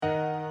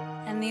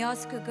And the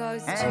Oscar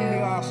goes to... And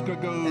the Oscar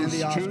goes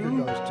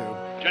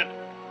to... Gentlemen,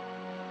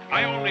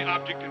 my only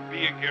object in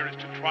being here is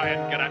to try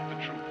and get at the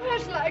truth. Where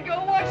shall I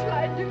go? What shall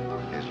I do?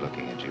 He's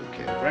looking at you,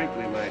 kid.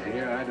 Frankly, my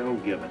dear, I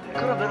don't give a damn.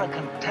 Could have been a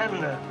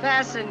contender.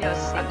 Fasten your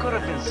seat. I could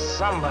have been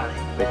somebody.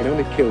 They can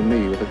only kill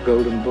me with a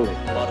golden bullet.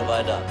 What have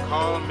I done?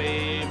 Call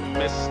me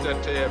Mr.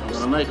 Tibbs. I'm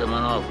gonna make him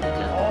an offer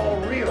again. All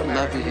real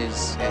love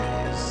is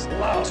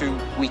too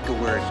weak a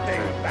word for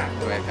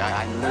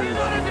I loathe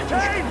you.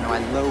 I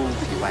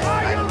loathe you.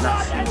 I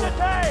love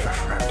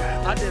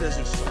you. I did as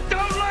instructed.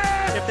 Don't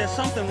laugh! If there's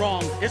something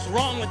wrong, it's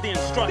wrong with the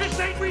instruction. This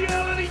ain't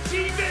reality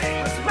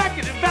TV! Respect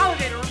it and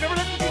validate it. Remember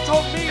that's what you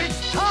told me?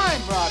 It's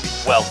time, Robbie.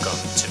 Welcome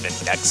to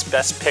the Next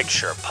Best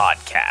Picture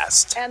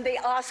podcast. And the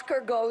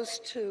Oscar goes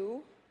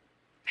to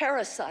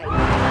Parasite.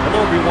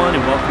 Hello, everyone,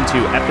 and welcome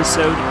to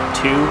episode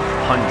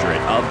 200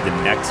 of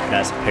the Next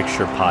Best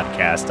Picture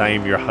podcast. I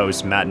am your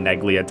host, Matt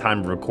Neglia.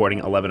 Time of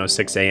recording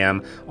 11:06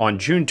 a.m. on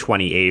June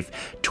 28th,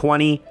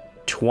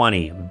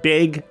 2020.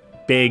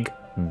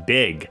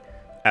 Big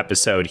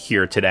episode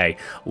here today.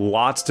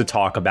 Lots to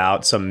talk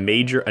about, some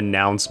major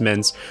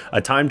announcements,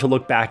 a time to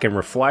look back and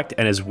reflect,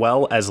 and as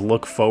well as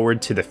look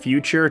forward to the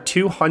future.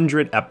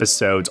 200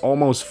 episodes,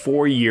 almost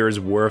 4 years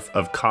worth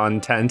of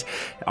content.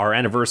 Our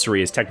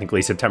anniversary is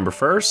technically September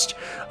 1st,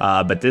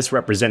 but this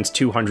represents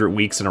 200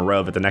 weeks in a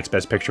row that the Next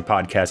Best Picture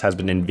podcast has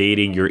been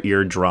invading your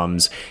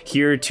eardrums.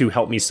 Here to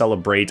help me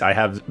celebrate, I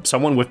have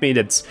someone with me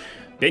that's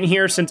been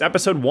here since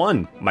episode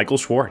 1, Michael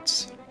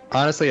Schwartz.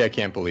 Honestly, I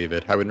can't believe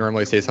it. I would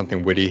normally say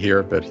something witty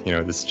here, but,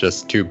 this is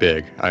just too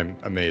big. I'm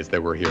amazed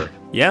that we're here.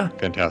 Yeah.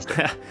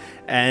 Fantastic.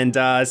 And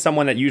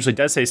someone that usually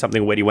does say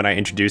something witty when I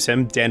introduce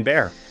him, Dan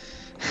Baer.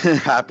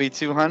 Happy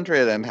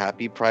 200 and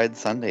happy Pride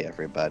Sunday,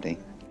 everybody.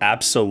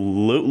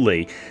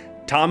 Absolutely.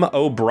 Tom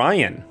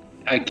O'Brien.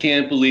 I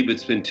can't believe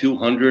it's been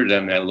 200,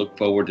 and I look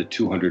forward to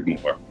 200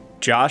 more.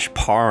 Josh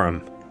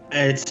Parham.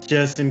 It's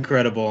just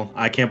incredible.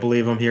 I can't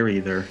believe I'm here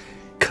either.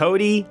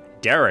 Cody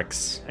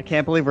Derricks. I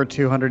can't believe we're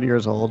 200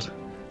 years old.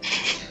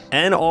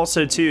 And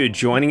also, too,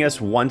 joining us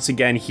once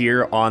again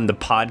here on the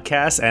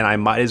podcast, and I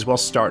might as well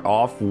start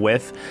off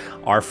with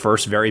our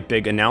first very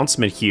big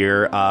announcement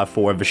here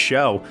for the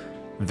show,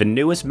 the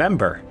newest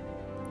member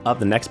of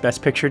the Next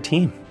Best Picture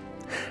team,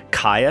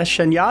 Kaya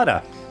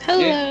Shanyada.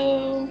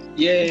 Hello.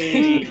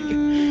 Yay.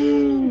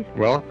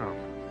 Welcome.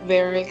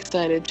 Very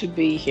excited to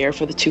be here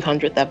for the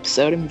 200th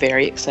episode. I'm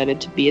very excited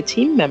to be a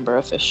team member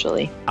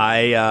officially.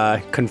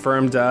 I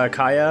confirmed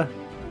Kaya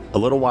a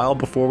little while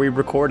before we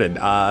recorded.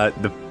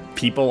 The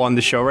people on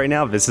the show right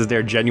now, this is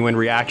their genuine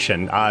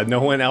reaction.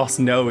 No one else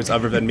knows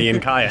other than me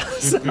and Kaya.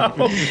 So.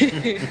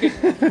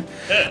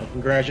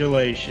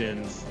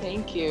 Congratulations.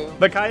 Thank you.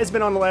 But Kaya's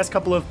been on the last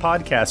couple of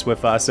podcasts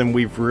with us, and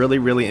we've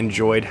really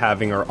enjoyed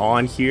having her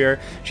on here.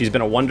 She's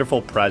been a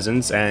wonderful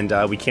presence, and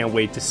we can't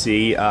wait to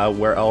see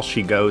where else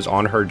she goes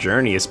on her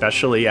journey,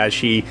 especially as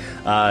she's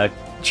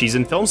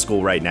in film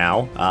school right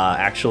now,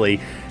 actually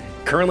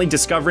currently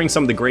discovering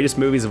some of the greatest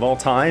movies of all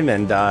time,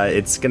 and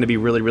it's going to be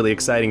really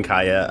exciting,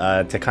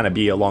 Kaya, to kind of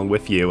be along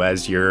with you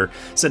as your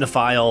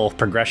cinephile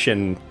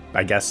progression,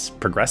 I guess,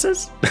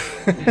 progresses?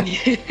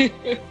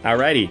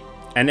 Alrighty.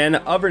 And then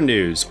other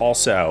news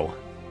also.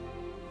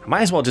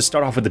 Might as well just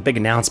start off with the big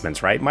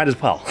announcements, right? Might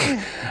as well.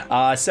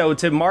 So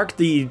to mark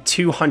the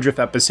 200th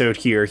episode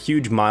here,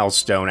 huge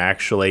milestone,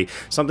 actually.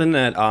 Something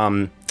that,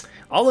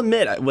 I'll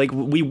admit, like,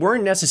 we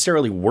weren't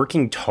necessarily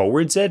working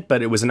towards it,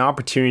 but it was an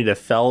opportunity that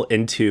fell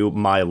into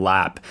my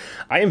lap.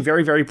 I am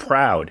very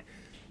proud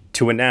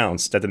to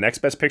announce that the Next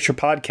Best Picture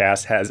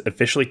podcast has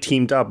officially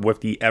teamed up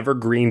with the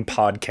Evergreen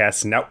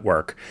Podcast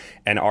Network,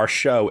 and our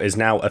show is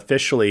now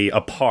officially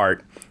a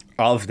part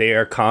of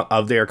their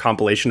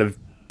compilation of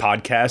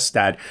podcasts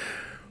that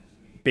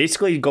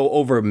basically go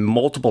over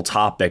multiple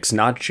topics,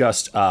 not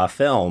just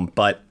film,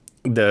 but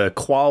the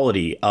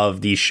quality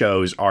of these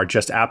shows are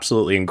just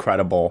absolutely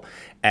incredible.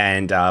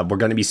 And we're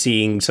going to be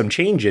seeing some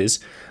changes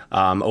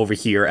over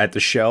here at the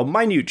show.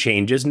 Minute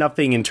changes,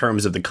 nothing in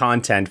terms of the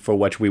content for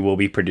which we will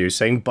be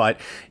producing, but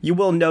you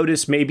will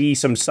notice maybe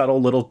some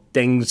subtle little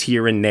things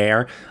here and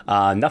there.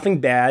 Nothing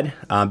bad.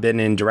 Been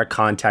in direct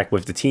contact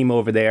with the team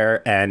over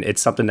there, and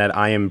it's something that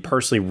I am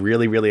personally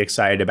really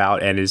excited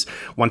about, and is,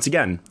 once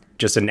again,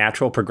 just a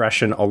natural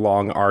progression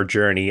along our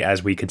journey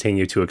as we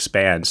continue to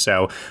expand.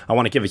 So I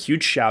want to give a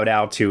huge shout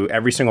out to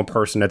every single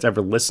person that's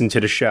ever listened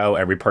to the show,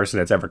 every person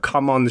that's ever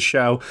come on the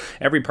show,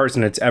 every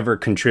person that's ever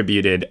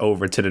contributed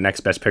over to the Next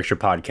Best Picture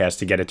podcast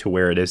to get it to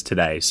where it is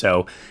today.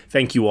 So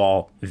thank you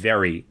all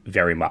very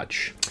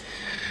much.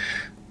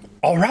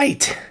 All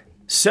right.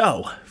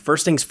 So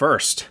first things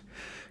first,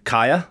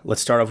 Kaya,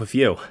 let's start off with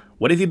you.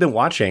 What have you been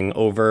watching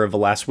over the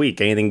last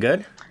week? Anything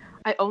good?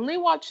 I only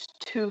watched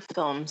 2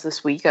 films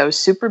this week. I was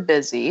super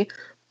busy,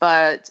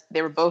 but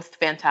they were both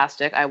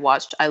fantastic. I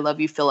watched I Love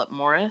You, Philip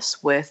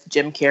Morris with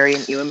Jim Carrey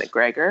and Ewan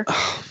McGregor.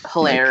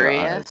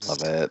 Hilarious.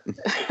 God, love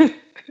it.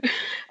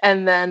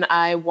 And then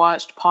I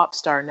watched Pop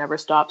Star Never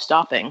Stop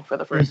Stopping for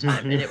the first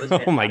time, and it was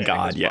fantastic. Oh my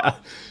God, yeah.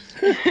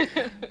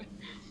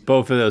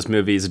 Both of those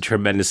movies, a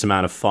tremendous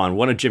amount of fun.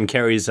 One of Jim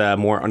Carrey's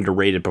more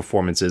underrated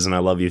performances, and I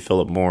love you,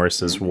 Philip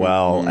Morris, as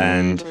well.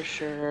 And for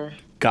sure.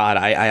 God,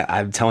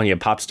 I'm telling you,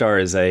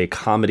 Popstar is a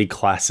comedy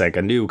classic,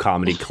 a new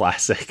comedy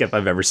classic, if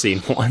I've ever seen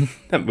one.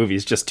 That movie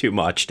is just too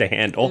much to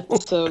handle.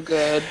 It's so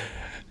good.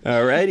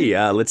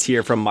 Alrighty, let's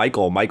hear from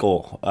Michael.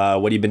 Michael,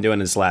 what have you been doing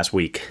this last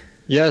week?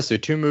 Yeah, so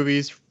 2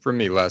 movies from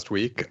me last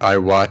week. I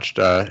watched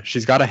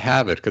She's Gotta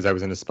Have It, because I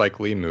was in a Spike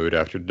Lee mood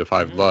after The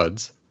Five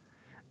Bloods.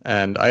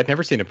 And I had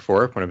never seen it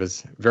before, one of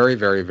his very,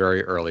 very,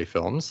 very early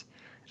films.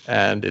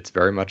 And it's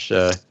very much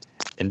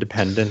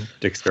independent,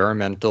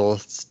 experimental,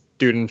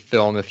 student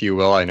film, if you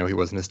will. I know he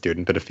wasn't a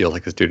student, but it feels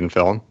like a student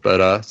film.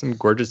 But some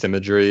gorgeous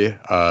imagery,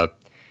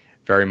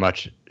 very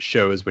much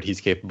shows what he's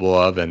capable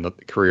of and the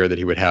career that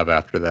he would have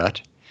after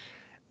that.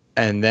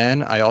 And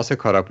then I also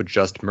caught up with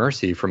Just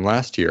Mercy from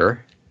last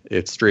year.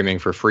 It's streaming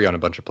for free on a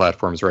bunch of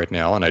platforms right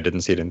now, and I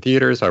didn't see it in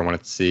theaters, so I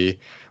wanted to see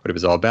what it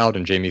was all about,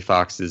 and Jamie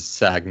Foxx's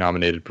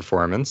SAG-nominated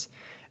performance.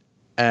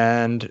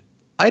 And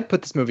I'd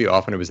put this movie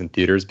off when it was in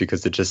theaters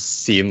because it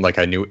just seemed like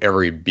I knew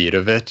every beat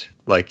of it.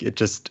 Like, it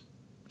just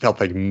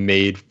felt like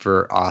made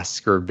for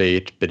Oscar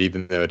bait, but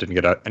even though it didn't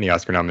get any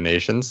Oscar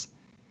nominations.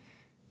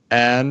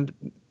 And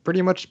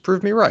pretty much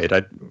proved me right.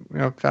 I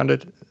found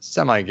it a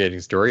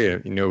semi-engaging story.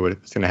 You knew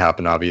what was going to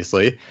happen,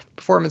 obviously. The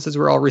performances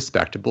were all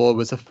respectable. It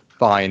was a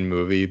fine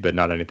movie, but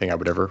not anything I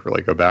would ever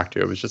really go back to.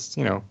 It was just,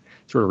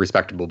 sort of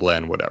respectable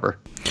blend, whatever.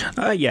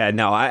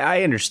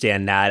 I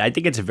understand that. I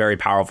think it's a very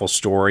powerful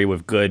story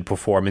with good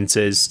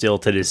performances still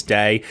to this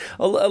day.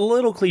 A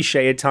little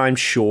cliche at times,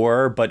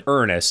 sure, but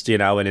earnest,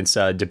 and it's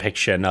a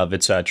depiction of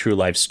its true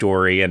life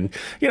story. And,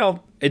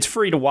 it's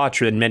free to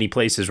watch in many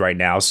places right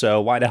now, so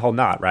why the hell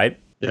not, right?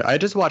 Yeah, I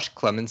just watched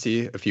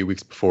Clemency a few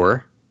weeks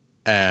before,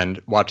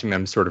 and watching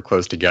them sort of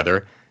close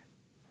together,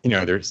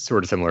 they're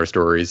sort of similar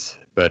stories,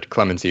 but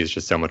Clemency is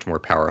just so much more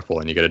powerful,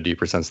 and you get a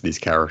deeper sense of these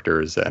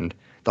characters and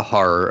the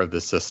horror of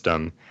the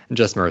system. And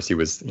Just Mercy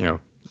was,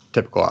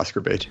 typical Oscar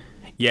bait.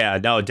 Yeah,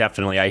 no,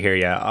 definitely. I hear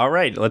you. All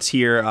right, let's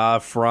hear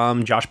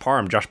from Josh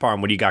Parham. Josh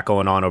Parham, what do you got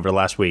going on over the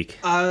last week?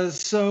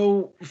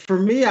 So for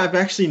me, I've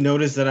actually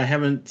noticed that I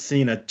haven't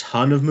seen a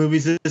ton of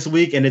movies this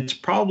week, and it's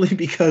probably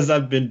because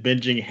I've been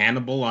binging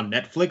Hannibal on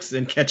Netflix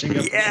and catching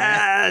up.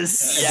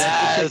 Yes!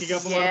 Taking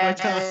up a lot of my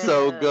time.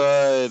 So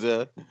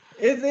good.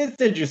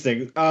 It's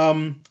interesting.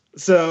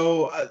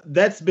 So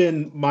that's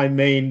been my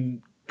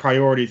main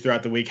priority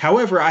throughout the week.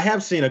 However, I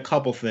have seen a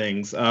couple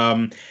things.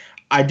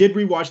 I did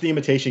rewatch The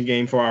Imitation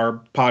Game for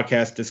our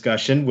podcast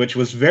discussion, which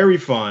was very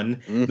fun.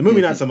 Mm-hmm. The movie,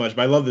 not so much,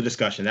 but I love the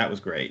discussion. That was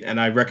great. And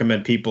I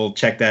recommend people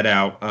check that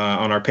out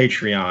on our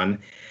Patreon.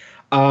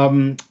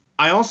 I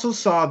also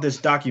saw this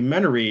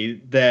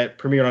documentary that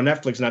premiered on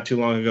Netflix not too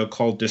long ago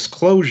called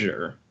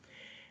Disclosure.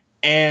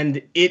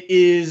 And it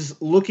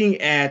is looking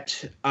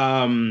at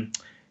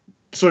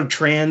sort of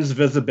trans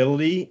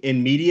visibility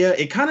in media.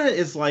 It kind of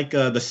is like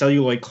The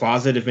Celluloid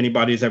Closet. If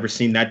anybody's ever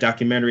seen that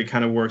documentary, it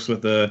kind of works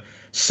with a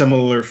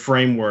similar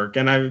framework.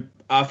 And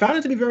I found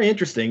it to be very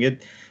interesting.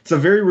 It's a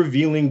very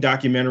revealing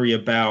documentary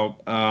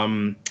about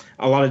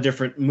a lot of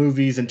different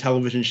movies and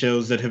television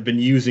shows that have been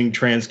using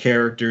trans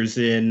characters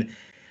in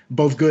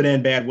both good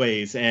and bad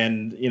ways.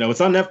 And, it's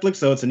on Netflix,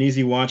 so it's an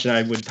easy watch, and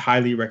I would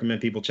highly recommend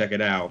people check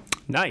it out.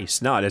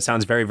 Nice. No, that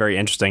sounds very, very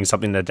interesting.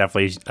 Something that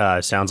definitely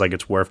sounds like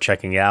it's worth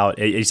checking out.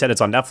 You said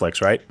it's on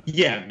Netflix, right?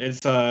 Yeah,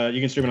 it's you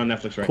can stream it on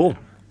Netflix right Cool. now.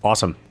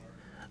 Awesome.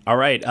 All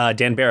right,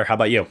 Dan Bear, how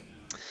about you?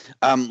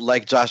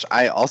 Like Josh,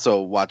 I also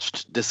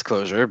watched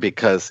Disclosure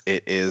because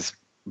it is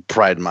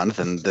Pride Month,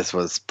 and this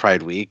was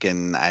Pride Week,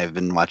 and I've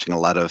been watching a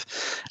lot of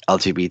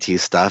LGBT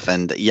stuff,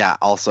 and yeah,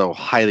 also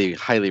highly,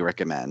 highly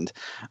recommend.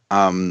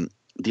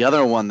 The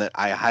other one that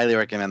I highly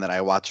recommend that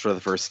I watched for the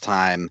first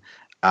time,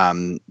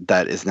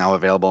 that is now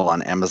available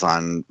on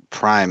Amazon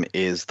Prime,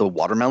 is The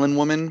Watermelon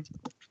Woman.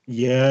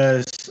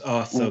 Yes.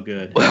 Oh, so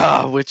good.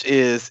 Which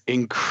is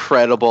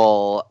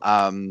incredible.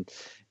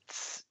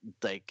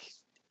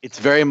 It's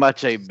very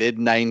much a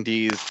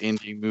mid-90s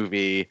indie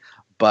movie,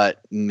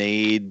 but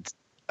made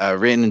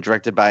written and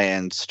directed by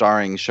and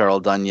starring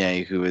Cheryl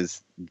Dunye, who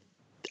is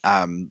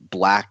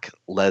Black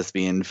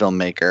lesbian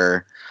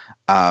filmmaker.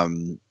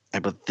 I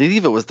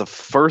believe it was the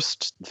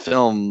first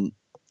film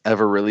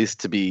ever released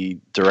to be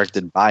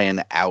directed by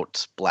an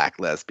out Black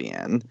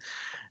lesbian.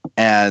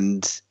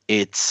 And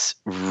it's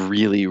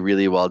really,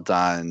 really well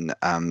done.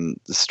 The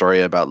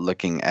story about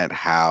looking at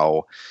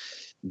how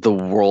the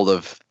world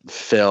of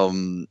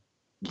film,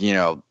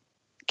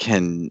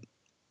 can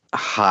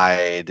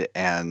hide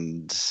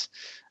and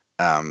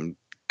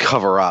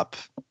cover up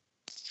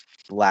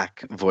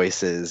Black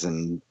voices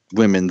and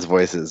women's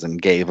voices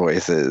and gay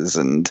voices,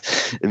 and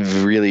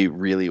really,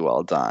 really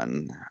well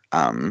done.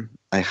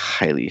 I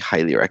highly,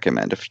 highly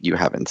recommend if you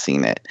haven't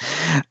seen it.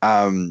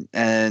 And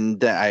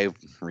I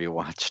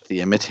rewatched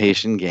The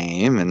Imitation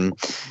Game, and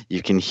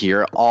you can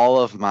hear all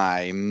of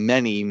my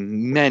many,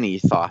 many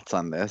thoughts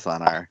on this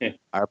on our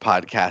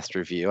podcast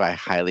review. I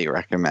highly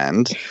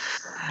recommend.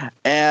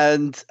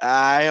 And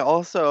I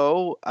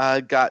also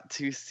got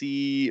to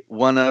see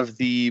one of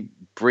the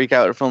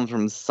breakout films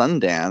from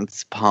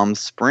Sundance, Palm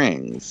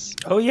Springs.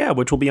 Oh, yeah,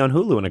 which will be on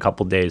Hulu in a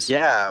couple days.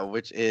 Yeah,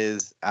 which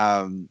is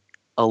a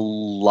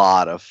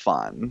lot of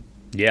fun.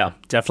 Yeah,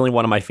 definitely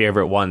one of my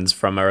favorite ones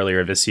from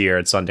earlier this year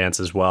at Sundance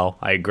as well.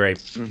 I agree.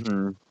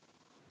 Mm-hmm.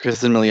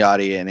 Kristen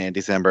Milioti and Andy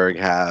Samberg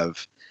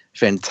have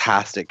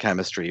fantastic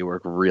chemistry,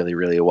 work really,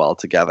 really well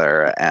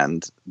together,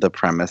 and the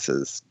premise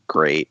is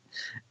great,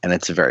 and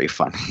it's very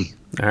funny.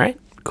 All right,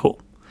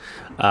 cool.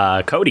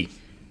 Cody.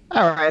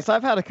 All right, so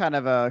I've had a kind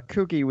of a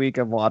kooky week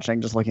of watching,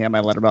 just looking at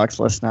my Letterboxd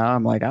list now.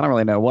 I'm like, I don't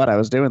really know what I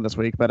was doing this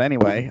week, but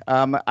anyway,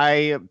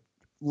 I,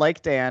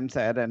 like Dan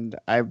said, and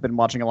I've been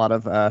watching a lot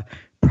of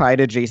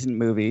Pride-adjacent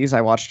movies. I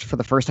watched for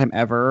the first time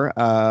ever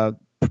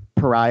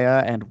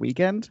Pariah and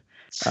Weekend.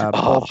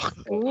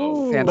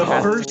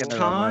 The first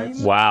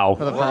time? Wow.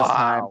 For the first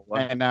time.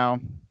 I know.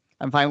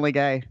 I'm finally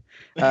gay.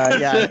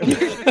 Yeah.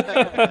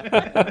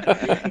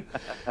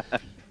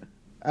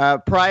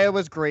 Pariah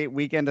was great.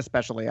 Weekend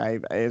especially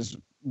is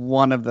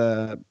one of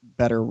the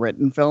better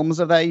written films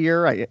of that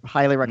year. I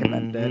highly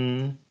recommend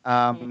it.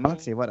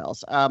 Let's see, what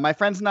else? My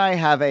friends and I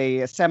have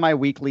a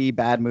semi-weekly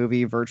bad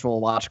movie virtual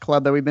watch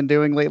club that we've been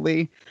doing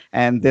lately.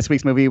 And this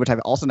week's movie, which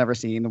I've also never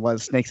seen,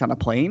 was Snakes on a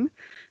Plane.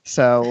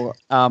 So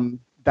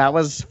that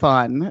was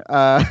fun.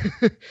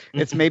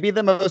 It's maybe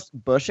the most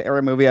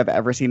Bush-era movie I've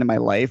ever seen in my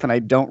life, and I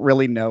don't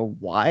really know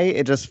why.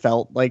 It just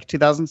felt like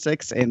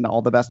 2006 in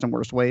all the best and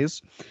worst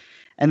ways.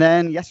 And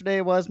then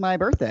yesterday was my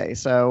birthday,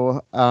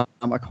 so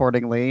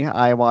accordingly,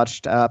 I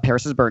watched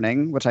Paris is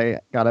Burning, which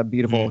I got a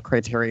beautiful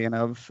Criterion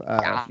of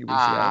a few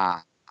weeks ago.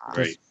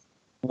 Great.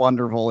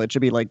 Wonderful. It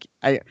should be like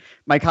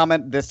my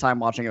comment this time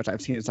watching it, which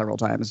I've seen it several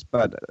times,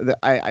 but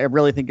I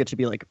really think it should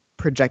be like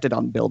projected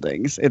on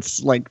buildings.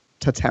 It's like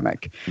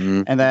totemic.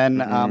 And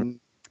then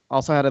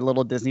also had a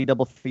little Disney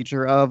double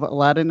feature of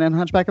Aladdin and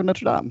Hunchback of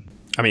Notre Dame.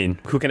 I mean,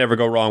 who can ever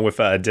go wrong with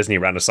Disney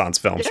Renaissance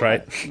films,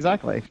 right?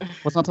 Exactly.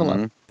 What's not to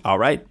love? All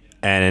right.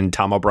 And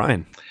Tom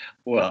O'Brien.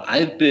 Well,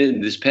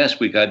 this past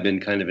week, I've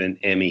been kind of in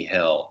Emmy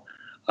hell.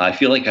 I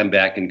feel like I'm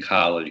back in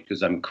college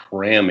because I'm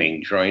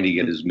cramming, trying to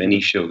get as many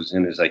shows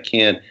in as I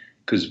can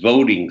because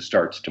voting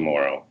starts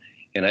tomorrow.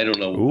 And I don't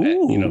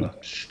know,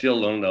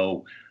 still don't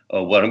know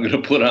what I'm going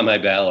to put on my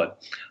ballot.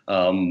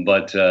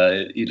 But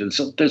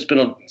there's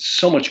been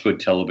so much good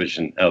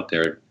television out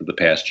there for the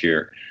past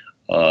year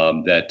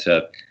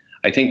that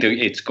I think that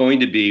it's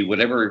going to be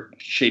whatever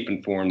shape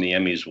and form the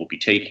Emmys will be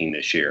taking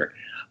this year.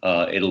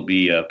 It'll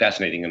be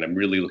fascinating, and I'm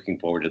really looking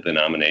forward to the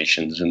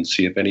nominations and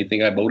see if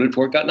anything I voted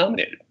for got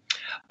nominated.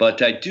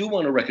 But I do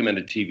want to recommend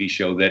a TV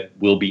show that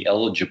will be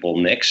eligible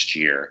next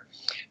year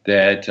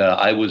that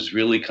I was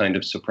really kind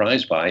of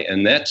surprised by,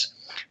 and that's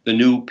the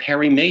new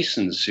Perry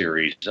Mason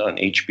series on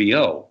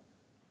HBO.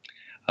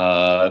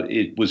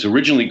 It was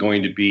originally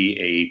going to be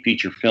a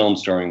feature film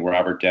starring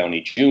Robert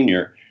Downey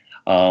Jr.,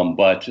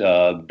 but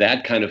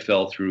that kind of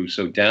fell through.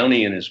 So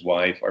Downey and his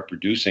wife are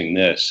producing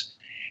this.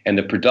 And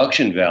the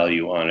production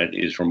value on it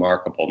is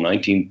remarkable.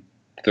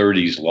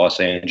 1930s Los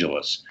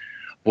Angeles.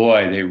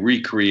 Boy, they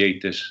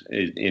recreate this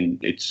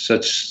it's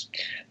such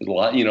a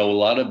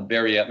lot of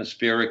very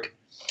atmospheric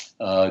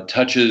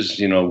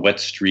touches, wet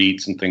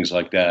streets and things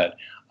like that.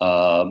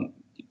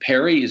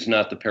 Perry is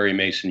not the Perry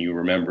Mason you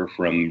remember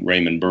from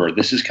Raymond Burr.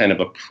 This is kind of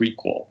a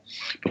prequel.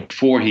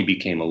 Before he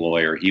became a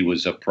lawyer, he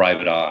was a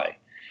private eye,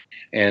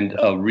 and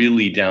a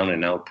really down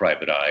and out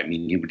private eye. I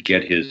mean, he would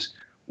get his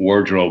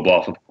wardrobe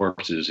off of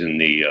corpses in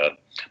the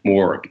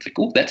morgue. It's like,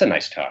 oh, that's a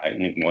nice tie.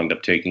 And he wound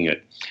up taking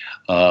it.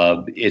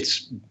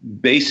 It's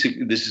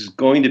basic. This is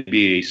going to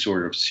be a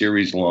sort of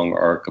series-long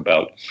arc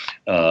about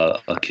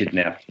a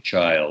kidnapped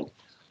child.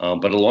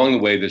 But along the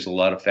way, there's a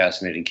lot of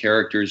fascinating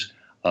characters.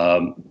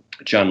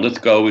 John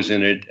Lithgow is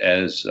in it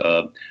as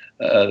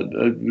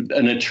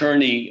an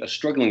attorney, a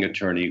struggling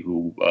attorney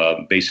who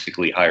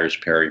basically hires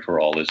Perry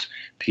for all his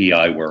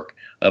PI work.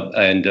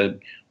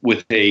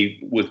 With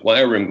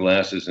wire rim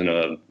glasses and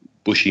a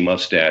bushy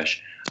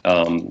mustache,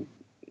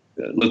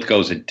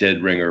 Lithgow's a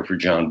dead ringer for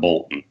John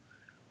Bolton,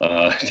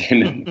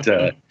 and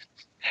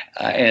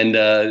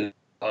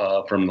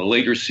from the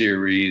later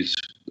series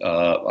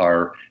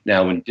are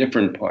now in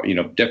different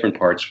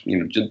parts,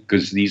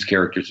 because these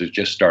characters are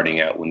just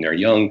starting out when they're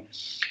young.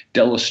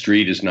 Della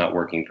Street is not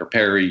working for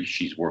Perry;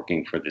 she's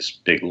working for this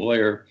big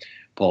lawyer.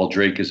 Paul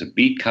Drake is a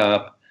beat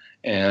cop.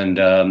 And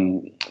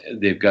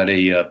they've got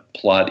a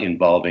plot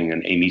involving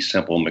an Amy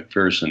Semple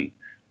McPherson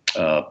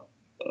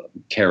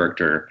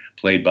character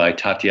played by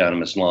Tatiana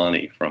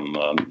Maslany from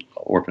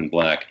Orphan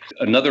Black.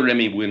 Another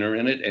Emmy winner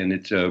in it, and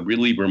it's a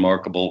really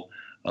remarkable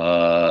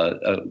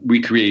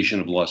recreation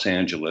of Los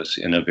Angeles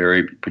in a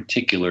very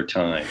particular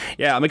time.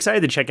 Yeah, I'm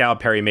excited to check out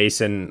Perry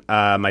Mason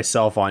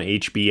myself on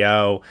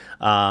HBO.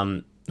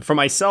 For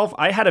myself,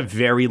 I had a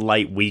very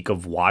light week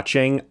of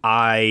watching.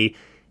 I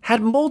had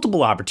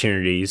multiple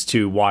opportunities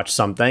to watch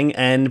something,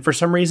 and for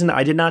some reason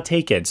I did not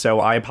take it.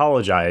 So I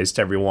apologize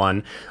to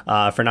everyone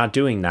for not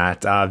doing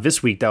that.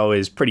 This week, though,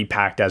 is pretty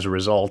packed as a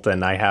result,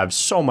 and I have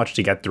so much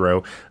to get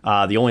through.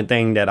 The only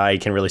thing that I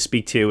can really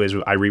speak to is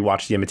I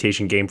rewatched The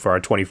Imitation Game for our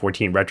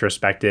 2014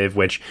 retrospective,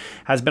 which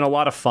has been a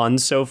lot of fun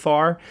so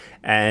far,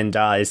 and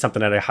is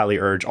something that I highly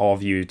urge all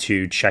of you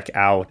to check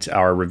out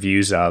our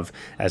reviews of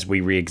as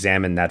we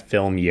re-examine that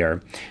film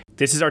year.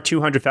 This is our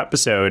 200th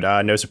episode.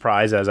 No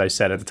surprise, as I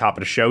said at the top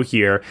of the show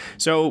here.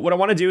 So what I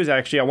want to do is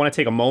I want to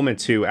take a moment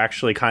to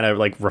actually kind of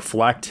like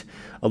reflect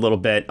a little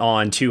bit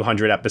on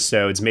 200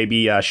 episodes.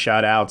 Maybe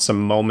shout out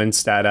some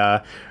moments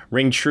that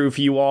ring true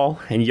for you all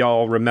and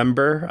y'all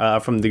remember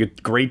from the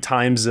great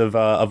times of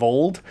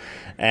old.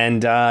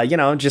 And,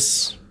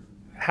 just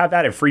have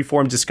at it.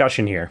 Free-form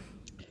discussion here.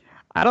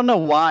 I don't know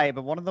why,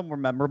 but one of the more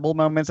memorable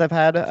moments I've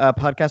had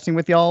podcasting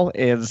with y'all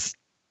is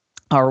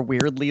our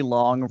weirdly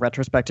long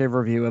retrospective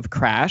review of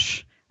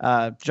Crash.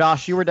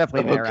 Josh, you were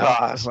definitely there.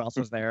 Who else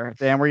was there?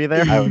 Dan, were you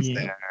there? I was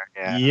there.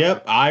 Yeah.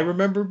 Yep, I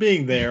remember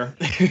being there.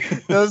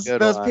 those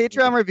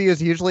Patreon reviews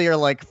usually are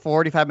like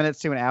 45 minutes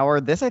to an hour.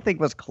 This, I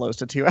think, was close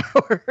to 2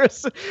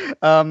 hours.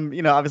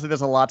 Obviously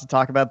there's a lot to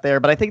talk about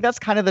there, but I think that's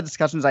kind of the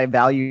discussions I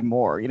value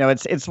more.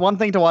 It's one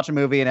thing to watch a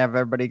movie and have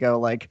everybody go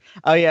like,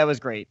 oh yeah, it was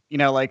great.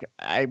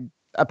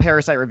 A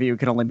Parasite review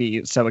can only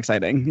be so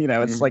exciting.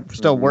 It's like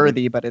still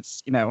worthy, but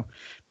it's,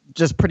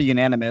 just pretty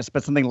unanimous.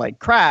 But something like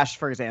Crash,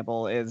 for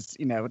example, is,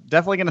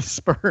 definitely going to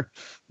spur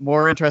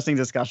more interesting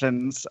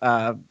discussions.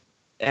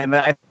 And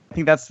I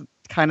think that's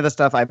kind of the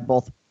stuff I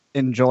both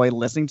enjoy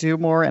listening to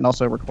more and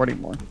also recording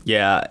more.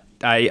 Yeah,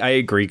 I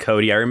agree,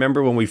 Cody. I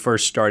remember when we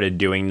first started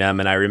doing them,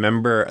 and I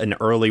remember an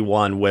early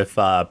one with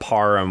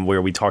Parham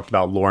where we talked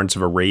about Lawrence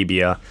of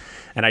Arabia.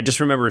 And I just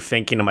remember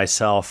thinking to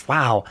myself,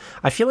 wow,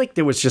 I feel like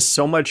there was just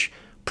so much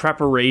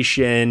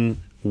preparation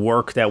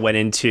work that went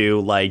into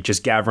like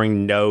just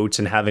gathering notes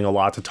and having a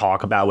lot to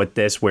talk about with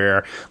this,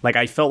 where like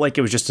I felt like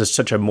it was just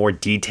such a more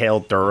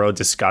detailed, thorough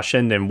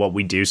discussion than what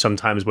we do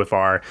sometimes with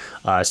our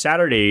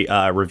Saturday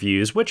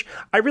reviews, which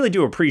I really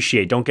do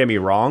appreciate, don't get me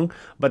wrong,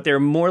 but they're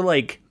more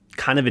like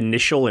kind of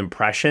initial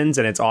impressions,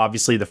 and it's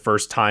obviously the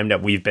first time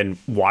that we've been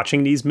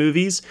watching these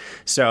movies.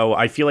 So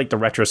I feel like the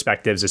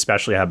retrospectives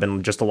especially have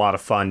been just a lot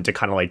of fun to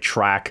kind of like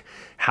track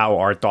how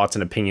our thoughts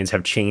and opinions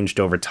have changed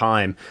over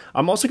time.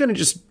 I'm also going to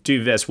just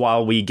do this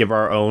while we give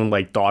our own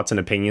like thoughts and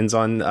opinions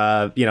on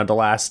the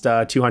last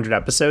 200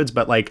 episodes,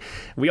 but like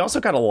we also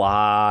got a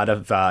lot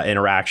of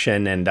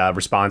interaction and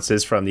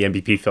responses from the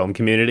MVP film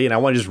community, and I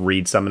want to just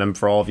read some of them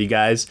for all of you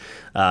guys.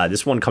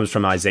 This one comes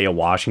from Isaiah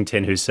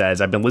Washington, who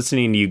says, I've been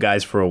listening to you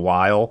guys for a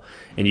while,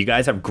 and you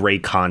guys have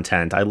great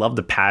content. I love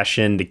the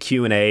passion, the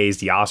Q&As,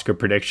 the Oscar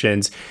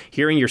predictions,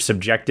 hearing your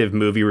subjective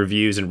movie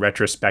reviews and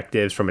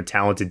retrospectives from a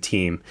talented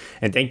team.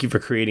 And thank you for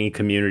creating a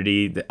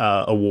community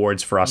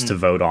awards for us to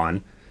vote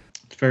on.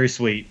 It's very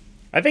sweet.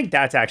 I think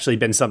that's actually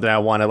been something I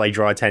want to like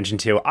draw attention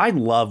to. I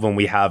love when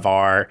we have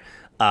our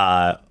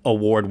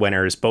award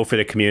winners, both for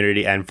the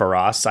community and for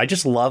us. I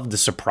just love the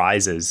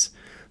surprises,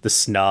 the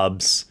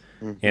snubs.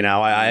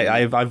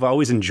 I've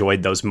always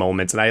enjoyed those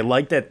moments, and I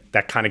like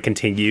that kind of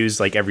continues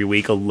like every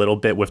week a little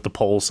bit with the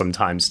polls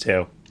sometimes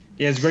too.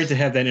 Yeah, it's great to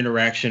have that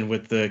interaction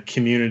with the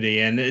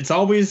community, and it's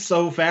always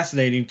so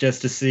fascinating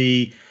just to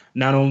see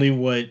not only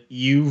what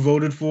you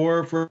voted for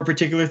a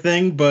particular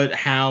thing, but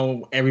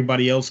how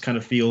everybody else kind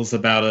of feels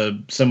about a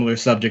similar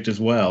subject as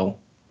well.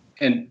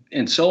 And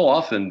so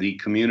often the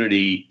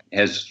community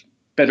has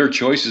better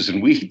choices than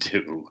we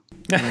do.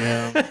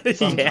 Yeah,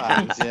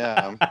 sometimes,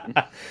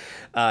 yeah.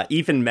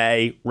 Ethan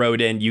May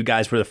wrote in, you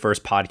guys were the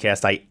first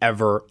podcast I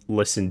ever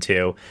listened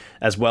to,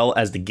 as well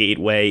as the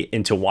gateway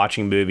into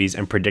watching movies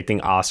and predicting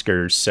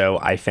Oscars. So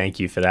I thank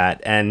you for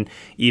that. And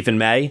Ethan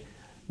May,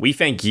 we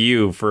thank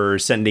you for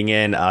sending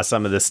in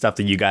some of the stuff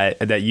that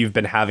you've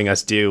been having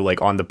us do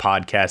like on the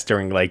podcast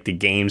during like the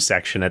game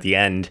section at the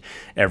end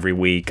every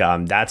week.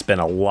 That's been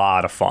a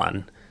lot of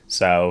fun.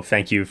 So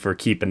thank you for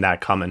keeping that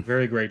coming.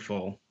 Very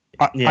grateful.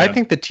 I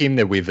think the team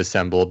that we've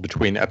assembled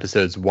between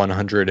episodes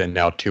 100 and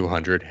now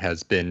 200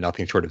 has been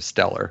nothing short of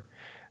stellar.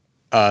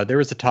 There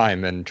was a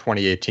time in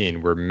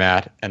 2018 where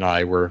Matt and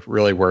I were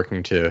really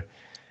working to,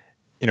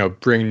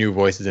 bring new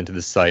voices into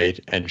the site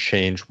and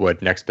change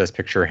what Next Best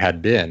Picture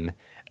had been.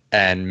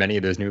 And many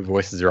of those new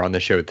voices are on the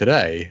show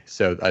today.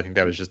 So I think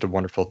that was just a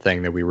wonderful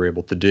thing that we were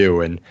able to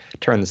do and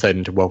turn the site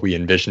into what we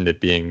envisioned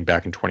it being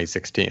back in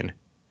 2016.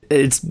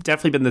 It's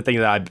definitely been the thing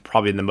that I've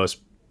probably been the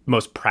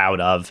most proud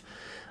of.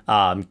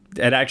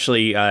 It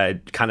actually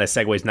kind of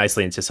segues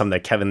nicely into something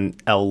that Kevin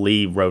L.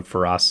 Lee wrote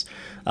for us.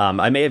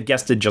 I may have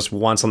guessed it just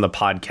once on the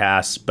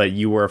podcast, but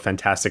you were a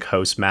fantastic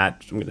host,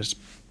 Matt. I'm going to just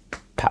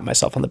pat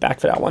myself on the back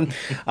for that one.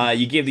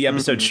 You gave the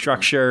episode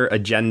structure,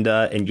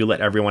 agenda, and you let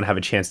everyone have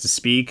a chance to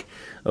speak.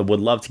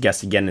 Would love to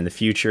guest again in the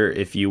future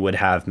if you would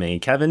have me.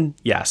 Kevin,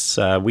 yes,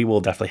 we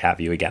will definitely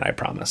have you again, I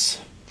promise.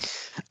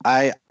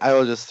 I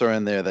will just throw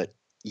in there that,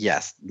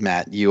 yes,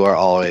 Matt, you are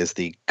always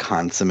the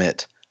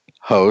consummate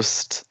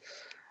host.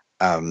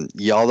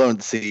 Y'all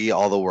don't see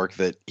all the work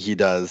that he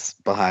does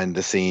behind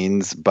the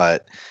scenes,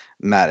 but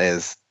Matt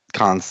is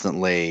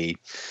constantly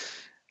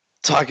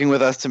talking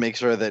with us to make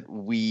sure that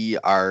we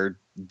are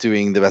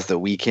doing the best that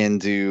we can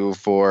do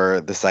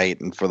for the site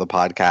and for the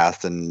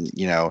podcast, and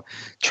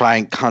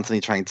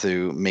constantly trying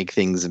to make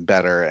things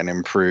better and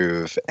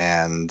improve.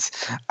 And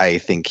I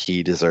think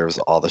he deserves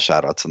all the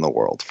shout outs in the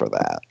world for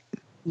that.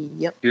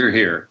 Yep.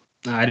 Here.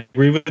 I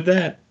agree with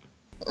that.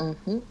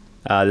 Mm-hmm.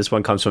 This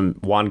one comes from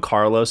Juan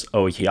Carlos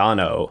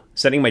Ojiano.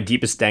 Sending my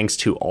deepest thanks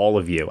to all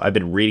of you. I've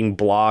been reading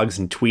blogs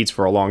and tweets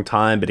for a long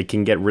time, but it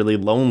can get really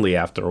lonely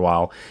after a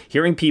while.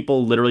 Hearing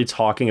people literally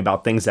talking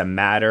about things that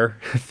matter,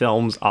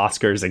 films,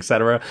 Oscars,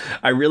 etc.,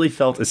 I really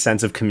felt a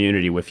sense of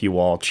community with you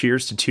all.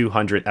 Cheers to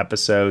 200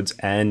 episodes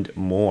and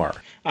more.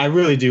 I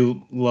really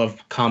do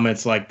love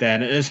comments like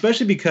that, and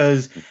especially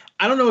because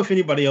I don't know if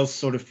anybody else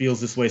sort of feels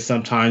this way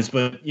sometimes,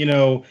 but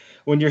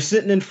when you're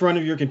sitting in front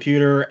of your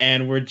computer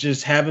and we're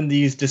just having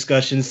these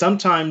discussions,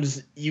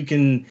 sometimes you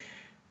can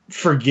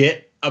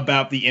forget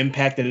about the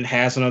impact that it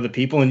has on other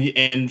people.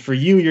 And for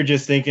you, you're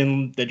just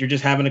thinking that you're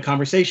just having a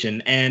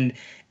conversation. And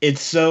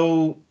it's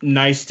so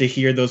nice to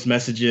hear those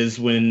messages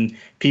when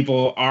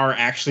people are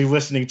actually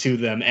listening to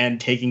them and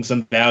taking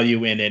some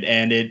value in it.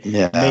 And it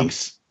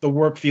makes the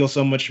work feel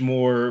so much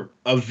more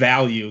of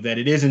value, that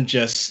it isn't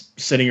just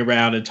sitting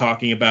around and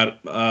talking about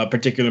a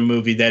particular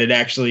movie, that it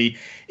actually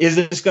is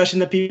a discussion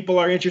that people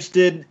are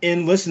interested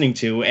in listening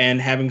to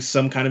and having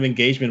some kind of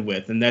engagement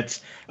with. And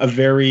that's a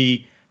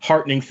very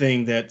heartening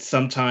thing that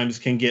sometimes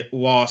can get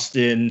lost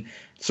in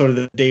sort of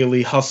the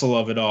daily hustle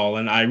of it all.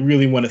 And I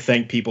really want to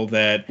thank people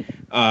that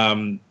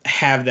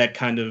have that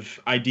kind of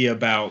idea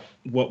about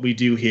what we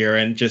do here,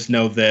 and just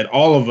know that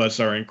all of us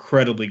are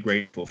incredibly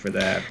grateful for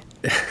that.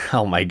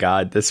 Oh my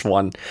God, this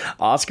one.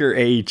 Oscar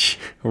H.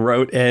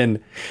 wrote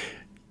in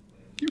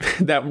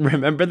that,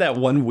 remember that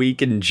one week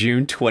in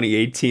June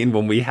 2018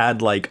 when we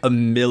had like a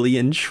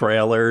million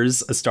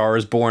trailers, A Star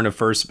Is Born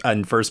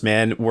and First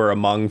Man were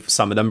among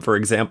some of them, for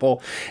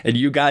example, and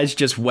you guys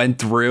just went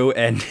through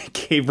and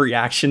gave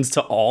reactions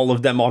to all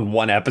of them on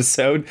one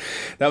episode?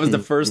 That was the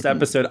first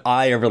episode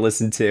I ever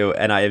listened to,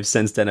 and I have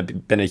since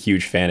then been a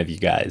huge fan of you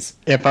guys.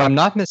 If I'm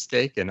not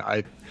mistaken,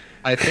 I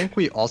think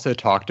we also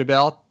talked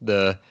about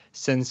the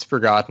since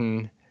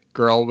forgotten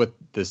girl with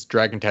this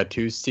dragon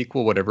tattoo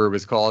sequel, whatever it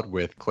was called,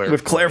 with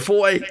Claire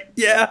Foy.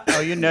 Yeah.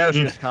 Oh,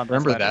 she was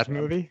remember that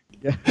movie?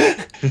 Yeah.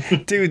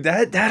 Dude,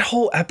 that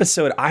whole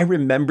episode, I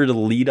remember the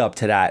lead up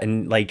to that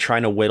and like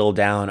trying to whittle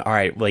down, all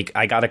right, like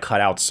I got to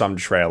cut out some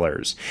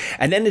trailers.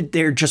 And then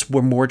there just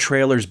were more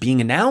trailers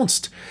being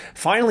announced.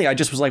 Finally, I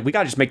just was like, we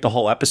got to just make the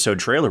whole episode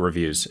trailer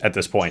reviews at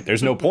this point.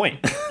 There's no point.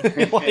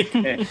 Like,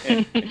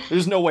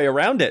 there's no way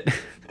around it.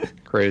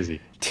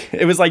 Crazy.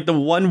 It was like the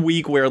 1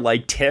 week where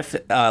like TIFF,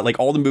 like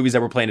all the movies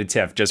that were playing at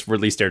TIFF just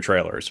released their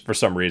trailers for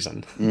some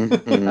reason.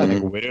 Mm-hmm. I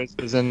think Widows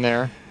was in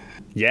there.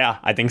 Yeah,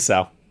 I think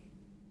so.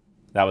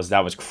 That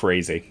was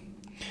crazy.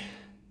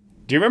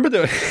 Do you remember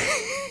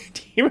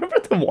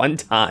the one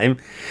time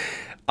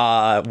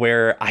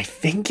where I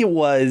think it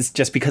was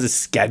just because of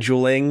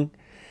scheduling,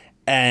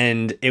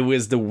 and it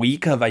was the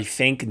week of, I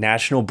think,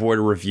 National Board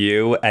of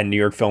Review and New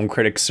York Film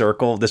Critics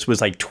Circle. This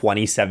was like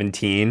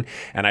 2017,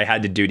 and I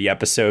had to do the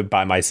episode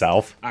by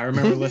myself. I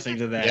remember listening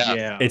to that.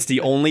 Yeah. It's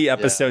the only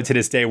episode to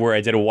this day where I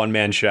did a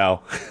one-man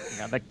show.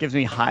 Yeah, that gives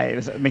me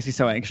hives. It makes me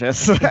so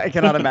anxious. I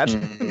cannot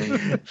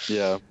imagine.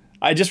 Yeah.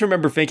 I just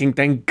remember thinking,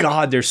 thank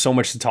God there's so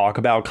much to talk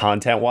about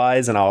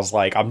content-wise, and I was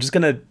like, I'm just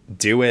going to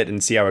do it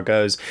and see how it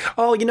goes.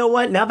 Oh, you know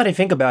what? Now that I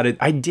think about it,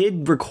 I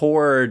did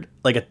record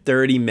like a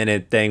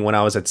 30-minute thing when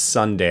I was at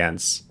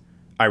Sundance,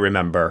 I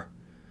remember,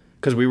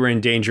 because we were in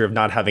danger of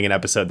not having an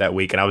episode that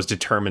week, and I was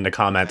determined to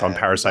comment on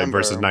Parasite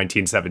versus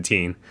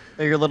 1917.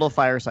 They're your little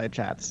fireside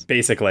chats.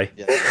 Basically.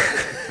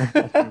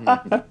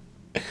 Yeah.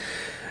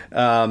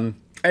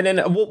 And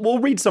then we'll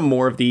read some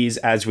more of these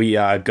as we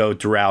go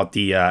throughout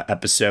the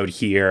episode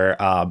here.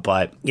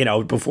 But,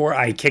 before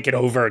I kick it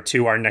over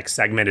to our next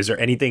segment, is there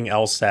anything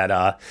else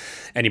that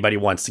anybody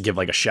wants to give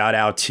like a shout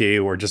out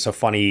to, or just a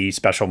funny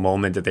special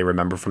moment that they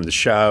remember from the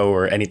show,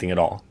 or anything at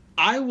all?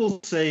 I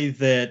will say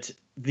that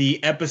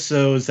the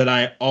episodes that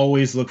I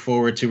always look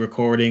forward to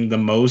recording the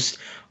most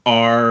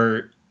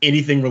are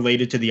anything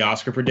related to the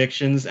Oscar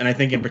predictions. And I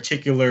think in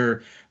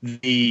particular,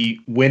 the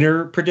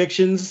winner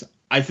predictions.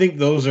 I think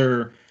those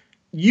are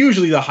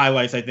usually the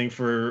highlights, I think,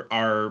 for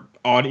our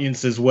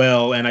audience as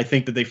well. And I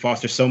think that they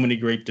foster so many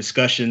great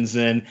discussions.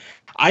 And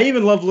I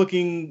even love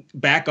looking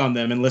back on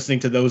them and listening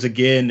to those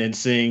again and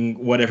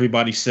seeing what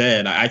everybody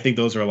said. I think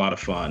those are a lot of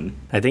fun.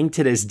 I think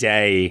to this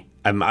day,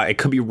 I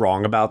could be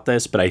wrong about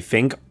this, but I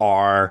think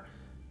our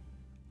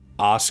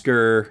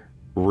Oscar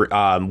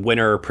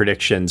winner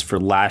predictions for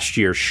last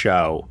year's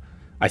show,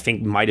 I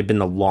think might have been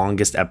the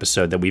longest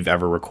episode that we've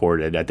ever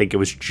recorded. I think it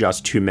was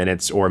just 2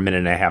 minutes or a minute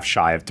and a half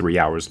shy of 3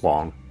 hours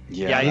long.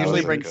 Yeah, I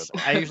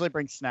usually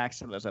bring snacks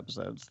to those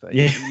episodes.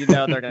 You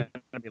know they're going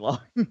to be long.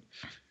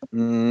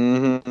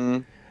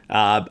 Mm-hmm.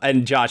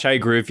 And Josh, I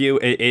agree with you.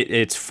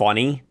 It's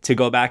funny to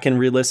go back and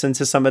re-listen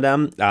to some of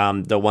them.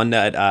 The one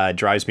that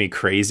drives me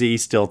crazy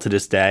still to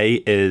this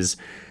day is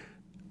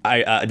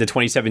the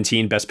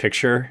 2017 Best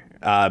Picture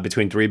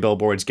between Three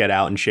Billboards, Get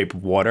Out, and Shape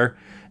of Water.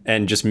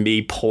 And just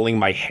me pulling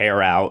my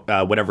hair out,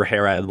 whatever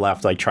hair I had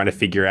left, like trying to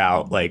figure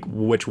out like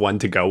which one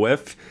to go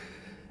with.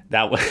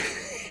 That was...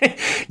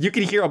 You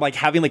can hear I'm like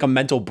having like a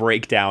mental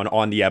breakdown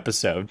on the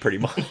episode pretty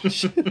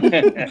much. Those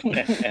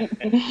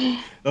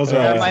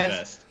are always the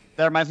best.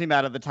 That reminds me,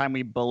 Matt, of the time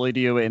we bullied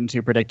you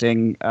into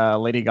predicting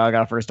Lady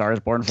Gaga for A Star Is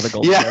Born for the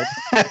Golden Globe.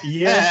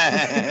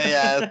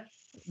 Yeah.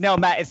 No,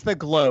 Matt, it's the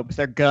Globes.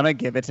 They're gonna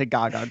give it to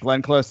Gaga.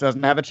 Glenn Close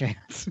doesn't have a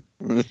chance.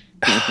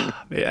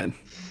 Man,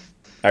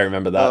 I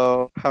remember that.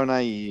 Oh, how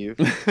naive.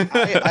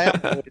 I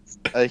am always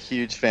a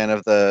huge fan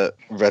of the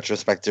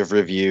retrospective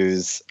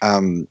reviews.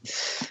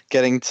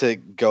 Getting to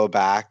go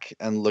back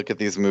and look at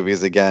these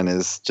movies again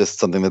is just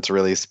something that's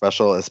really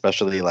special,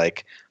 especially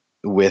like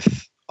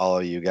with all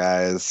of you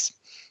guys.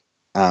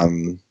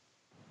 Our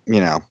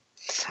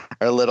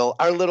little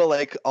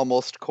like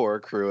almost core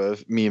crew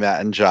of me,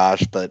 Matt, and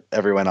Josh, but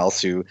everyone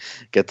else who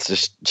gets to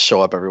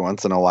show up every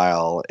once in a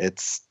while.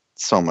 It's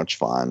so much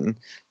fun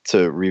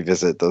to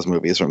revisit those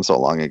movies from so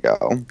long ago.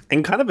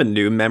 And kind of a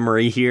new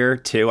memory here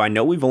too. I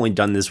know we've only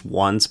done this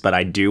once, but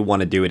I do want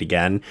to do it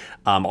again.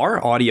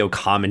 Our audio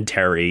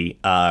commentary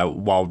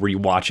while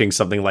rewatching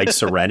something like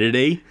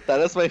Serenity. That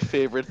is my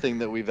favorite thing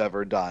that we've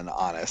ever done,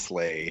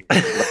 honestly.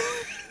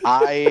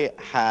 I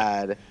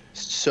had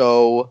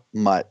so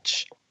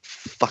much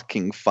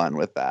fucking fun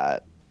with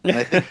that. And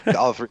I think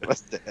all three of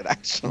us did,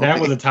 actually. That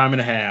was a time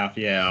and a half,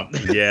 yeah.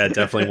 Yeah, it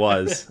definitely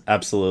was.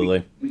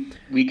 Absolutely.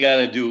 We got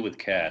to do it with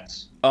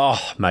cats. Oh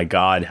my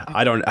God.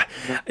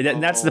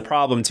 And that's the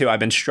problem too. I've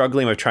been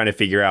struggling with trying to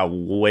figure out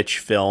which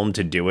film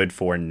to do it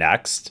for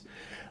next.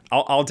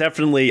 I'll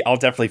definitely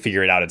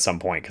figure it out at some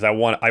point because I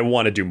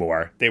want to do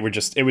more. It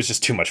was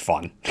just too much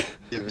fun.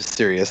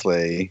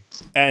 Seriously.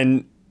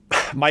 And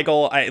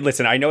Michael,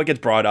 I know it gets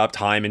brought up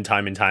time and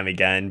time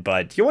again,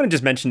 but do you want to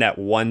just mention that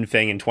one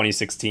thing in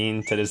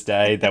 2016 to this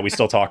day that we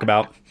still talk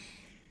about?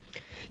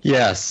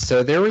 Yes.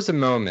 So there was a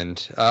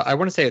moment, I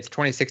want to say it's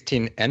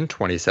 2016 and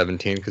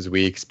 2017 because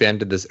we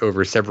expanded this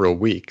over several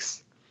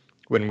weeks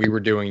when we were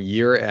doing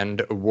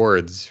year-end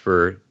awards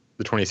for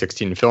the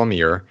 2016 film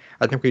year.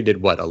 I think we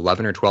did,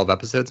 11 or 12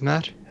 episodes,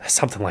 Matt?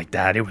 Something like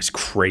that. It was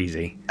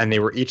crazy. And they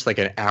were each like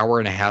an hour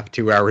and a half,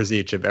 2 hours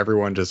each of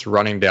everyone just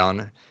running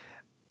down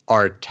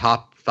our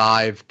top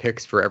 5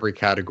 picks for every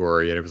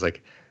category. And it was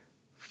like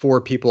 4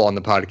 people on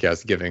the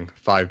podcast giving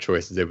 5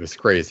 choices. It was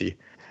crazy.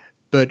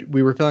 But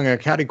we were filling out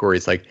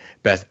categories like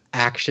best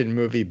action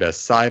movie,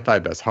 best sci-fi,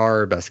 best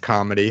horror, best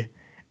comedy.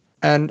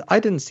 And I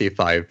didn't see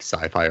 5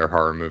 sci-fi or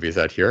horror movies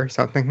out here.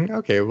 So I'm thinking,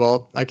 okay,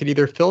 well, I could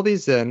either fill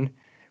these in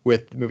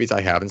with movies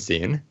I haven't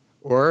seen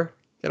or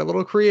get a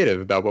little creative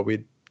about what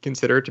we'd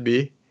consider to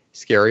be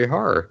scary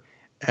horror.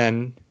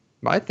 And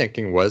my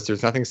thinking was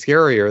there's nothing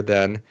scarier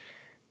than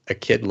a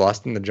kid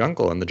lost in the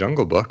jungle in the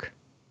Jungle Book.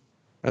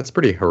 That's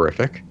pretty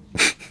horrific.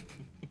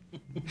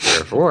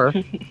 Therefore,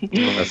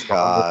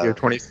 year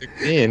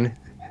 2016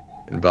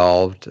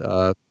 involved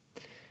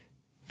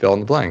fill in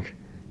the blank.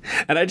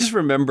 And I just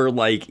remember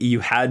like you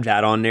had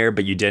that on there,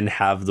 but you didn't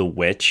have The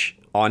Witch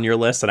on your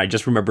list. And I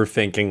just remember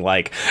thinking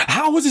like,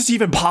 how was this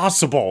even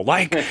possible?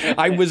 Like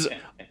I was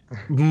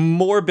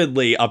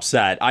morbidly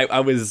upset. I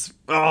was,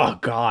 oh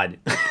God.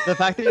 The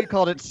fact that you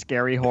called it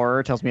scary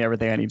horror tells me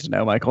everything I need to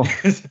know, Michael.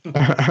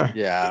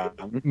 Yeah.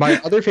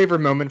 My other favorite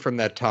moment from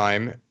that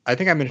time, I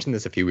think I mentioned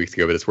this a few weeks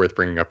ago, but it's worth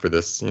bringing up for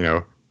this,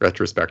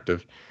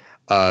 retrospective.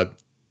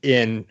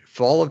 In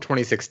fall of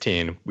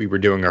 2016, we were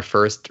doing our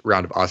first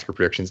round of Oscar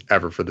predictions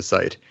ever for the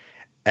site.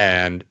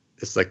 And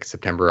it's like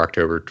September,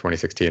 October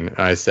 2016. And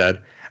I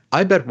said,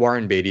 I bet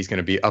Warren Beatty's going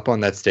to be up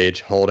on that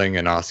stage holding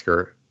an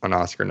Oscar on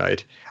Oscar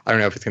night. I don't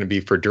know if it's going to be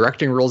for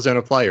directing roles don't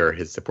apply or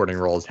his supporting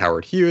role is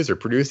Howard Hughes or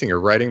producing or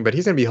writing, but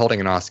he's going to be holding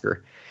an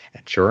Oscar.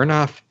 And sure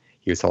enough,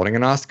 he was holding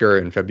an Oscar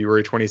in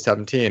February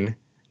 2017.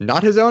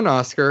 Not his own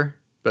Oscar,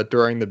 but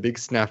during the big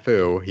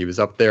snafu, he was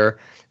up there.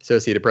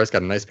 Associated Press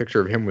got a nice picture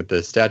of him with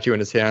the statue in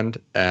his hand,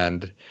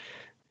 and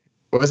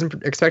I wasn't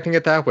expecting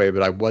it that way,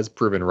 but I was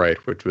proven right,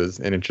 which was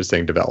an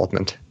interesting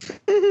development.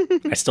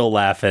 I still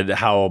laugh at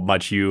how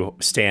much you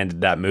stand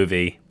that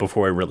movie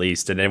before it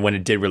released, and then when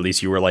it did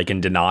release, you were like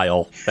in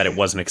denial that it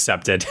wasn't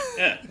accepted.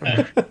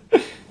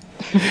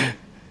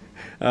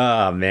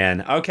 Oh,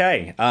 man.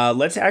 Okay.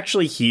 Let's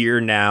actually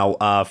hear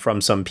now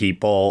from some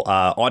people,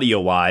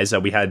 audio-wise.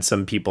 We had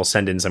some people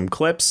send in some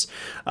clips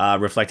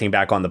reflecting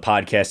back on the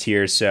podcast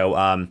here.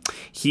 So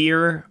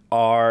here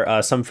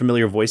are some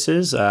familiar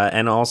voices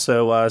and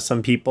also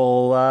some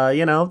people,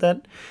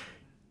 that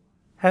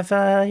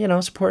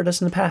have, supported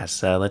us in the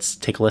past. Let's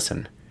take a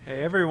listen.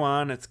 Hey,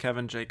 everyone. It's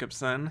Kevin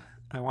Jacobson.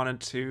 I wanted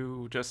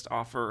to just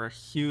offer a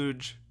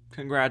huge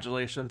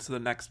congratulations to the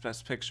Next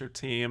Best Picture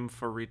team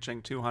for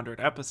reaching 200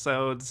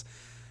 episodes.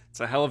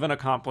 It's a hell of an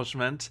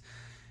accomplishment.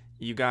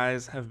 You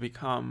guys have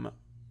become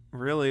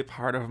really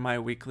part of my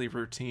weekly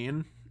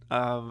routine.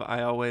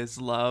 I always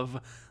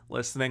love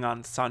listening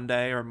on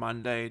Sunday or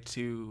Monday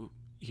to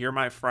hear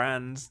my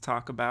friends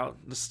talk about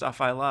the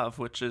stuff I love,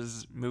 which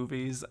is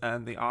movies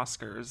and the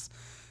Oscars.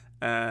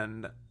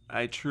 And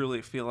I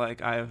truly feel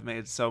like I have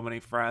made so many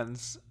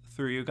friends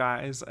through you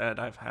guys, and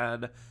I've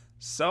had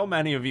so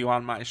many of you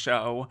on my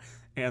show,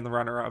 and the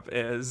runner-up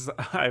is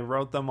I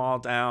wrote them all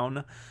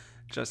down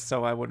just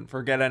so I wouldn't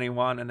forget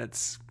anyone, and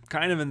it's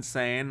kind of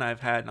insane.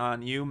 I've had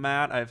on you,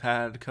 Matt. I've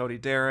had Cody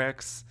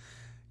Derricks,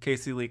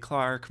 Casey Lee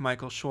Clark,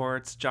 Michael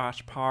Schwartz,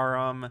 Josh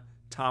Parham,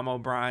 Tom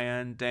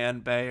O'Brien,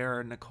 Dan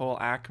Bayer, Nicole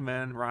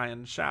Ackman,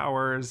 Ryan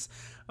Showers,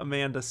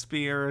 Amanda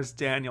Spears,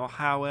 Daniel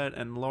Howitt,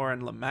 and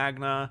Lauren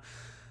LaMagna,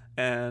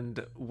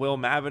 and Will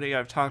Mavity.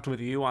 I've talked with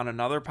you on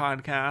another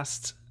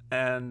podcast,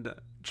 and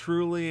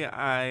truly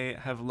I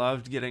have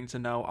loved getting to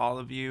know all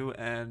of you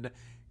and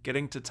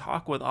getting to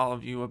talk with all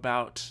of you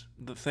about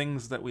the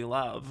things that we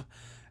love.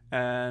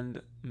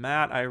 And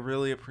Matt, I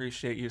really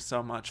appreciate you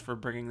so much for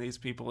bringing these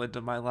people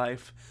into my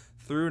life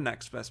through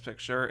Next Best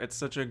Picture. It's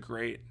such a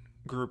great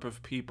group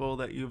of people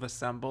that you've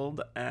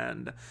assembled,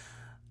 and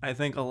I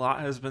think a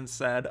lot has been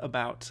said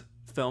about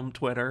film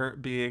Twitter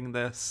being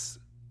this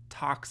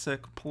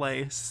toxic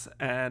place,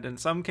 and in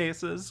some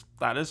cases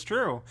that is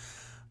true,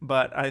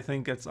 but I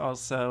think it's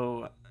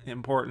also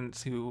important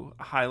to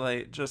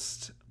highlight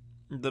just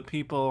the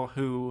people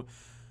who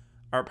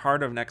are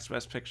part of Next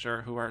Best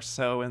Picture, who are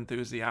so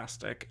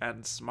enthusiastic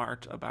and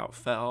smart about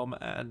film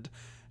and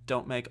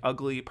don't make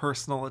ugly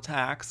personal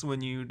attacks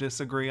when you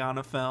disagree on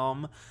a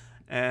film,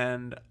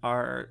 and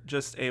are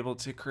just able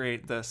to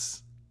create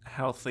this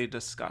healthy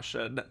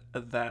discussion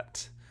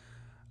that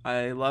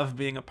I love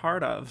being a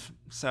part of.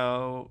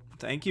 So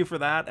thank you for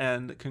that,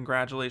 and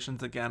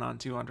congratulations again on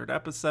 200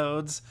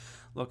 episodes.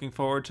 Looking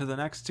forward to the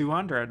next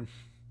 200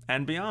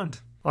 and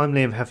beyond. I'm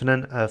Liam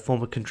Heffernan, a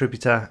former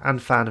contributor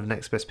and fan of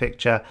Next Best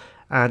Picture,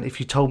 and if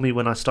you told me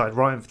when I started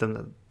writing for them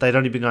that they'd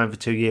only been going for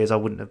 2 years, I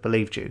wouldn't have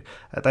believed you.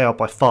 They are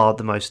by far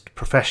the most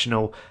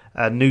professional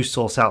news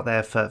source out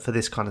there for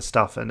this kind of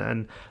stuff,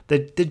 and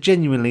they're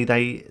genuinely,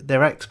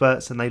 they're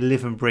experts, and they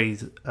live and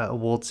breathe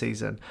award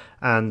season.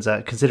 And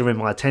considering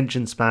my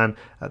attention span,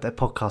 their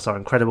podcasts are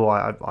incredible.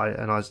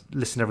 I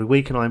listen every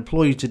week, and I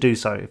implore you to do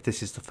so if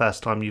this is the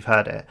first time you've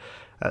heard it.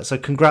 So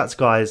congrats,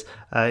 guys.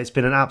 It's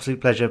been an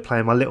absolute pleasure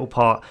playing my little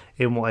part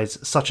in what is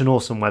such an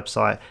awesome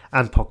website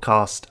and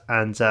podcast.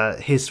 And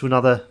here's to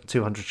another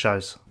 200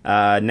 shows.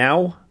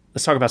 Now,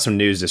 let's talk about some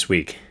news this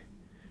week.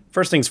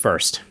 First things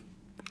first.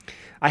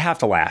 I have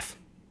to laugh.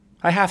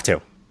 I have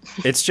to.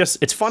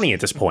 It's funny at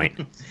this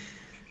point.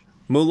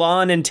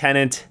 Mulan and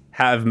Tenet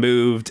have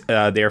moved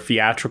their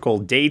theatrical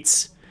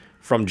dates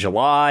from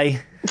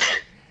July.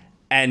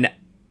 And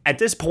at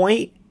this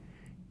point,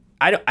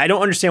 I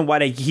don't understand why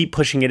they keep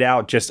pushing it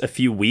out just a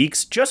few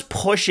weeks. Just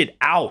push it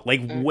out, like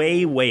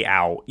way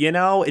out. You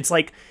know, it's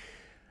like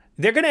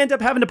they're going to end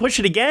up having to push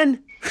it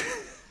again.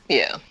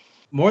 Yeah.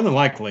 More than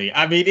likely.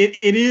 I mean, it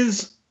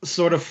is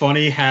sort of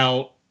funny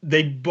how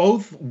they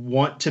both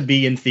want to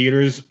be in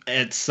theaters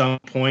at some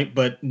point,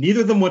 but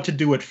neither of them want to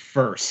do it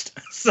first.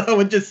 So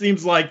it just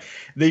seems like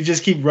they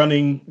just keep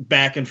running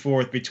back and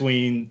forth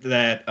between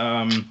that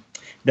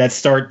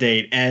start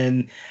date.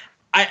 And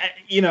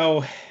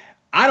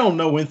I don't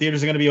know when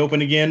theaters are going to be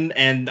open again,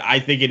 and I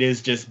think it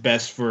is just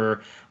best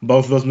for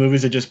both of those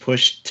movies to just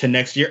push to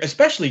next year,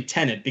 especially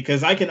Tenet,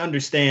 because I can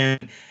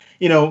understand,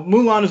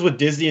 Mulan is with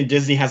Disney, and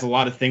Disney has a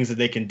lot of things that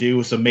they can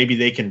do, so maybe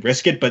they can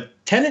risk it, but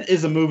Tenet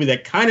is a movie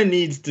that kind of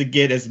needs to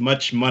get as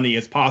much money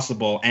as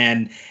possible,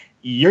 and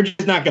you're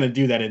just not going to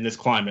do that in this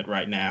climate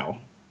right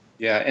now.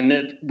 Yeah, and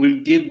then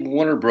we give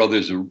Warner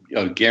Brothers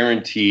a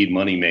guaranteed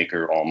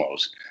moneymaker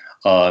almost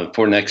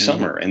for next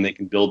summer, and they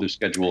can build their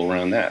schedule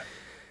around that.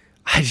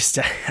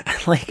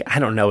 I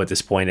don't know at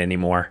this point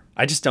anymore.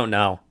 I just don't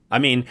know. I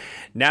mean,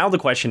 now the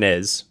question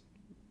is,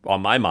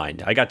 on my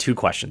mind, I got two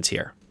questions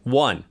here.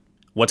 One,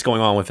 what's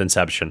going on with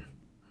Inception?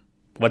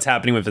 What's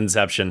happening with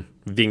Inception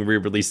being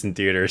re-released in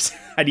theaters?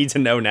 I need to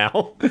know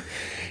now.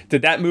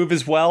 Did that move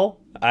as well?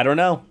 I don't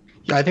know.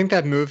 Yeah, I think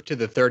that moved to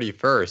the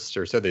 31st,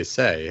 or so they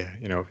say.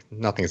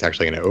 Nothing's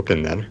actually going to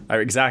open then.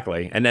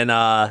 Exactly. And then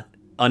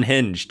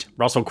Unhinged,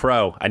 Russell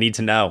Crowe. I need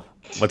to know.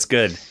 What's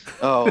good?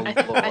 Oh, I think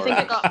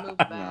it got moved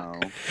back. No.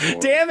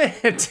 Damn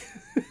it!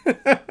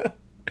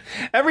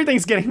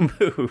 Everything's getting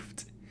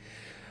moved.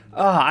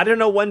 I don't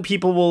know when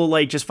people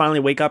will just finally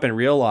wake up and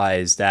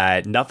realize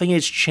that nothing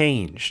has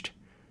changed.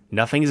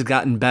 Nothing has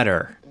gotten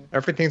better.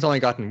 Everything's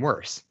only gotten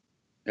worse.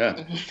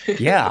 Yeah.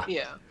 Yeah.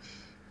 Yeah.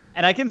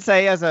 And I can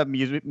say, as a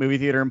movie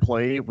theater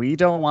employee, we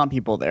don't want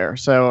people there.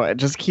 So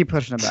just keep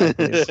pushing them back,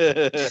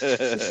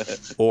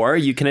 please. Or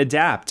you can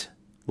adapt,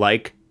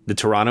 like the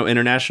Toronto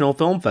International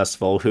Film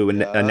Festival, who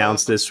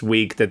announced this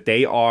week that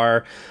they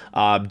are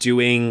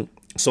doing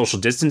social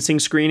distancing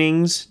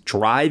screenings,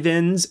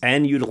 drive-ins,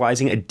 and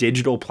utilizing a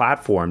digital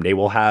platform. They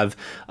will have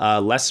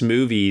less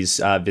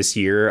movies this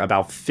year,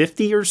 about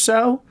 50 or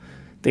so.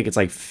 I think it's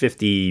like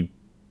 50,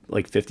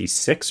 like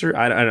 56 or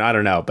I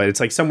don't know, but it's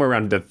like somewhere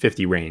around the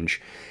 50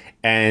 range.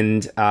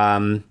 And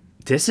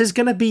this is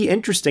going to be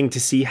interesting to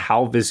see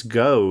how this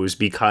goes,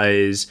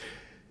 because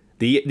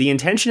The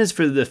intention is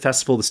for the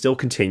festival to still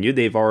continue.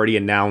 They've already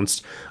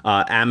announced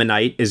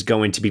Ammonite is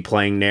going to be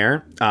playing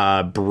there,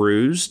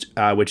 Bruised,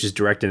 which is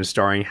directed and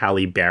starring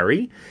Halle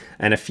Berry,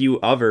 and a few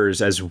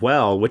others as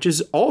well, which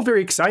is all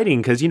very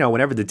exciting because,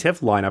 whenever the TIFF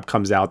lineup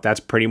comes out, that's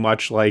pretty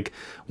much like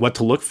what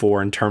to look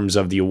for in terms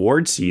of the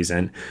award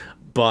season.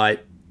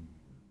 But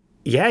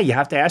yeah, you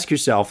have to ask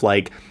yourself,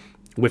 like,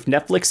 with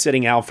Netflix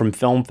sitting out from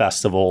film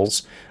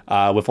festivals,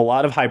 with a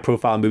lot of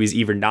high-profile movies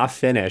either not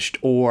finished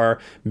or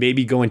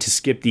maybe going to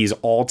skip these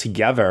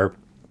altogether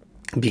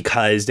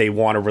because they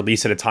want to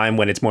release at a time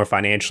when it's more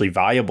financially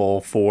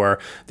viable for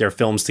their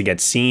films to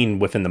get seen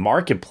within the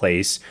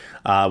marketplace,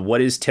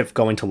 what is TIFF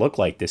going to look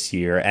like this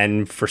year?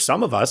 And for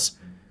some of us,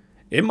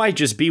 it might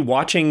just be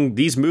watching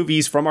these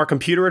movies from our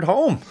computer at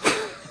home.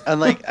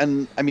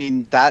 And I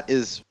mean, that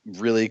is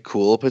really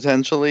cool,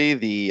 potentially,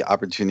 the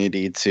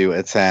opportunity to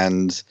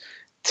attend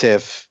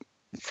TIFF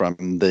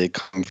from the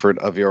comfort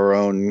of your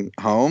own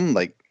home.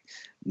 Like,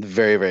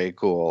 very, very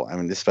cool. I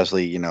mean,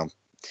 especially,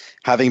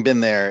 having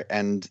been there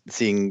and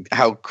seeing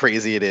how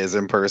crazy it is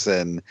in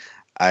person,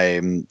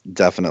 I'm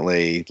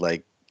definitely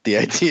like, the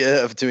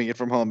idea of doing it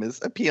from home is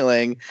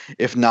appealing,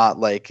 if not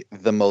like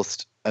the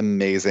most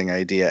amazing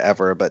idea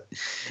ever. But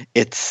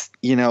it's,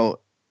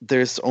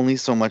 there's only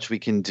so much we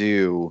can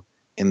do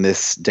in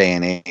this day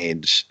and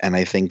age. And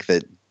I think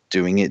that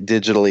doing it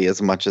digitally,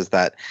 as much as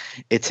that,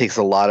 it takes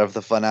a lot of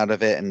the fun out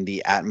of it and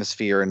the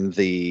atmosphere and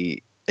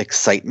the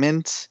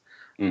excitement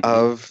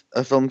of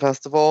a film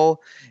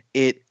festival.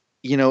 I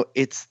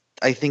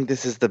think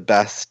this is the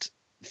best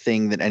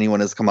thing that anyone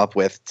has come up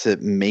with to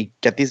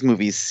get these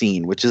movies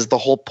seen, which is the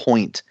whole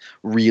point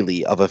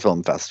really of a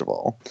film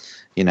festival,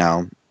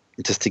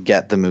 just to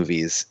get the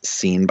movies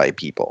seen by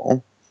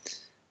people.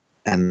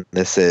 And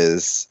this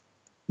is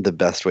the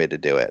best way to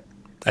do it.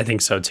 I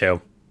think so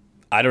too.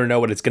 I don't know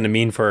what it's going to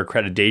mean for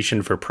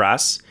accreditation for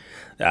press.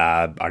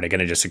 Are they going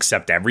to just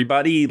accept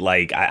everybody?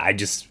 Like, I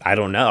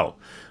don't know.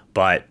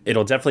 But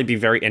it'll definitely be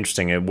very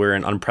interesting. We're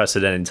in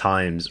unprecedented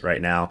times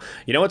right now.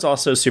 You know what's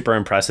also super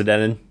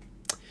unprecedented?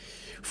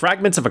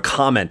 Fragments of a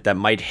comet that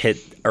might hit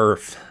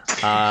Earth.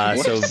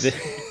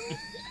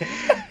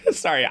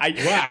 Sorry,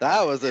 wow.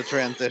 That was a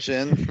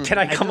transition. Can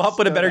I come up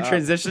with a better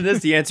transition to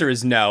this? The answer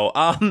is no.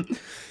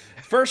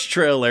 First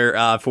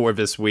trailer for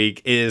this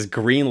week is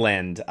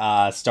Greenland,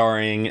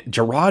 starring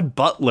Gerard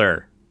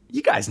Butler.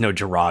 You guys know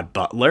Gerard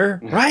Butler,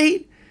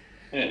 right?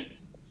 Yeah.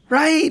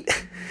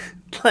 Right?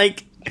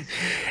 Like,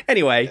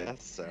 anyway,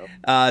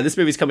 this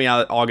movie's coming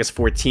out August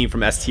 14th from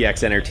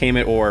STX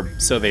Entertainment, or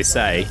so they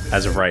say,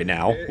 as of right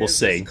now. We'll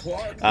see.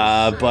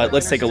 But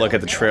let's take a look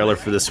at the trailer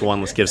for this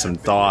one. Let's give some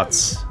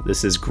thoughts.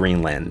 This is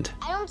Greenland.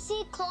 I don't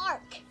see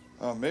Clark.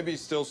 Oh, maybe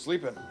he's still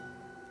sleeping.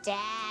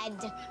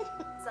 Dad.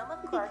 Some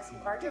of Clark's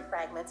larger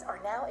fragments are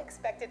now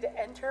expected to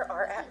enter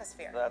our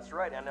atmosphere. That's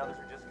right, and now these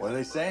are just... What are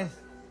they saying?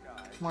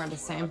 More of the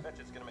same. I bet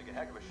you it's gonna make a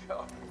heck of a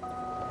show.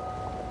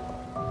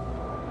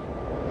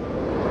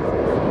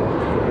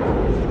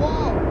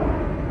 Whoa.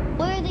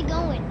 Where are they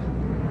going?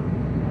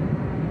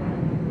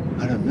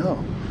 I don't know.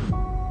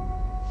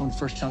 When the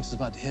first chunk is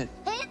about to hit.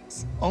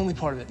 Hit? Only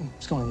part of it.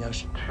 It's going in the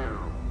ocean.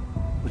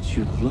 Would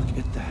you look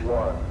at that?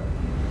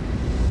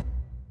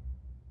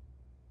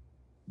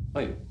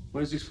 Wait,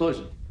 where's the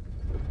explosion?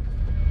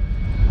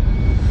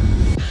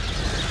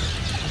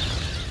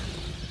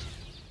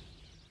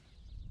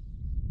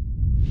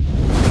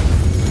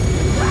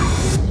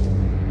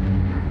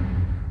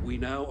 We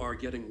now are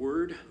getting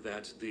word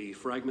that the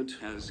fragment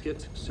has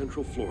hit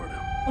Central Florida.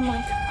 Oh my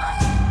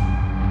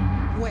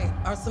God. Wait,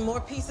 are some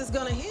more pieces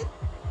gonna hit?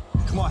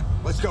 Come on,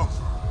 let's go.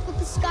 But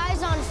the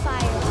sky's on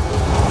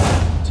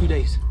fire. 2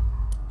 days.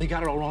 They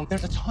got it all wrong.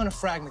 There's a ton of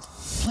fragments.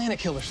 Planet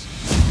killers.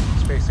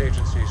 Space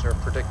agencies are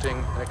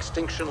predicting an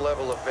extinction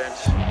level event.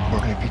 We're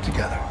gonna be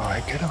together, all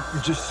right, kiddo?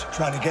 We're just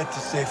trying to get to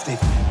safety.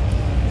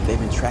 They've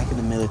been tracking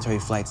the military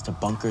flights to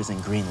bunkers in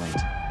Greenland.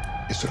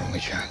 It's our only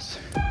chance.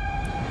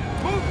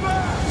 Move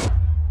back!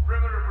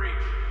 Perimeter breach.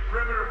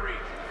 Perimeter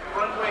breach.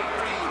 Runway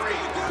 33.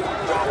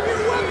 Drop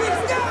your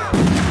weapons now!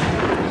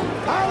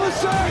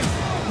 Allison!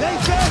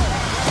 Nathan!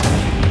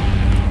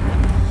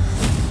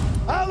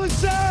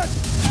 Allison!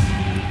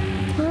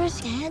 Where's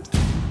Dad?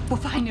 We'll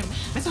find him.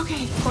 It's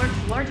okay.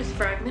 Clark's largest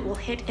fragment will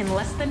hit in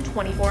less than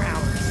 24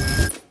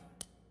 hours.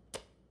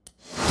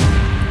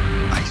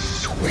 I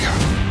swear,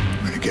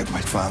 I'm gonna get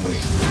my family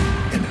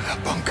into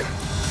that bunker.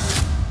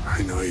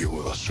 I know you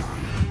will, son.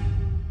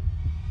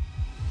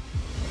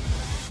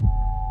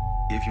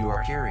 If you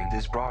are hearing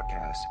this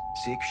broadcast,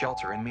 seek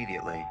shelter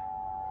immediately.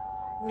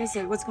 What is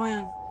it? What's going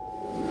on?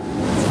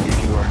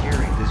 If you are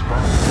hearing this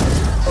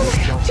broadcast,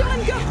 seek shelter John,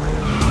 go!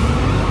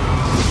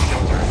 Seek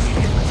shelter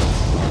immediately.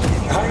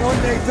 Hang on,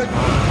 Nathan!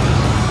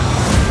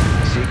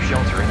 Seek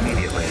shelter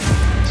immediately.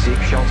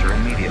 Seek shelter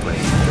immediately.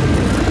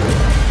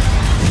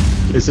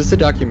 Is this a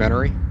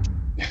documentary?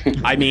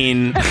 I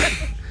mean,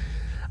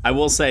 I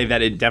will say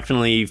that it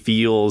definitely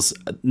feels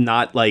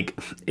not like...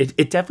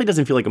 It definitely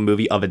doesn't feel like a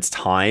movie of its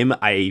time.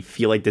 I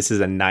feel like this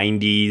is a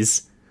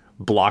 90s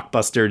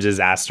blockbuster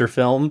disaster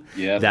film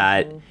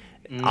that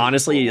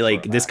honestly,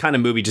 like this kind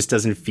of movie just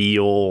doesn't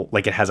feel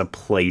like it has a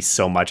place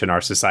so much in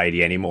our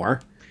society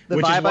anymore.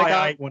 Which is why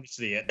I want to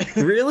see it.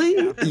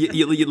 Really?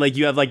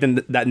 You have like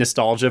that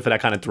nostalgia for that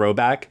kind of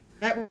throwback?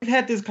 We've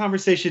had this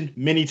conversation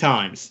many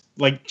times.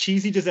 Like,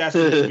 cheesy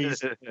disaster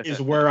movies is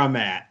where I'm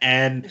at.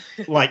 And,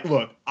 like,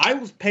 look, I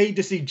was paid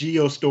to see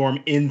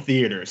Geostorm in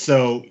theater.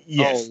 So,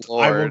 yes,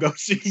 I will go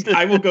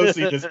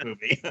see this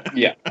movie.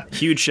 Yeah.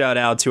 Huge shout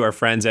out to our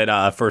friends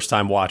at First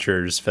Time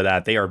Watchers for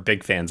that. They are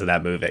big fans of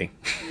that movie.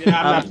 Yeah,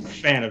 I'm not a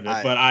fan of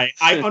it, but I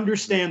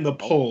understand the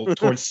pull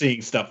towards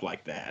seeing stuff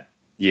like that.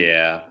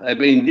 Yeah, I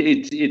mean,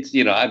 it's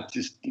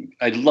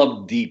I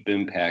love Deep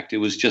Impact. It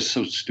was just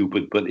so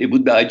stupid, but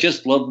I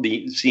just love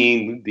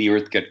seeing the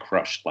Earth get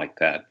crushed like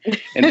that,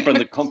 and from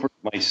the comfort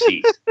of my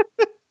seat.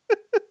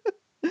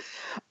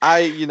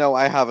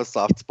 I have a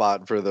soft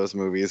spot for those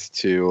movies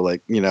too.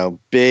 Like,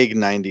 big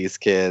 '90s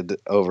kid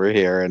over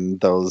here, and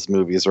those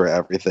movies were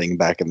everything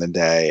back in the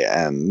day.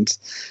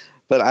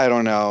 But I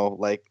don't know.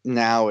 Like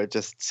now, it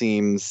just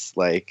seems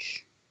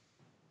like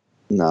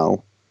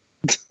no.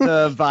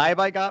 The vibe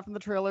I got from the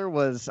trailer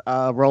was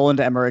Roland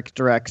Emmerich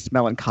directs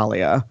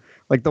Melancholia.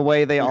 Like the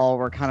way they all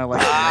were kind of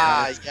like,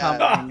 it's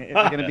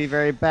going to be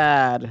very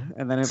bad.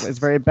 And then it was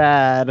very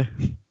bad.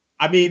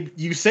 I mean,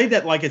 you say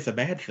that like it's a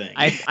bad thing.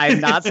 I'm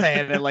not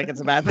saying it like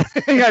it's a bad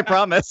thing, I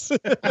promise.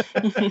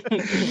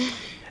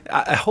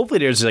 Hopefully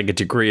there's like a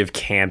degree of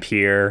camp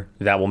here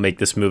that will make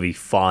this movie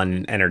fun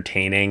and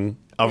entertaining.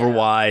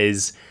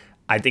 Otherwise,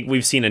 I think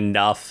we've seen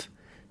enough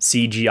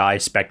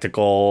CGI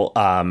spectacle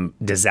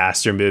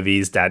disaster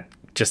movies that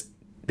just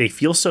they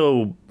feel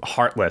so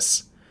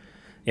heartless.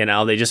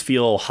 They just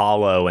feel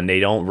hollow and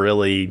they don't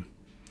really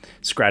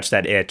scratch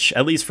that itch,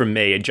 at least for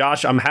me.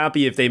 Josh, I'm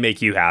happy if they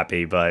make you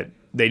happy, but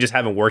they just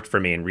haven't worked for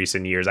me in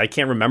recent years. I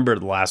can't remember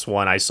the last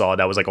one I saw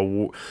that was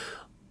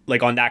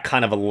like on that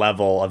kind of a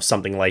level of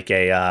something like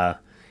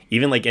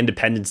even like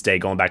Independence Day,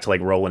 going back to like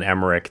Roland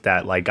Emmerich,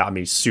 that like got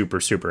me super,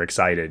 super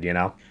excited,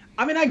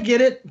 I mean, I get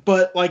it,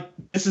 but like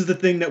this is the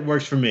thing that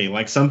works for me.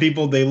 Like some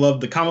people, they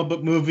love the comic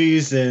book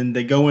movies and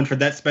they go in for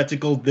that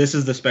spectacle. This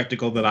is the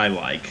spectacle that I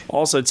like.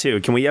 Also, too,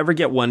 can we ever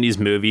get one of these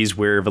movies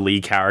where the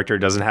lead character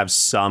doesn't have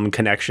some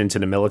connection to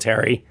the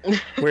military,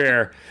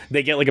 where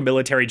they get like a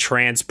military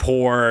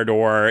transport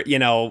or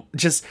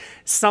just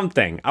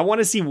something? I want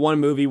to see one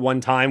movie one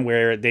time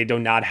where they do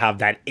not have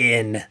that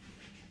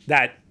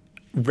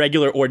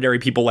regular ordinary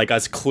people like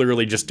us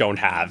clearly just don't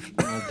have.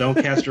 Don't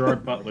cast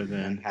Gerard Butler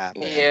then.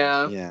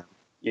 Yeah.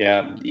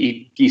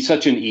 He's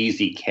such an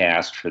easy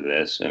cast for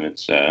this, and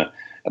it's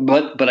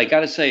but I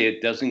gotta say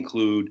it does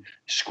include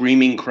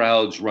screaming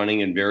crowds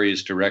running in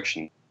various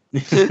directions.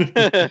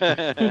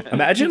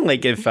 Imagine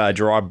like if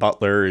Gerard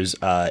Butler's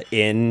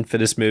in for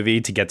this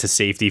movie to get to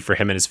safety for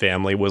him and his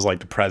family was like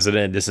the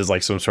president. This is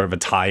like some sort of a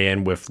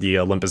tie-in with the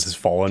Olympus Has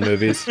Fallen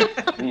movies.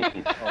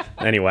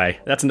 Anyway,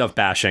 that's enough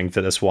bashing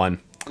for this one.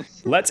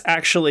 Let's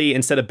actually,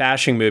 instead of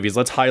bashing movies,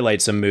 let's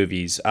highlight some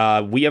movies.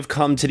 We have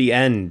come to the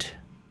end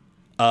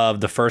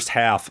of the first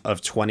half of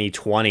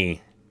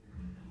 2020.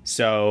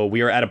 So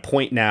we are at a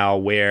point now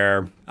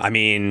where, I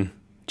mean,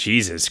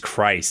 Jesus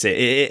Christ,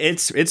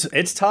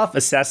 it's tough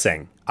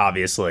assessing,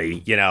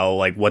 obviously,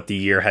 like what the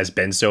year has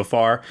been so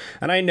far.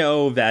 And I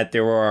know that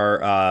there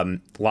are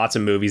lots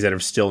of movies that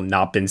have still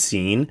not been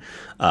seen.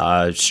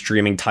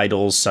 Streaming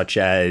titles such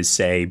as,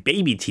 say,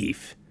 Baby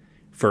Teeth,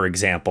 for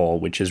example,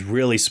 which is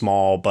really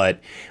small,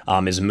 but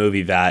is a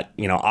movie that,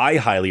 I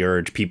highly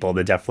urge people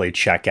to definitely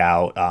check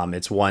out.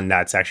 It's one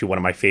that's actually one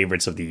of my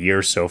favorites of the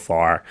year so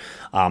far.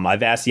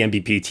 I've asked the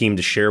MVP team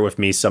to share with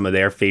me some of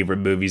their favorite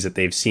movies that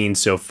they've seen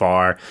so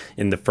far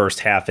in the first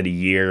half of the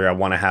year. I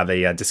want to have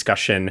a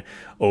discussion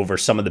over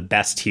some of the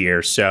best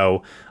here.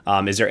 So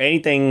is there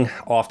anything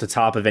off the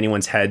top of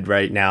anyone's head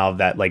right now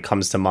that like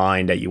comes to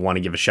mind that you want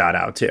to give a shout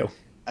out to?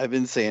 I've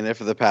been saying it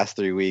for the past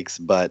 3 weeks,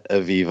 but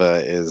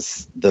Aviva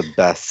is the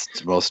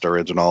best, most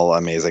original,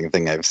 amazing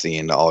thing I've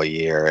seen all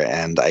year,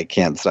 and I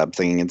can't stop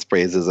singing its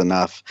praises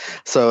enough.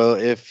 So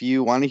if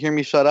you want to hear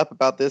me shut up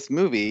about this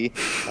movie,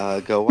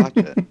 go watch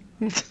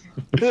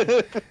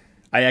it.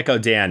 I echo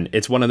Dan.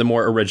 It's one of the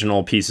more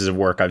original pieces of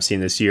work I've seen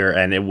this year,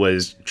 and it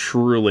was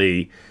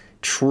truly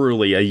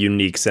a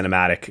unique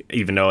cinematic,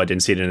 even though I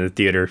didn't see it in the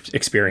theater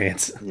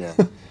experience. Yeah.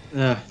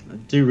 I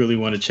do really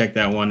want to check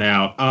that one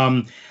out.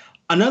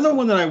 Another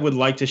one that I would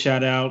like to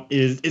shout out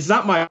is, it's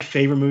not my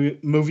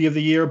favorite movie of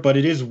the year, but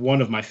it is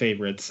one of my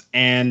favorites.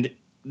 And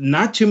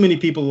not too many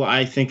people,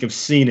 I think, have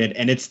seen it,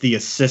 and it's The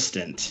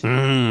Assistant.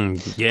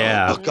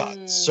 Yeah. Oh,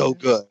 God, so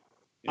good.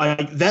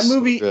 Like that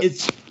movie,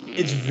 it's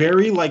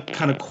very like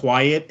kind of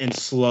quiet and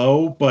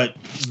slow, but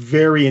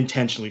very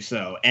intentionally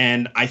so.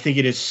 And I think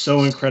it is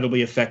so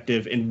incredibly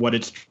effective in what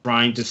it's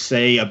trying to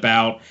say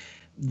about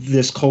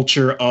this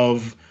culture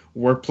of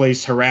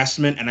workplace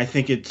harassment, and I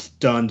think it's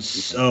done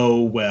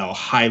so well.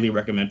 Highly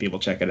recommend people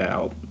check it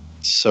out.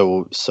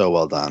 So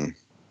well done.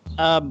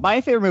 My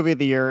favorite movie of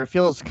the year,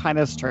 feels kind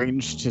of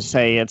strange to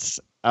say it's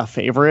a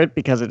favorite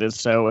because it is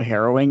so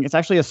harrowing. It's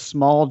actually a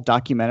small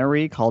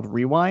documentary called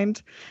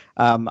Rewind.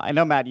 I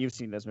know, Matt, you've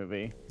seen this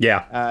movie.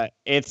 Yeah.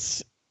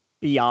 It's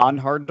beyond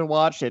hard to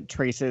watch. It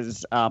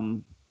traces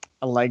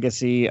a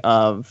legacy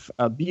of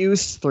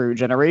abuse through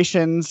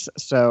generations.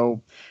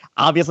 So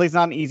obviously it's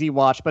not an easy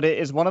watch, but it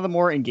is one of the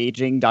more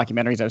engaging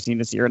documentaries I've seen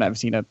this year, and I've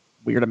seen a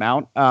weird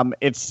amount.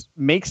 It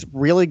makes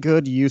really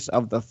good use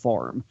of the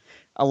form.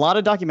 A lot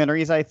of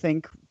documentaries, I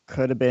think,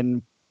 could have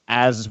been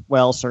as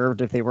well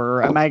served if they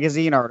were a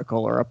magazine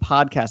article or a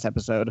podcast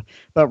episode.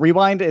 But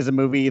Rewind is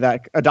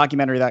a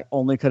documentary that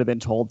only could have been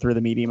told through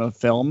the medium of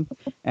film.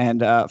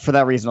 And for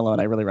that reason alone,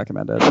 I really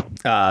recommend it.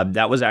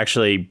 That was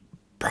actually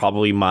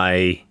probably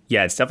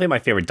it's definitely my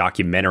favorite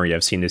documentary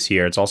I've seen this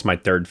year. It's also my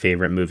third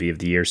favorite movie of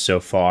the year so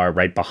far,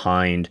 right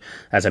behind,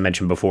 as I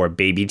mentioned before,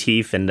 Baby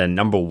Teeth. And then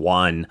number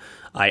one,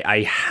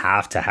 I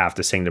have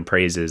to sing the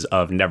praises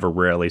of Never,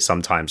 Rarely,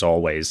 Sometimes,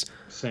 Always.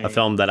 Same. A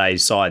film that I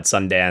saw at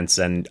Sundance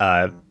and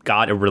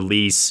got a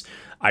release.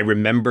 I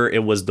remember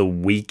it was the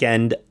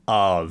weekend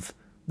of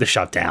the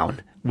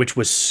shutdown, which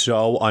was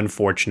so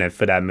unfortunate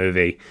for that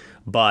movie.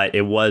 But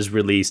it was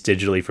released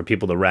digitally for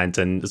people to rent,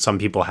 and some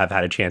people have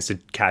had a chance to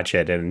catch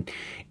it, and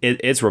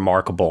it's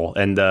remarkable.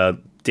 And the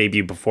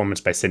debut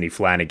performance by Sidney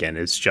Flanigan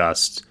is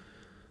just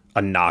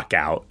a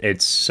knockout.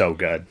 It's so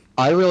good.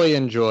 I really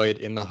enjoyed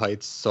In the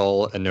Heights,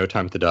 Soul, and No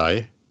Time to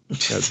Die.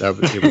 That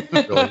was really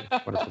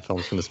wonderful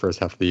films from this first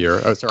half of the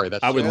year. Oh, sorry.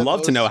 I would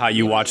love to know how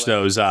you watch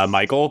those,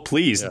 Michael.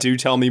 Please do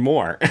tell me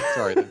more.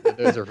 Sorry,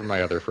 those are from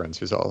my other friends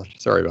who's all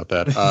sorry about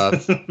that.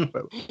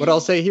 But what I'll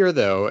say here,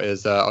 though,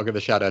 is I'll give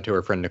a shout out to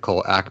our friend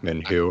Nicole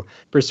Ackman, who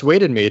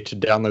persuaded me to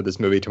download this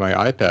movie to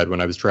my iPad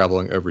when I was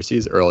traveling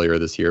overseas earlier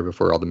this year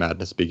before all the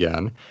madness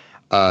began.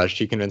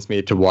 She convinced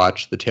me to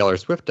watch the Taylor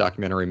Swift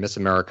documentary, Miss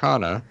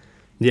Americana.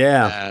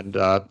 Yeah. And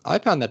I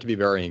found that to be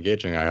very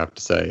engaging, I have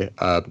to say.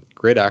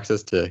 Great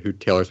access to who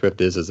Taylor Swift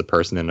is as a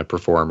person and a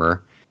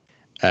performer.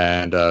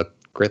 And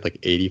great,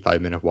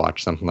 85-minute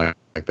watch, something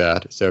like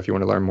that. So if you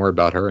want to learn more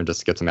about her and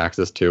just get some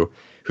access to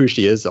who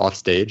she is off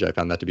stage, I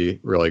found that to be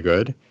really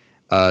good.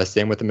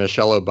 Same with the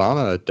Michelle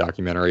Obama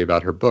documentary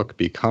about her book,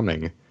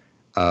 Becoming.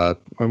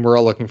 When we're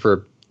all looking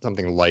for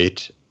something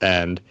light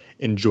and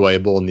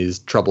enjoyable in these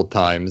troubled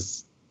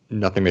times,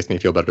 nothing makes me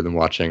feel better than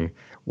watching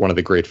one of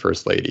the great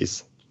first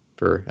ladies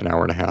for an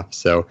hour and a half.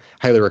 So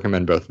highly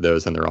recommend both of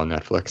those, and they're on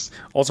Netflix.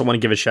 Also want to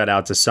give a shout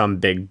out to some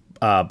big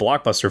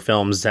blockbuster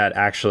films that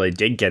actually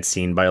did get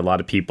seen by a lot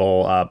of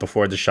people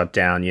before the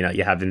shutdown. You know,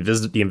 you have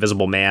The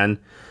Invisible Man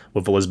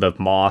with Elizabeth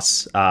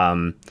Moss.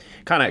 Kind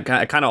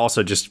of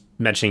also just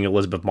mentioning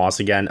Elizabeth Moss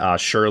again,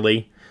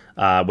 Shirley,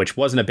 which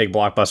wasn't a big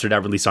blockbuster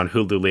that released on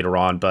Hulu later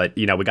on, but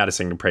we got to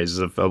sing the praises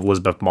of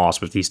Elizabeth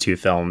Moss with these two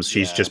films.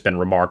 She's just been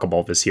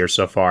remarkable this year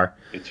so far.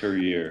 It's her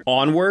year.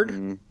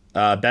 Onward.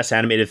 Best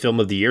animated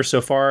film of the year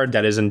so far.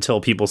 That is Until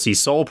People See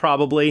Soul,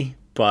 probably.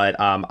 But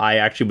I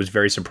actually was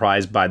very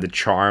surprised by the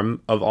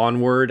charm of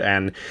Onward,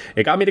 and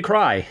it got me to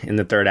cry in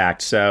the third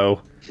act. So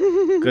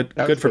good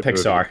for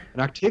Pixar. Movie.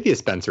 And Octavia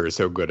Spencer is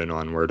so good in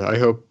Onward. I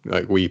hope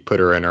we put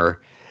her in our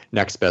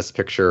next Best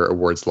Picture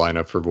awards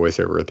lineup for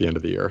voiceover at the end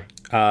of the year.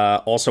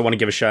 Also want to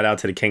give a shout out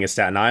to The King of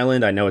Staten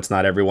Island. I know it's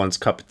not everyone's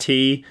cup of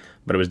tea,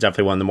 but it was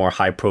definitely one of the more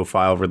high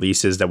profile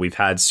releases that we've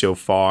had so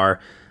far.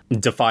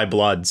 Defy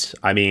Bloods.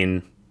 I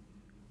mean,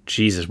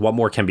 Jesus, what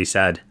more can be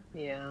said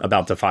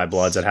about Defy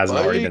Bloods that hasn't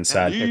already been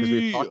said? Because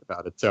we've talked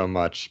about it so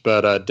much.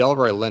 But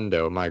Delroy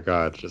Lindo, my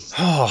God, just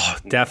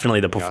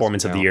definitely the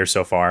performance of the year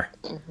so far.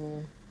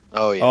 Mm-hmm.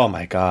 Oh yeah. Oh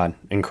my God,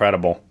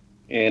 incredible.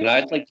 And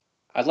I'd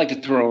like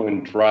to throw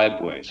in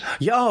Driveways.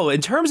 Yo,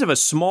 in terms of a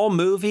small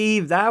movie,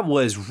 that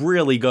was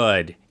really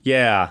good.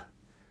 Yeah,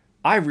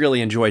 I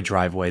really enjoyed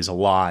Driveways a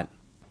lot.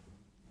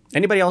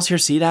 Anybody else here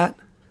see that?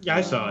 Yeah,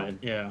 I saw it.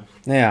 Yeah.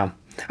 Yeah.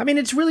 I mean,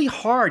 it's really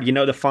hard,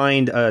 to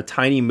find a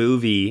tiny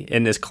movie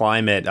in this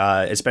climate,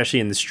 especially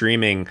in the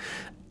streaming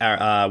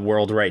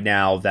world right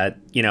now that,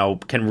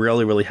 can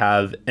really, really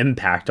have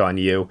impact on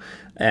you.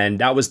 And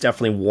that was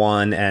definitely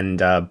one.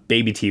 And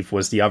Baby Teeth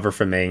was the other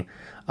for me.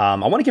 I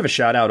want to give a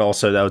shout out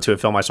also, though, to a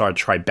film I saw at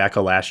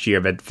Tribeca last year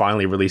that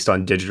finally released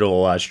on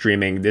digital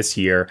streaming this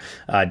year.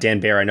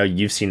 Dan Baer, I know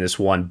you've seen this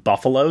one,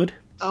 Buffaloed.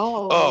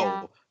 Oh,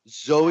 yeah.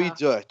 Zoe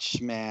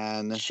Deutsch,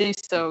 man. She's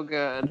so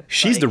good.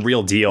 She's the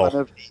real deal. One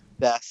of the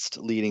best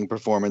leading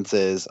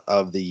performances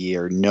of the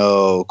year,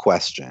 no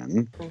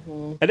question.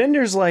 Mm-hmm. And then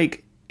there's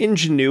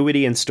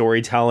ingenuity and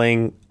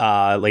storytelling,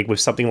 with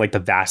something like The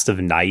Vast of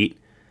Night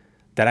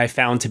that I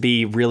found to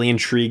be really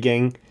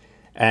intriguing.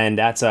 And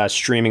that's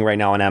streaming right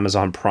now on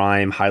Amazon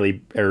Prime.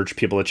 Highly urge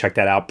people to check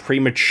that out.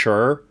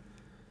 Premature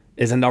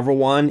is another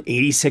one,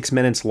 86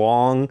 minutes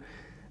long,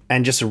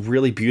 and just a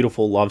really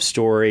beautiful love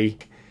story.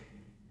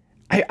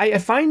 I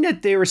find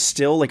that there is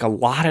still a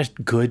lot of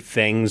good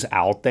things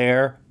out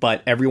there,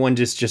 but everyone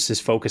just is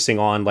focusing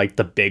on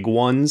the big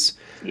ones.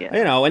 Yeah.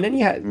 And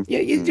then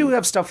you do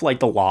have stuff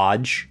like The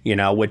Lodge,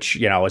 which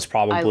is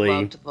probably I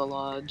loved The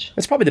Lodge.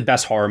 It's probably the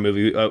best horror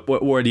movie,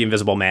 or The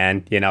Invisible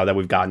Man, that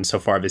we've gotten so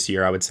far this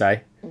year, I would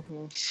say.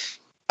 Mm-hmm.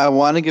 I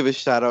want to give a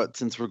shout out,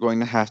 since we're going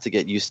to have to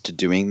get used to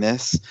doing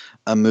this,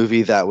 a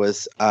movie that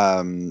was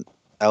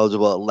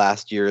eligible at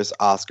last year's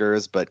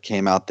Oscars, but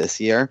came out this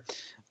year.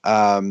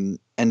 And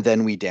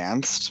Then We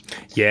Danced.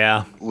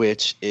 Yeah.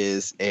 Which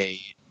is a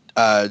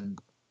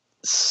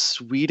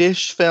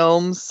Swedish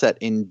film set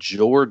in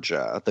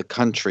Georgia, the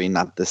country,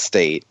 not the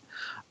state,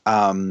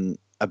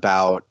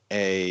 about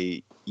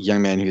a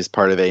young man who's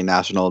part of a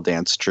national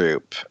dance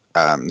troupe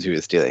who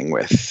is dealing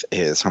with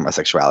his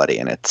homosexuality.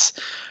 And it's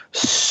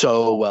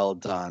so well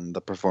done.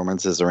 The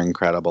performances are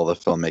incredible. The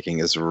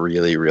filmmaking is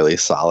really, really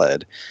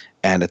solid.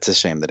 And it's a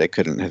shame that it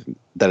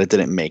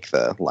didn't make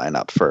the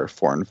lineup for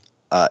foreign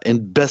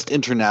in Best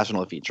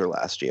International Feature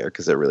last year,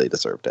 because it really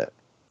deserved it.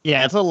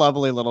 Yeah, it's a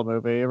lovely little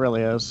movie. It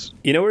really is.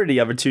 You know what are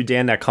the other two,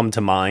 Dan, that come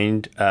to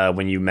mind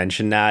when you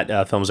mentioned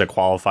that? Films that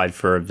qualified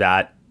for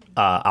that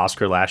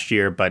Oscar last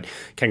year, but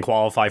can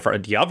qualify for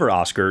the other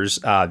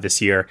Oscars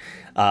this year.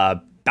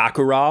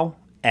 Bacurau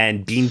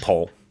and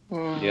Beanpole.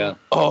 Yeah.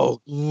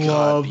 Oh,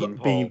 love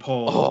God,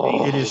 Beanpole.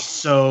 Oh. It is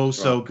so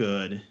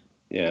good.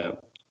 Yeah.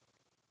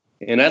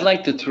 And I'd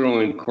like to throw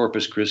in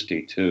Corpus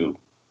Christi, too.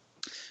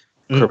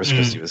 Corpus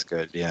Christi was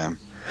good, yeah.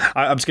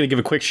 I'm just going to give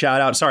a quick shout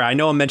out. Sorry, I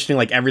know I'm mentioning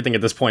like everything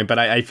at this point, but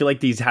I feel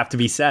like these have to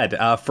be said.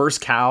 First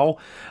Cow,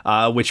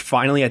 which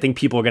finally I think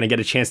people are going to get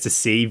a chance to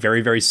see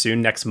very, very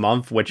soon next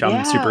month, which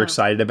I'm super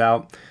excited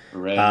about.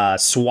 Right.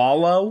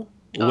 Swallow,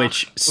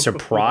 which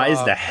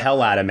surprised the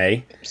hell out of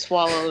me.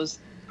 Swallow's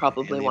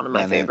probably one of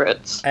my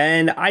favorites.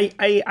 And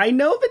I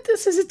know that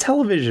this is a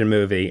television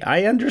movie.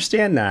 I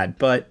understand that,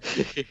 but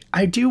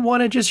I do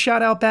want to just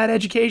shout out Bad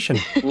Education.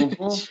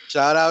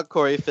 Shout out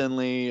Corey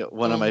Finley,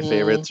 one of my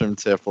favorites from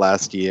TIFF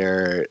last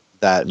year.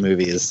 That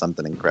movie is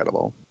something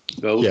incredible.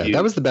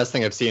 That was the best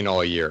thing I've seen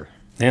all year.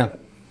 Yeah.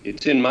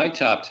 It's in my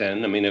top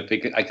 10. I mean, if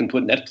I can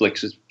put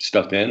Netflix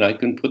stuff in, I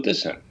can put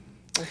this in.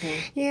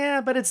 Yeah,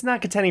 but it's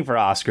not contending for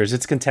Oscars.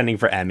 It's contending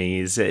for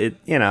Emmys. It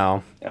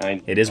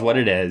is what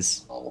it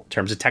is. In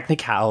terms of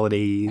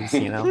technicalities,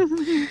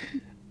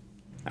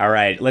 All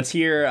right, let's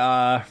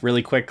hear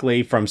really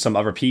quickly from some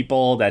other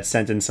people that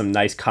sent in some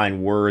nice,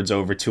 kind words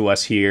over to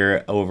us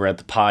here over at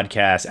the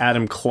podcast.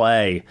 Adam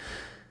Clay.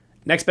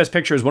 Next Best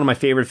Picture is one of my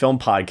favorite film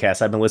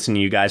podcasts. I've been listening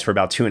to you guys for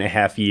about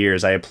 2.5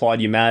 years. I applaud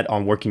you, Matt,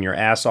 on working your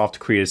ass off to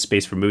create a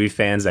space for movie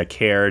fans that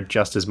care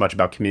just as much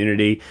about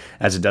community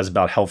as it does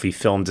about healthy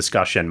film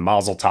discussion.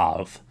 Mazel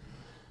tov.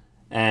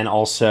 And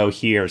also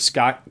here,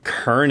 Scott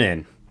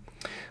Kernan.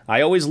 I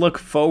always look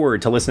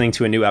forward to listening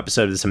to a new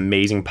episode of this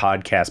amazing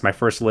podcast. My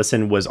first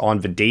listen was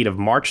on the date of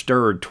March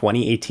 3rd,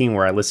 2018,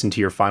 where I listened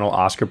to your final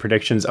Oscar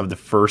predictions of the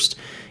first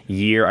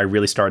year I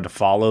really started to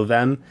follow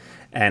them.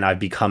 And I've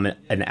become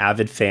an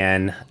avid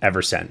fan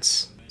ever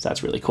since. So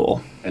that's really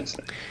cool. That's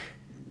nice.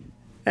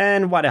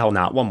 And why the hell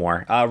not? One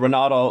more.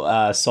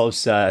 Ronaldo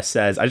Sosa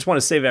says, I just want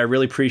to say that I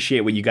really appreciate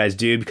what you guys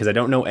do because I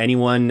don't know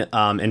anyone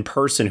in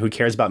person who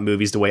cares about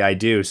movies the way I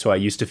do. So I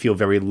used to feel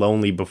very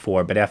lonely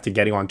before. But after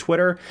getting on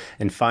Twitter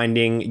and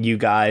finding you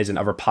guys and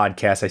other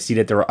podcasts, I see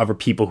that there are other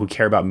people who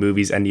care about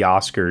movies and the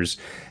Oscars.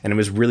 And it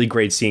was really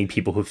great seeing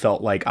people who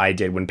felt like I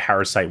did when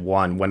Parasite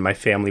won, when my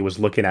family was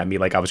looking at me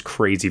like I was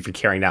crazy for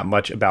caring that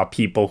much about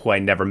people who I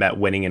never met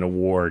winning an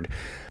award.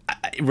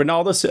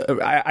 Ronaldo,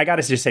 I got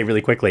to just say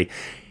really quickly,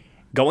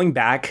 going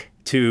back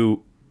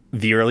to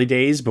the early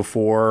days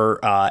before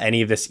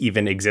any of this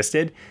even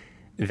existed,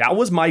 that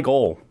was my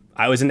goal.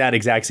 I was in that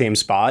exact same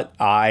spot.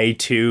 I,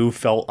 too,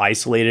 felt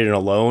isolated and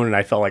alone, and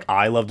I felt like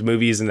I loved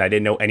movies and I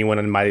didn't know anyone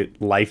in my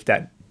life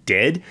that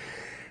did.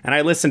 And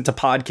I listened to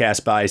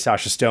podcasts by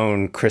Sasha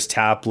Stone, Chris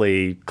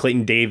Tapley,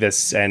 Clayton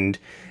Davis, and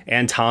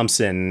Ann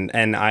Thompson,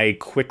 and I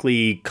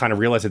quickly kind of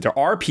realized that there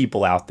are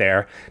people out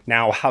there.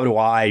 Now, how do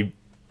I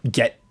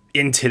get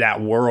into that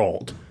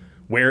world?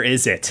 Where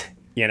is it?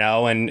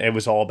 And it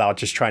was all about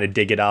just trying to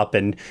dig it up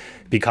and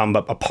become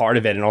a part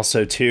of it. And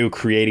also, too,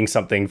 creating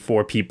something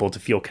for people to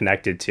feel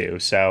connected to.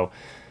 So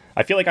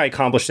I feel like I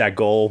accomplished that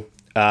goal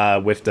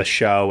with the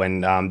show.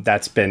 And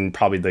that's been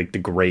probably like the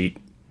great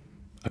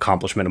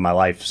accomplishment of my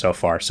life so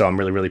far. So I'm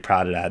really, really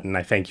proud of that. And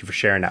I thank you for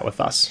sharing that with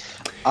us.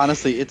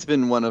 Honestly, it's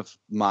been one of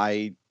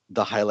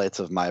the highlights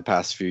of my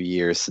past few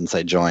years since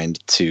I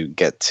joined to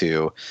get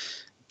to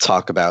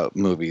talk about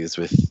movies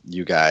with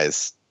you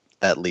guys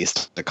at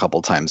least a couple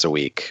times a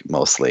week,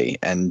 mostly.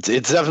 And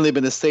it's definitely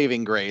been a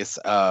saving grace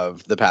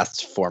of the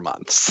past 4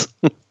 months.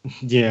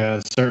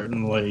 Yeah,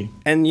 certainly.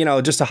 And,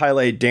 just to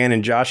highlight Dan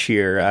and Josh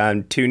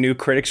here, 2 new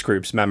Critics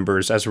Groups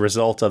members as a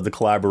result of the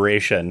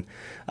collaboration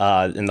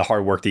and the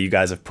hard work that you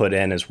guys have put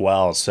in as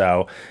well.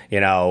 So,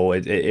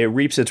 it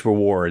reaps its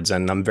rewards.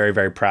 And I'm very,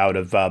 very proud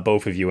of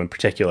both of you in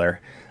particular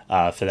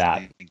for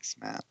that. Thanks,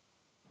 Matt.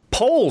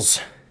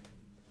 Polls.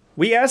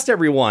 We asked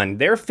everyone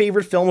their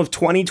favorite film of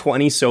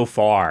 2020 so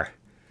far.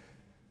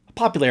 A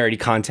popularity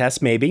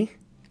contest, maybe.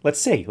 Let's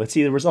see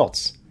the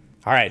results.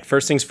 All right,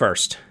 first things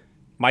first.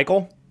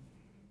 Michael,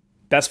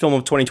 best film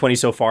of 2020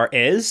 so far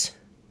is?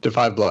 To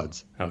Five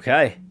Bloods.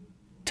 Okay.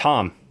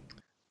 Tom.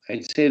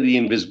 I'd say The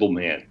Invisible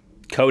Man.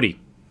 Cody.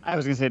 I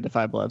was going to say To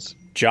Five Bloods.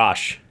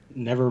 Josh.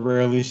 Never,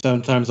 Rarely,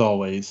 Sometimes,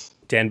 Always.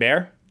 Dan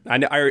Bear. I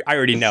know, I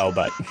already know,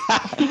 but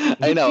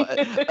I know.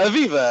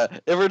 Aviva,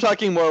 if we're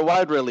talking more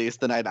wide release,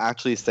 then I'd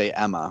actually say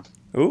Emma.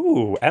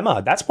 Ooh,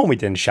 Emma. That's one we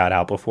didn't shout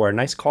out before.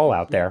 Nice call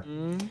out there.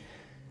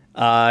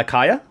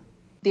 Kaya?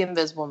 The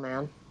Invisible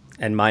Man.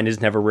 And mine is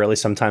Never Really,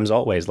 Sometimes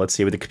Always. Let's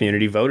see what the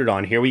community voted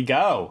on. Here we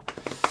go.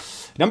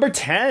 Number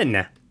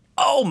 10.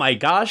 Oh my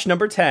gosh,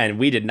 number 10.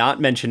 We did not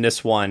mention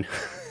this one.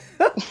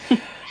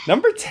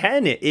 Number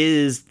 10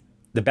 is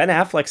the Ben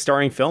Affleck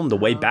starring film, The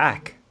Way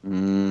Back.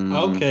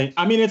 Okay.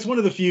 I mean, it's one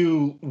of the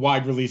few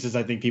wide releases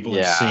I think people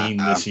have seen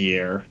this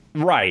year.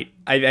 Right.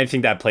 I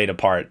think that played a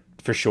part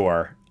for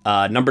sure.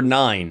 Number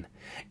 9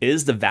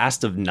 is The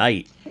Vast of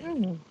Night.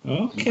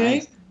 Okay.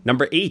 Nice.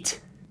 Number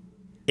 8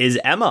 is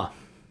Emma.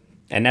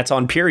 And that's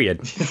on period.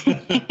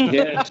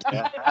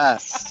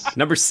 Yes.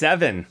 Number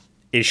 7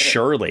 is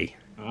Shirley.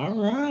 All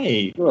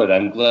right. Good.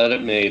 I'm glad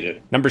it made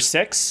it. Number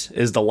 6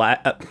 is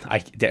I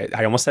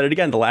almost said it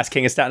again. The Last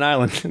King of Staten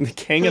Island. The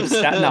King of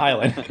Staten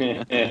Island.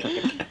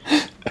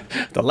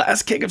 The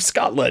Last King of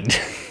Scotland.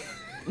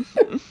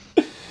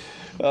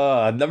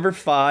 Number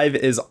 5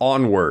 is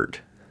Onward.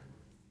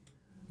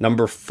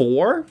 Number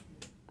 4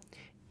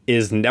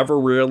 is Never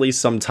Really,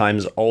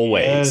 Sometimes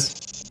Always.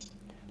 Yes.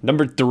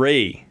 Number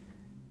 3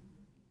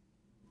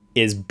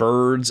 is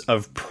Birds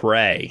of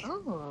Prey.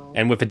 Oh.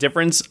 And with a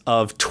difference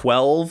of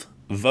 12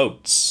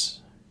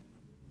 votes.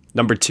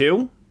 Number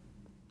 2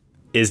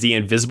 is The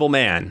Invisible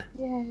Man.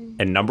 Yay.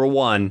 And number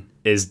 1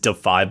 is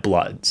Defy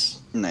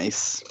Bloods.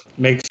 Nice.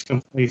 Makes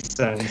complete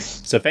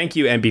sense. So thank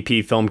you,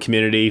 MVP film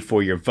community,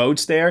 for your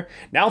votes there.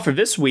 Now for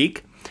this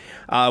week,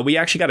 we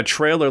actually got a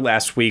trailer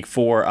last week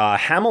for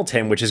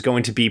Hamilton, which is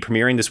going to be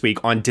premiering this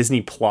week on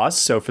Disney+.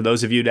 So for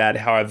those of you that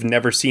have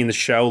never seen the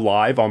show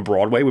live on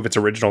Broadway with its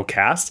original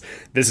cast,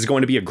 this is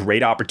going to be a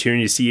great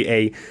opportunity to see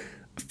a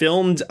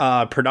filmed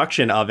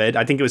production of it.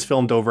 I think it was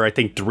filmed over,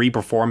 3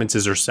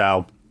 performances or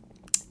so.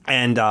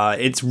 And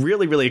it's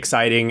really, really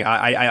exciting.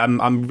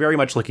 I'm very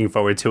much looking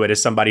forward to it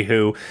as somebody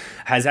who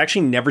has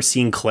actually never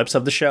seen clips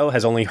of the show,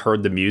 has only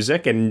heard the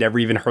music and never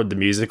even heard the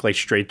music like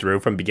straight through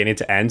from beginning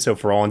to end. So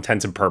for all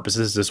intents and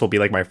purposes, this will be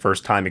like my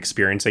first time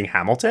experiencing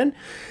Hamilton.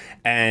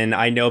 And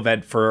I know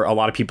that for a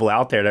lot of people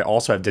out there that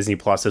also have Disney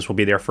Plus, this will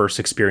be their first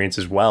experience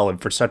as well. And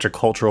for such a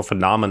cultural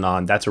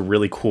phenomenon, that's a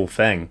really cool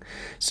thing.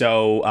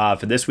 So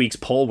for this week's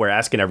poll, we're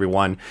asking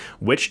everyone,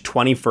 which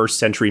 21st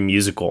century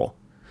musical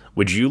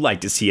would you like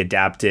to see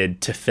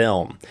adapted to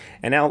film?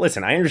 And now,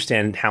 listen, I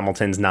understand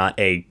Hamilton's not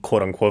a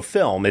quote-unquote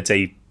film. It's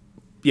a,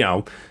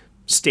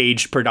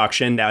 staged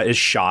production that is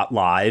shot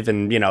live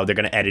and, they're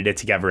going to edit it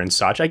together and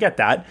such. I get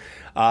that.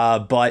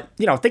 But,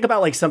 think about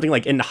like something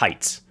like In the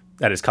Heights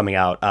that is coming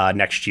out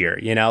next year.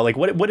 Like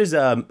what is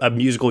a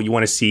musical you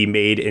want to see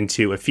made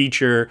into a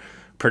feature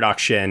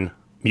production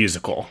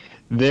musical?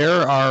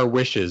 There are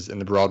wishes in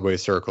the Broadway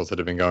circles that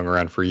have been going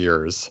around for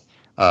years.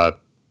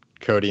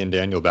 Cody and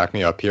Daniel back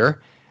me up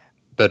here.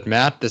 But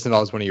Matt, this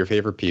involves one of your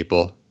favorite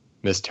people,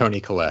 Miss Toni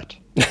Collette,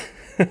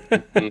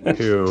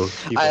 who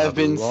people I have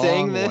been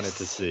saying this. Wanted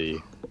to see.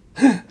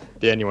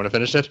 Dan, you want to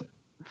finish it?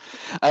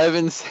 I have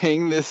been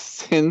saying this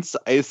since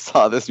I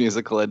saw this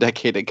musical a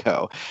decade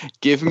ago.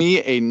 Give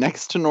me a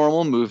next to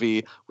normal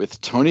movie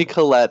with Toni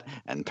Collette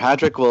and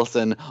Patrick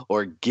Wilson,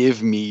 or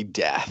give me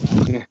death.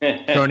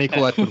 Toni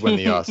Collette would win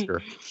the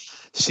Oscar.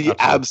 She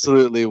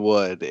absolutely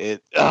would.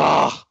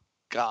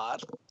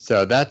 God.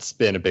 So that's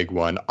been a big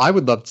one. I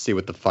would love to see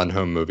what the Fun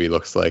Home movie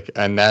looks like,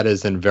 and that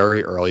is in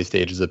very early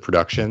stages of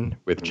production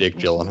with Jake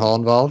Gyllenhaal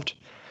involved.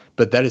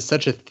 But that is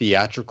such a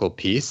theatrical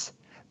piece,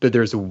 but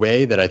there's a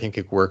way that I think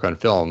it could work on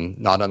film,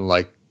 not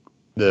unlike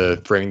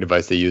the framing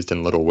device they used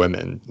in Little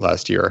Women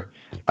last year.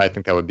 I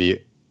think that would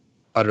be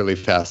utterly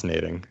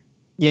fascinating.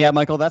 Yeah,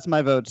 Michael, that's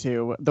my vote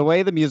too. The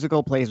way the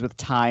musical plays with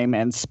time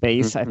and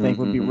space, I think,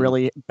 would be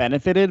really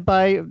benefited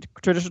by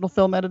traditional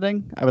film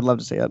editing. I would love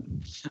to see it.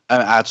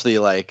 I'm actually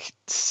like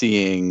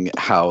seeing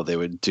how they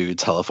would do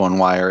Telephone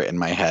Wire in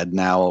my head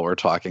now while we're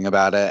talking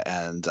about it,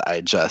 and I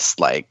just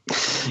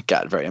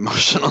got very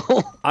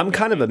emotional. I'm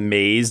kind of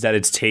amazed that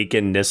it's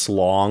taken this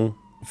long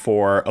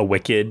for a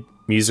Wicked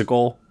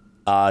musical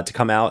to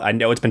come out. I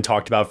know it's been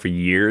talked about for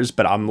years,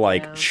 but I'm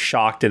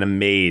shocked and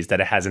amazed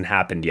that it hasn't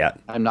happened yet.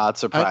 I'm not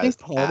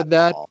surprised. I think part of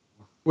that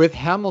with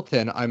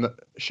Hamilton, I'm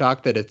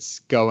shocked that it's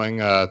going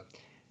to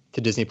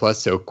Disney Plus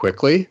so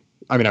quickly.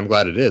 I mean, I'm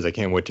glad it is. I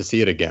can't wait to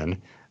see it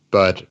again.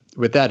 But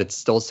with that, it's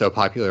still so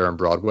popular on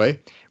Broadway,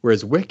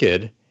 whereas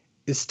Wicked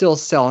is still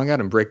selling out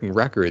and breaking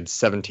records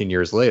 17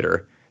 years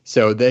later.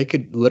 So they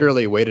could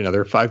literally wait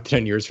another 5 to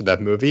 10 years for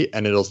that movie,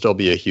 and it'll still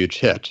be a huge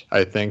hit.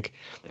 I think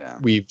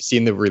we've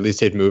seen the release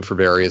date move for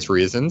various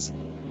reasons,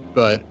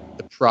 but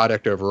the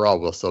product overall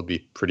will still be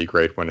pretty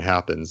great when it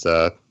happens.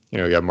 You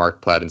have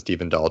Mark Platt and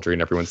Stephen Daldry,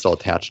 and everyone's still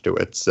attached to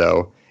it.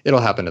 So it'll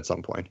happen at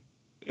some point.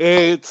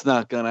 It's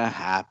not going to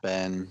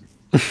happen.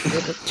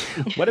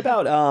 What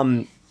about,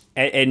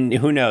 and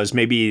who knows,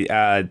 maybe...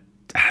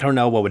 I don't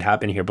know what would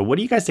happen here, but what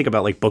do you guys think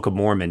about Book of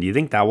Mormon? Do you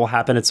think that will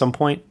happen at some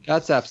point?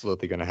 That's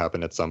absolutely going to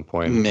happen at some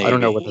point. Maybe. I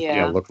don't know what it's going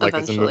to look like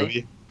as a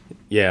movie.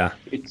 Yeah.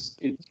 It's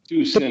too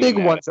The cinematic. big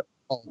ones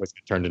always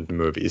get turned into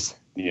movies.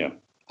 Yeah.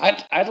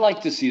 I'd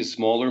like to see a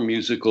smaller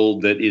musical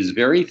that is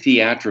very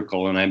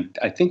theatrical, and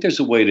I think there's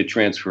a way to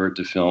transfer it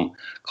to film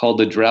called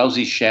The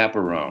Drowsy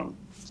Chaperone.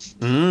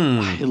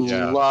 I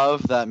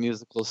love that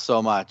musical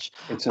so much.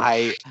 It's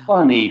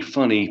funny.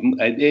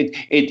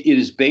 It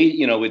is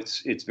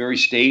it's very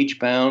stage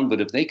bound,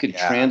 but if they could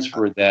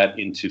transfer that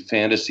into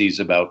fantasies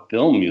about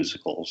film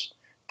musicals,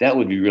 that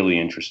would be really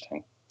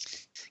interesting.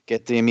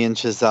 Get Damien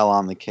Chazelle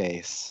on the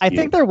case. I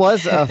think there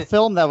was a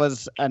film that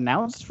was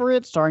announced for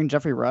it starring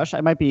Jeffrey Rush. I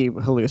might be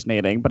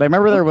hallucinating, but I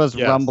remember there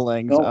was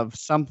rumblings of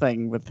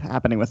something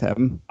happening with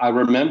him. I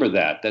remember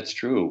that. That's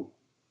true.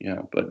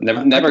 Yeah, but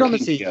never came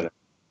together.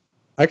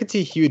 I could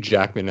see Hugh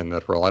Jackman in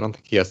that role. I don't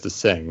think he has to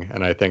sing,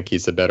 and I think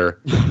he's a better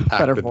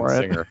actor than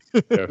singer.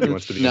 If he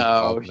wants to be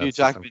Hugh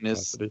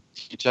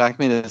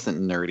Jackman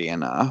isn't nerdy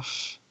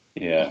enough.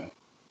 Yeah.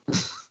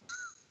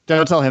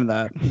 Don't tell him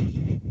that.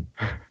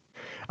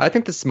 I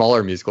think the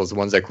smaller musicals, the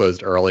ones that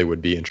closed early,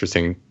 would be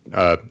interesting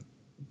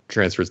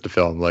transfers to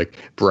film, like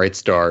Bright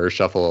Star or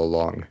Shuffle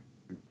Along.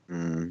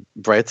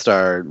 Bright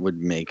Star would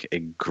make a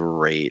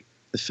great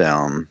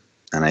film,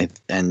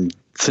 and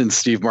since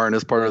Steve Martin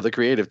is part of the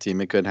creative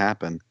team, it could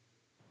happen.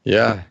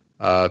 Yeah.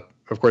 Of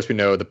course, we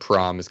know The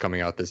Prom is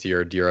coming out this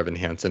year. Dear Evan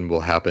Hansen will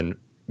happen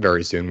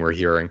very soon. We're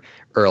hearing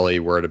early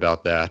word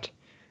about that.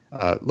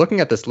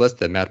 Looking at this list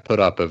that Matt put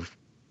up of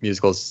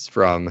musicals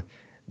from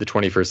the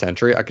 21st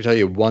century, I could tell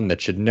you one that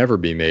should never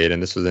be made,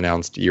 and this was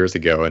announced years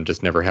ago and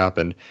just never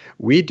happened.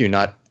 We do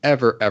not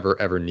ever, ever,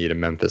 ever need a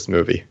Memphis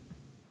movie.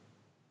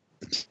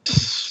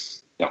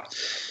 No.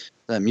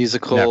 The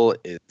musical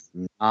is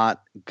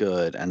not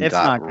good and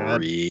got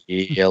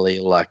really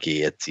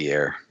lucky its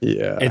year.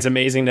 Yeah. It's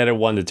amazing that it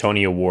won the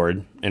Tony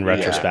Award in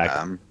retrospect.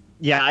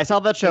 Yeah, I saw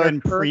that show in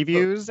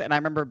previews, and I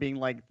remember being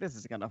like, this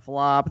is going to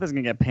flop, this is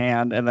going to get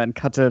panned, and then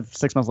cut to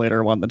 6 months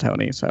later, won the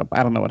Tony, so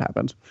I don't know what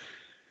happened.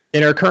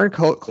 In our current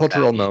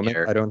cultural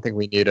moment, I don't think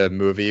we need a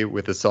movie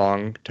with a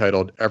song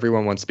titled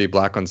Everyone Wants to Be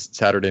Black on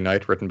Saturday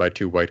Night, written by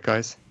two white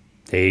guys.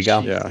 There you go.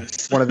 Yeah.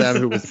 One of them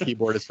who was the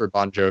keyboardist for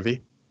Bon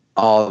Jovi.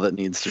 All that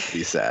needs to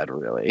be said,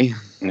 really.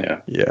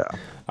 Yeah. Yeah.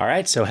 All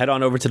right, so head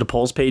on over to the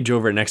polls page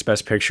over at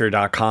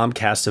nextbestpicture.com.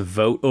 Cast a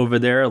vote over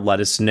there.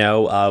 Let us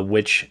know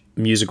which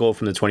musical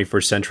from the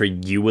 21st century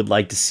you would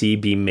like to see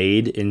be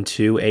made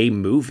into a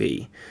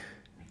movie.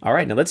 All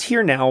right, now let's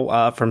hear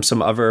from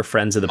some other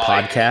friends of the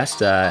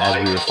podcast as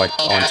we reflect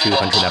on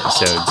 200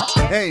 episodes.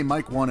 Hey,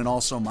 Mike 1 and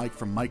also Mike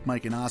from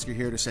Mike, and Oscar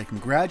here to say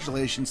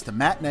congratulations to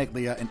Matt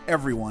Neglia and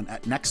everyone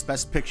at Next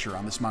Best Picture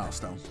on this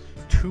milestone.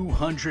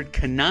 200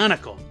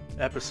 canonical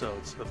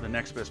episodes of the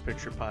Next Best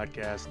Picture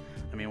podcast.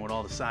 I mean, with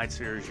all the side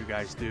series you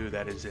guys do,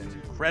 that is an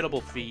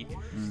incredible feat.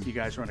 You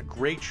guys run a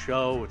great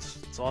show.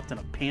 It's often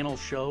a panel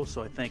show,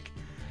 so I think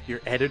your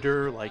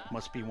editor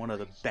must be one of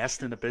the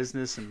best in the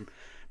business and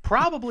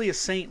probably a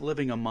saint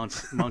living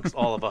amongst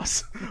all of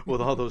us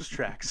with all those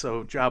tracks.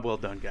 So job well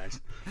done,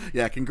 guys.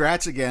 Yeah,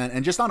 congrats again.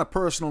 And just on a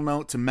personal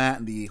note to Matt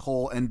and the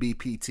whole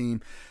NBP team,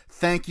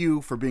 thank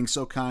you for being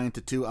so kind to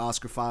two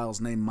Oscar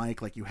files named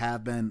Mike like you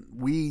have been.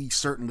 We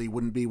certainly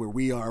wouldn't be where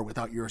we are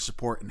without your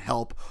support and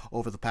help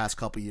over the past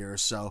couple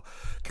years. So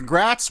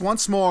congrats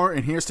once more,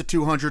 and here's to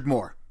 200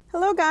 more.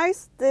 Hello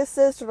guys, this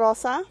is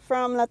Rosa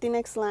from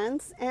Latinx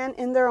Lens and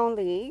In Their Own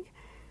League.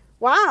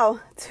 Wow,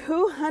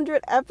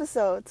 200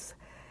 episodes.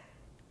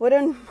 What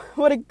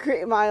a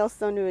great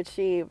milestone to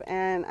achieve,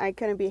 and I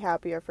couldn't be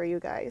happier for you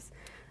guys.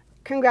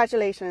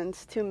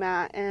 Congratulations to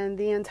Matt and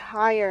the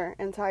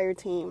entire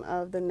team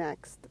of the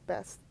Next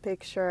Best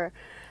Picture.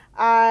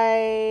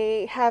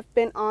 I have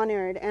been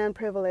honored and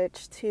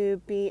privileged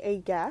to be a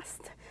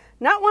guest.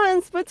 Not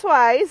once, but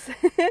twice.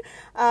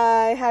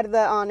 I had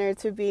the honor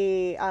to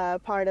be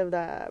part of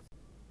the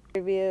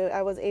review.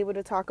 I was able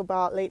to talk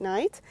about Late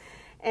Night,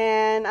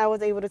 and I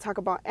was able to talk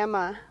about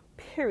Emma,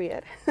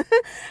 period.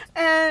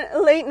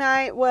 And Late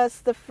Night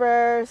was the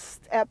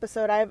first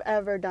episode I've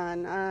ever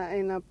done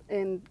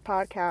in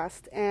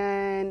podcast,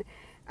 and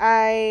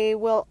I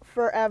will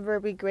forever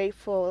be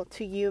grateful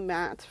to you,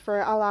 Matt, for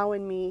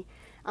allowing me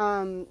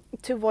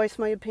to voice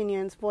my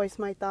opinions, voice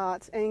my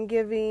thoughts, and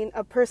giving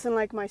a person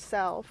like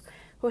myself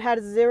who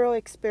had zero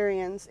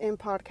experience in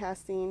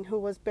podcasting, who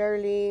was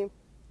barely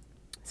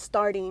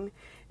starting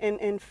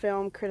in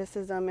film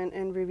criticism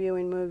and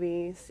reviewing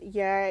movies,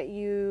 yet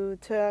you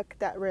took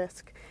that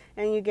risk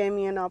and you gave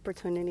me an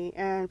opportunity,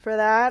 and for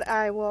that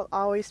I will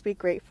always be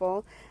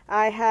grateful.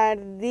 I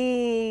had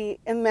the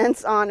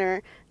immense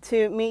honor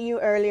to meet you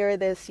earlier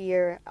this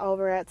year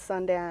over at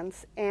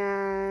Sundance,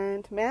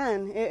 and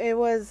man, it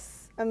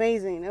was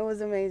amazing. It was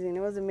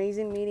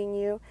amazing meeting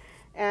you,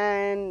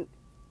 and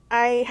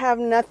I have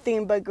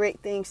nothing but great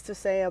things to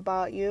say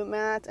about you,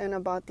 Matt, and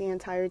about the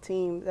entire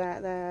team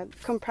that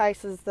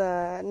comprises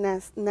the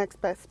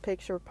Next Best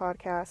Picture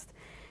podcast.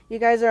 You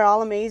guys are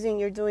all amazing.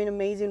 You're doing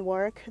amazing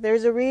work.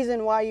 There's a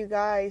reason why you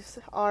guys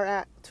are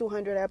at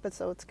 200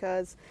 episodes,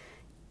 because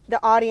the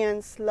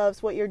audience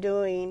loves what you're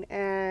doing,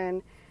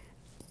 and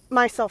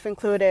myself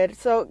included.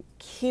 So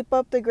keep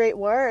up the great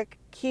work.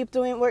 Keep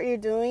doing what you're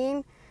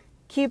doing.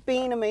 keep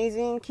being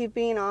amazing, keep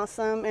being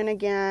awesome. And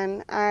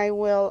again, I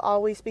will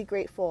always be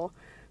grateful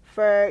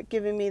for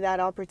giving me that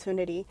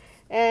opportunity.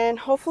 And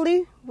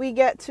hopefully we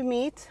get to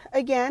meet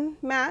again,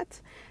 Matt.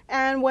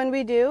 And when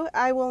we do,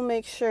 I will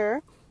make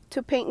sure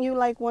to paint you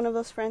like one of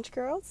those French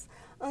girls.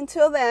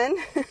 Until then,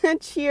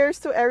 cheers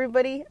to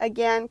everybody.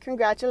 Again,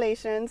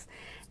 congratulations.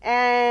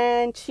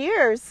 And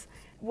cheers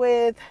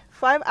with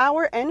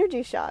 5-hour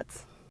energy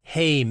shots.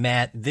 Hey,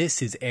 Matt,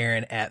 this is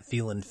Aaron at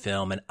Feelin'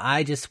 Film, and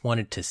I just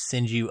wanted to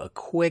send you a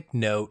quick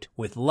note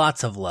with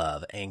lots of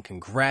love and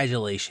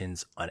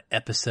congratulations on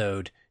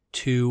episode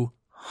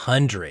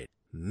 200.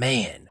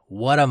 Man,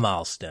 what a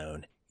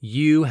milestone.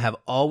 You have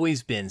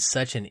always been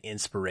such an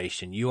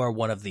inspiration. You are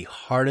one of the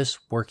hardest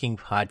working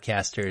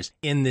podcasters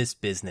in this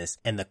business,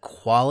 and the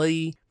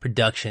quality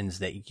productions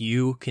that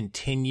you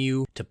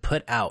continue to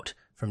put out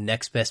from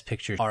Next Best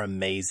Picture are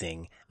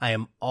amazing. I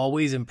am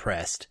always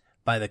impressed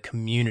by the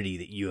community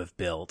that you have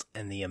built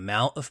and the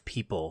amount of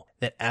people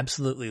that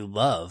absolutely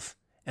love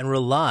and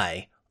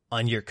rely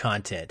on your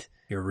content,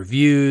 your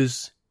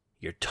reviews,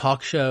 your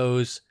talk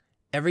shows,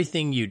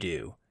 everything you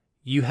do.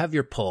 You have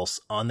your pulse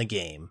on the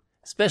game,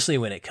 especially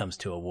when it comes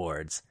to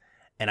awards.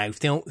 And I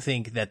don't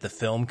think that the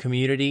film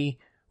community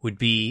would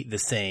be the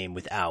same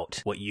without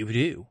what you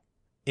do.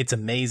 It's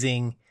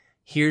amazing.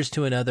 Here's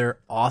to another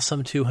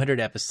awesome 200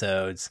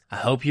 episodes. I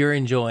hope you're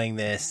enjoying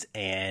this,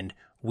 and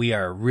we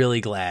are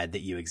really glad that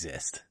you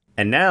exist.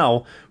 And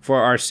now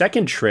for our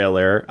second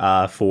trailer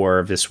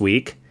for this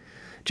week,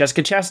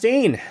 Jessica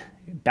Chastain.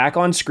 Back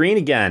on screen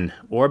again,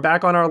 or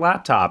back on our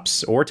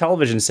laptops or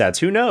television sets.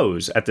 Who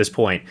knows at this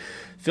point?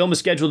 Film is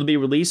scheduled to be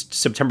released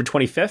September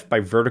 25th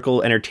by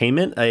Vertical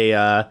Entertainment,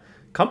 a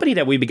company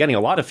that we've been getting a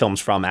lot of films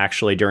from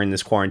actually during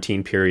this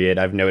quarantine period.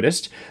 I've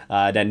noticed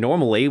that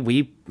normally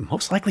we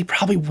most likely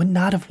probably would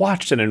not have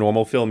watched in a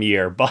normal film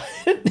year, but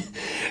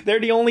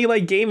they're the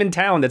only game in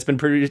town that's been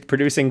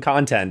producing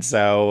content,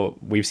 so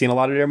we've seen a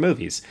lot of their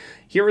movies.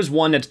 Here is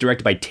one that's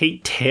directed by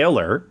Tate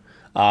Taylor.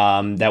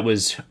 That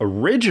was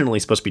originally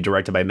supposed to be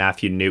directed by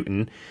Matthew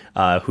Newton,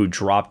 who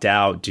dropped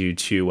out due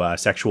to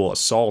sexual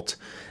assault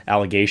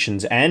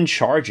allegations and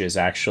charges,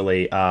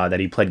 actually, that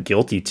he pled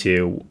guilty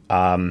to.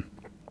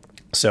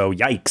 So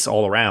yikes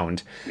all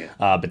around. Yeah.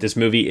 But this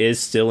movie is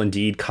still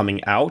indeed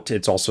coming out.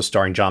 It's also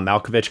starring John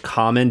Malkovich,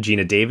 Common,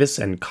 Gina Davis,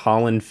 and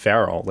Colin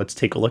Farrell. Let's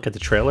take a look at the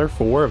trailer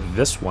for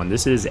this one.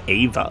 This is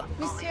Ava.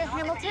 Monsieur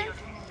Hamilton?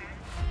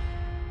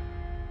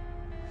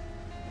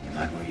 You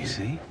like what you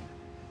see?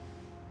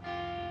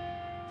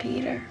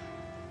 Peter,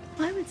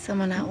 why would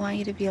someone not want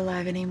you to be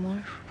alive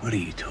anymore? What are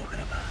you talking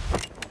about?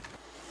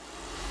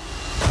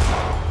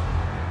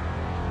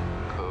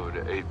 Code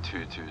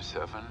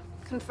 8227.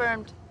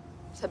 Confirmed.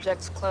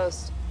 Subject's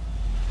closed.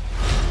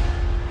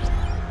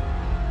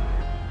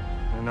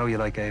 I know you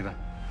like Ava.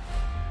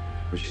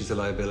 But she's a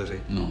liability.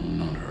 No,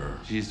 not her.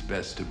 She's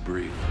best of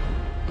breed.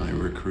 I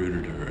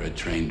recruited her. I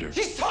trained her.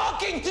 She's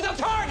talking to the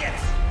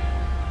targets!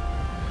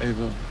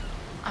 Ava.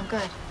 I'm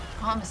good.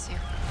 Promise you.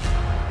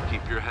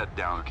 Keep your head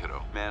down,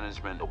 kiddo.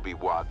 Management will be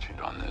watching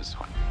on this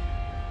one.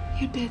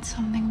 You did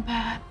something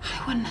bad.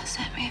 I wouldn't have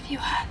sent me if you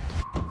hadn't.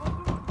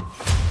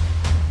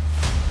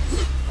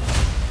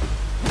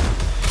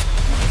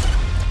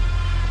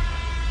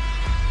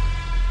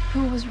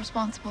 Who was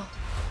responsible?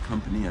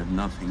 Company had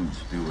nothing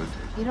to do with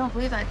it. You don't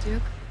believe that,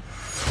 Duke?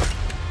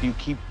 You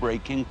keep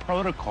breaking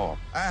protocol.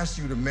 I asked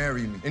you to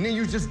marry me, and then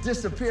you just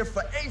disappeared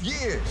for 8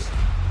 years.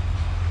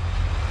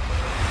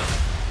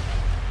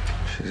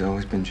 She's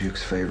always been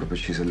Duke's favorite, but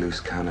she's a loose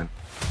cannon.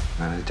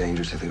 Not a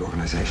danger to the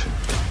organization.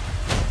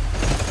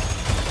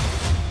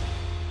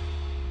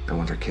 I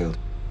want her killed.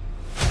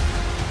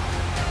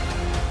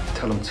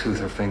 Tell him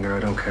tooth or finger, I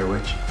don't care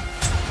which.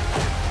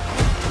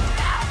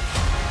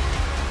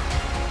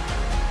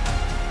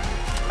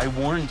 I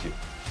warned you.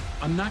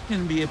 I'm not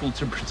going to be able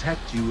to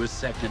protect you a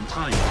second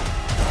time.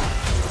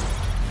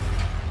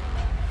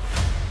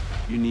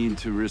 You need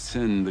to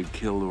rescind the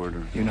kill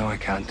order. You know I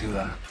can't do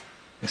that.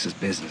 This is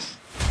business.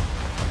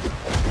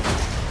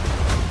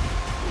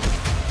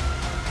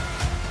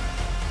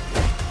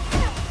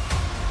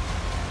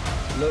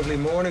 Lovely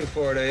morning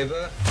for it,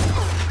 Ava.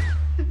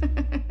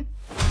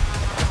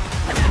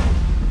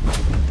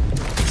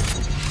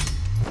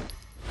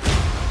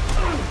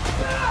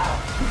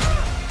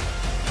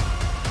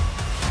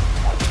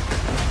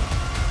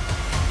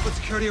 Put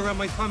security around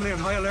my family on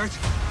high alert.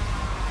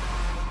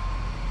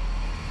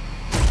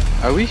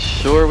 Are we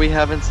sure we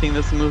haven't seen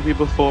this movie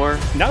before?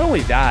 Not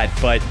only that,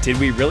 but did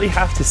we really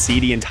have to see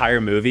the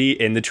entire movie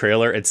in the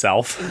trailer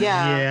itself?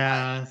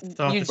 Yeah.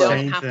 You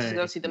don't have to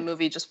go see the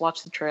movie, just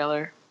watch the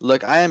trailer.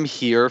 Look, I am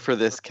here for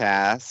this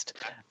cast,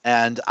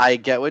 and I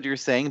get what you're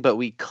saying, but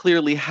we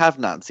clearly have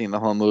not seen the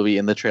whole movie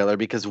in the trailer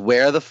because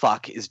where the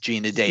fuck is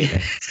Gina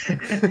Davis?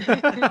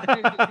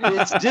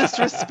 It's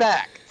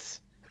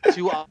disrespect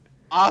to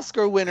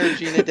Oscar winner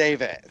Gina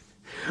Davis.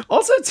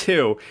 Also,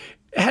 too,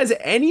 has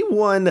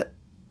anyone...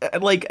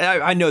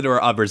 I know there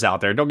are others out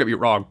there, don't get me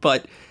wrong,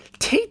 but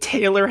Tate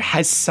Taylor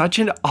has such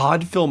an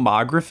odd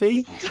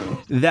filmography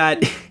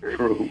that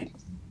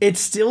it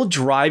still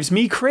drives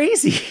me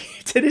crazy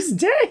to this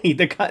day.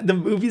 The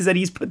movies that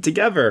he's put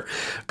together,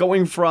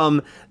 going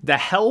from The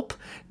Help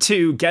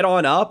to Get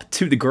On Up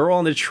to The Girl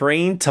on the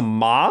Train to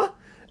Ma,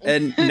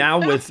 and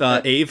now with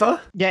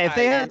Ava. Yeah, if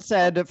they had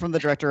said from the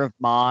director of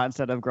Ma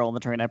instead of Girl on the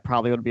Train, I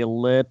probably would be a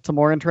little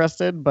more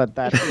interested. But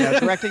that,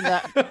 directing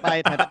that by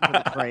attention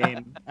to the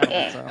train, I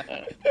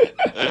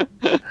don't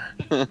think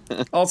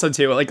so. Also,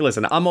 too, like,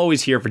 listen, I'm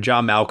always here for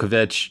John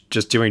Malkovich,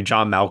 just doing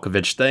John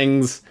Malkovich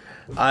things.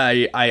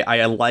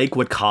 I like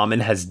what Common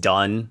has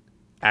done,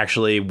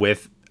 actually,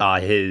 with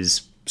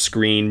his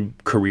screen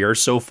career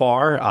so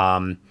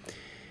far.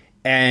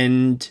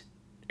 And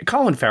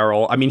Colin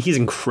Farrell, I mean, he's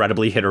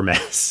incredibly hit or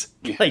miss.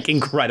 Like,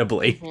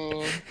 incredibly.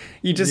 Mm-hmm.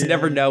 You just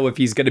never know if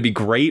he's going to be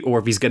great or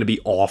if he's going to be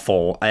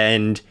awful.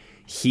 And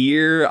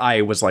here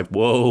I was like,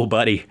 whoa,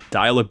 buddy,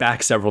 dial it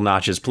back several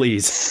notches,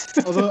 please.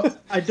 Although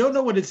I don't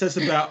know what it says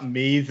about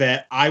me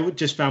that I would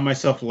just found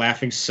myself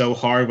laughing so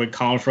hard when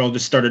Colin Farrell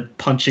just started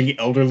punching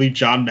elderly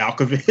John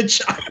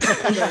Malkovich.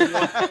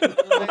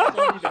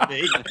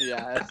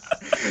 Yes.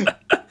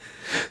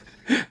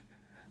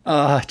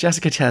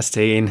 Jessica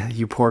Chastain,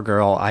 you poor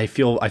girl. I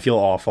feel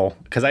awful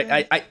because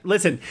I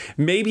listen.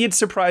 Maybe it's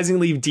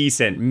surprisingly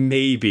decent,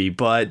 maybe,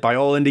 but by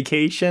all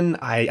indication,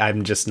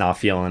 I'm just not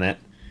feeling it.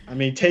 I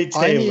mean, Tate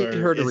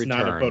Taylor is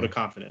not a vote of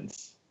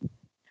confidence.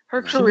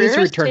 Her career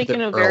has taken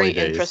a very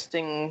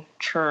interesting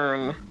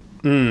turn.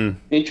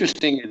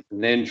 Interesting is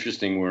an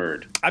interesting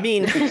word. I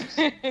mean,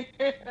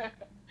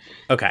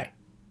 okay.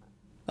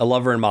 I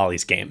love her in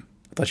Molly's Game.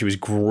 I thought she was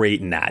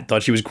great in that.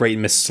 Thought she was great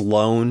in Miss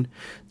Sloane.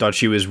 Thought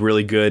she was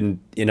really good,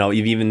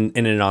 even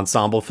in an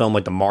ensemble film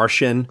like The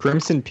Martian.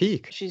 Crimson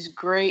Peak. She's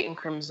great in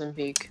Crimson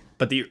Peak.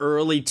 But the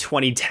early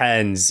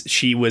 2010s,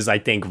 she was, I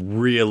think,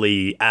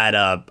 really at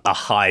a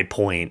high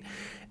point.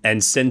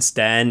 And since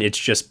then, it's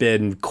just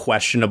been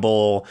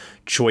questionable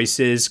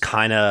choices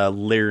kind of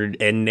layered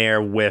in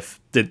there with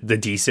the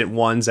decent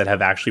ones that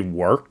have actually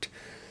worked.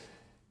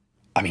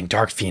 I mean,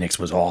 Dark Phoenix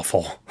was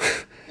awful.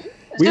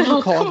 We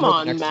recalled come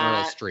on, Next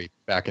Matt. Street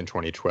back in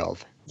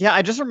 2012. Yeah,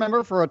 I just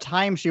remember for a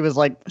time she was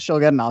like, she'll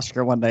get an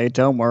Oscar one day,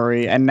 don't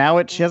worry. And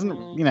now she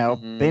hasn't,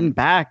 been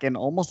back in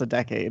almost a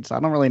decade. So I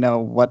don't really know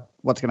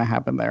what's going to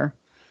happen there.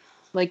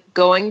 Like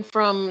going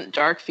from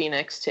Dark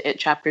Phoenix to It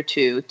Chapter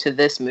 2 to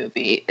this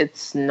movie,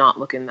 it's not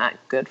looking that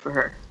good for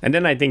her. And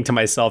then I think to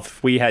myself,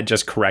 if we had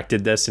just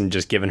corrected this and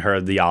just given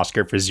her the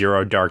Oscar for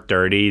Zero Dark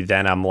 30,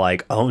 then I'm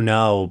like, oh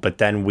no, but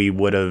then we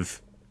would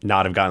have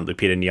not have gotten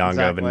Lupita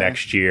Nyong'o the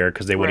next year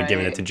because they would have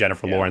given it to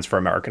Jennifer Lawrence for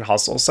American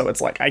Hustle. So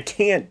it's like, I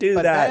can't do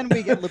that. Then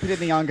we get Lupita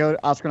Nyong'o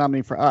Oscar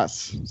nominee for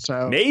Us.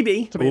 So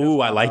maybe. Ooh,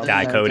 I like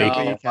that, Cody.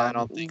 No, I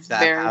don't think that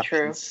Very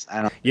happens.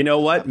 true. You know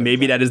what?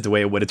 Maybe that is the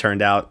way it would have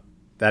turned out.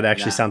 That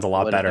actually sounds a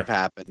lot better.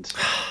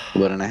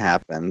 Wouldn't have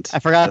happened. I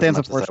forgot to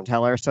answer fortune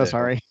teller. So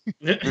sorry.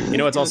 You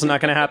know what's also not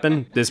going to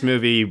happen? This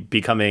movie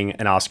becoming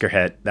an Oscar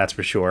hit. That's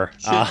for sure.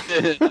 You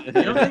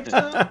don't think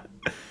so?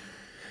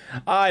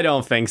 I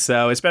don't think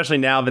so, especially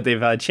now that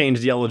they've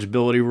changed the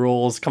eligibility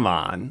rules. Come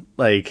on.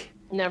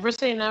 Never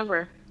say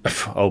never.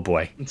 Oh,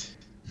 boy.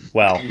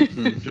 Well.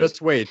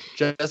 Just wait.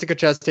 Jessica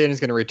Chastain is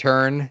going to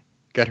return,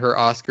 get her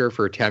Oscar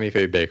for Tammy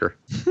Faye Baker.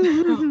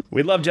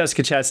 We love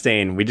Jessica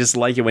Chastain. We just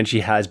like it when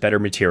she has better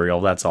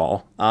material. That's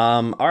all.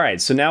 All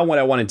right. So now what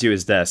I want to do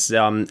is this.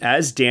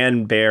 As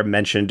Dan Baer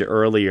mentioned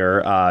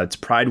earlier, it's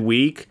Pride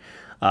Week.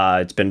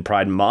 It's been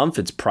Pride Month.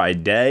 It's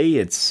Pride Day.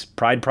 It's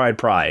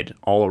Pride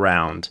all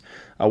around.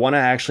 I want to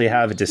actually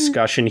have a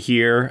discussion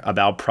here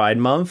about Pride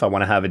Month. I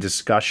want to have a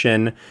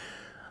discussion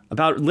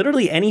about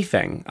literally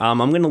anything. I'm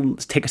going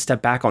to take a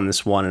step back on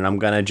this one, and I'm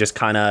going to just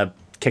kind of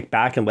kick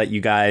back and let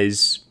you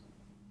guys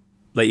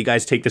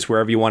take this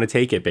wherever you want to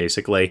take it,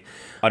 basically.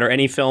 Are there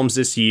any films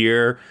this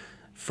year,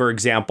 for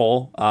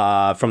example,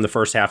 from the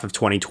first half of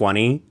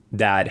 2020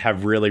 that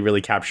have really, really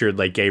captured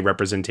gay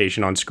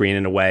representation on screen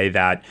in a way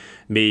that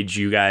made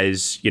you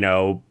guys,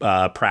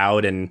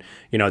 proud and,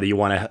 that you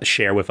want to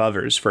share with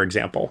others, for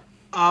example?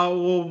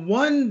 Well,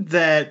 one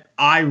that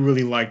I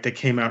really liked that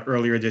came out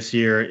earlier this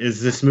year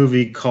is this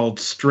movie called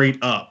Straight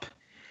Up.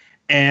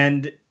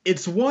 And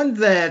it's one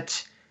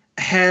that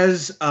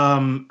has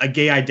a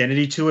gay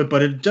identity to it,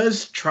 but it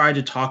does try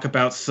to talk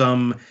about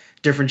some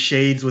different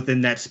shades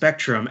within that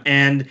spectrum.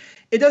 And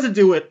it doesn't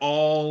do it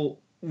all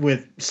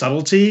with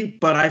subtlety,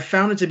 but I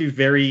found it to be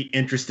very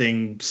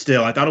interesting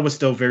still. I thought it was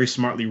still very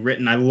smartly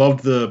written. I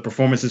loved the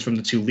performances from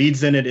the two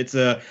leads in it. It's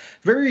a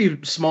very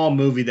small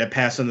movie that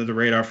passed under the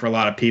radar for a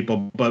lot of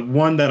people, but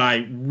one that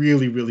I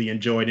really, really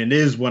enjoyed and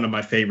is one of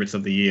my favorites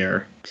of the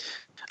year.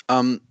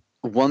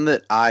 One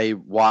that I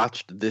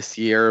watched this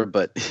year,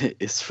 but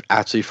is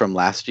actually from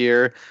last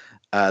year,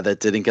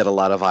 that didn't get a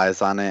lot of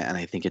eyes on it, and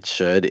I think it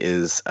should,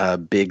 is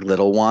Big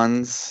Little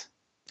Ones.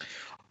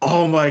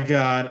 Oh my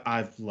God,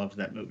 I loved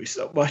that movie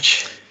so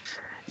much.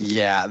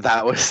 Yeah,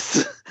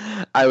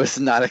 I was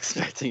not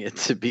expecting it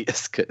to be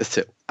as good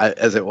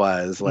as it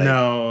was.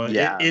 No,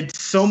 yeah. It's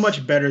so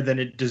much better than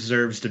it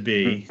deserves to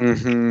be.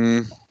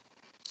 Mm-hmm.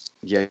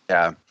 Yeah.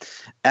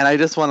 And I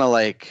just want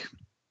to,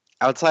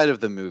 outside of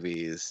the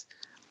movies,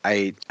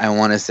 I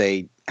want to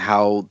say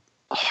how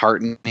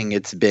heartening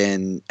it's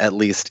been, at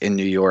least in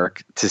New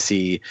York, to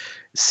see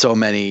so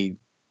many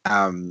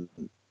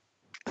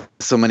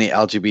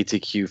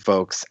LGBTQ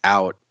folks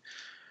out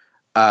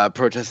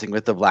protesting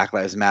with the Black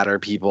Lives Matter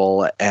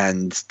people,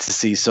 and to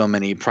see so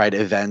many Pride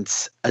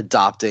events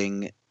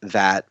adopting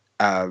that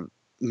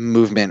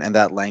movement and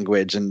that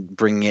language and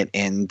bringing it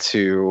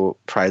into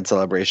Pride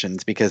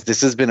celebrations, because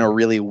this has been a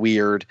really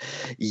weird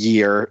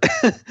year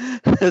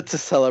to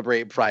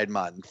celebrate Pride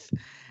Month.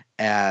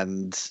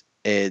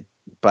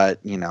 But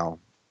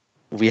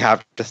we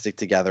have to stick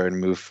together and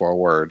move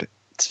forward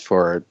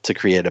to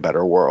create a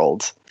better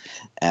world.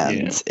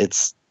 And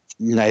it's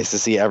nice to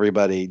see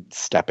everybody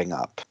stepping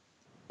up.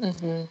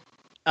 Mm-hmm.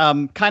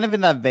 Kind of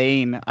in that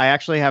vein, I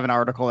actually have an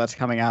article that's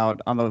coming out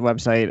on the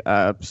website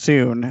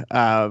soon,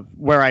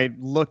 where I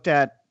looked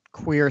at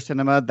queer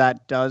cinema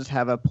that does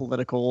have a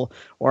political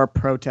or a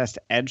protest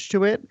edge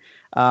to it.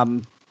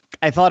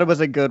 I thought it was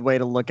a good way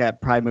to look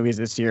at Pride movies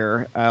this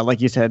year,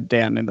 like you said,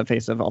 Dan, in the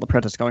face of all the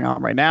protests going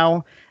on right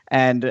now.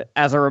 And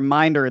as a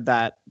reminder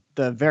that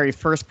the very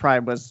first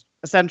Pride was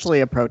essentially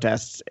a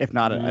protest, if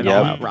not an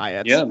all-out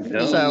riot.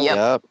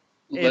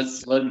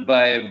 It's led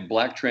by a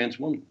Black trans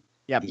woman.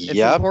 Yep. It's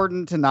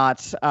important to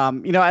not,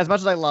 as much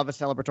as I love a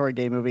celebratory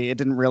gay movie, it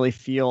didn't really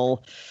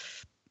feel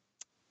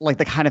like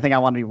the kind of thing I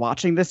want to be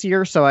watching this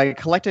year. So I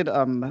collected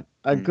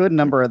a good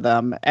number of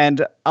them,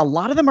 and a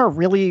lot of them are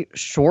really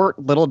short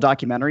little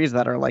documentaries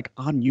that are like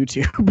on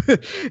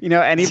YouTube.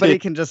 Anybody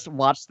can just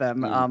watch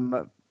them.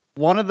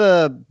 One of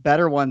the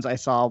better ones I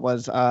saw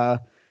was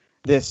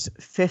this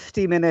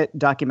 50-minute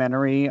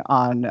documentary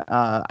on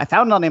I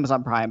found it on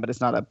Amazon Prime, but it's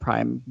not a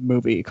Prime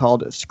movie,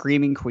 called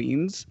Screaming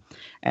Queens.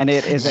 And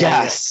it is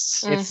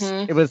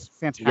it was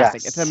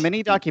fantastic. Yes. It's a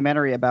mini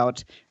documentary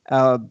about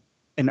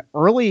an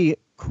early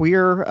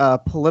queer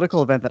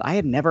political event that I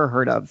had never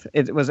heard of.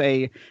 It was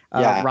a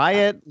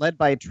riot led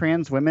by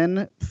trans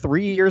women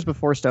 3 years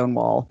before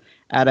Stonewall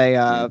at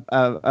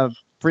a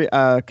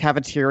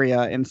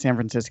cafeteria in San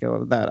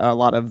Francisco that a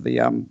lot of the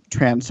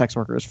trans sex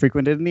workers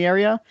frequented in the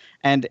area.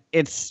 And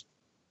it's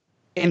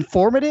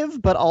informative,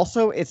 but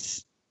also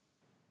it's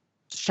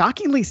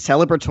shockingly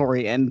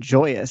celebratory and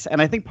joyous.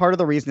 And I think part of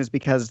the reason is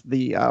because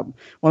the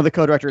one of the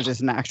co-directors is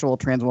an actual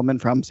trans woman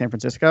from San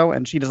Francisco,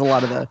 and she does a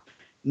lot of the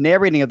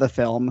narrating of the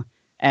film.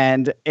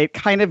 And it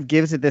kind of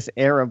gives it this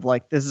air of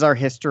like, this is our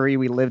history,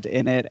 we lived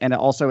in it. And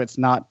also it's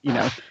not,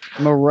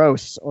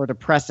 morose or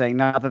depressing.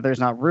 Not that there's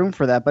not room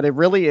for that, but it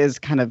really is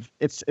kind of,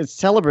 it's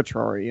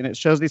celebratory, and it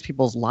shows these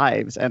people's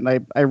lives. And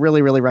I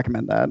really, really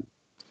recommend that.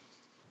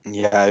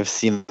 Yeah, I've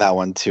seen that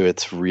one too.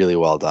 It's really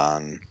well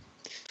done.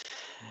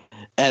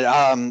 And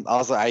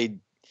also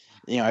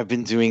I've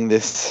been doing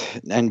this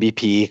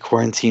NBP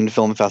Quarantine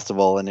Film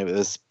Festival, and it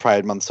was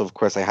Pride Month, so of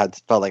course I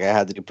felt like I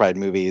had to do Pride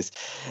movies,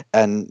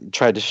 and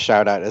tried to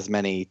shout out as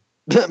many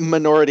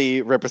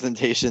minority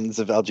representations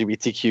of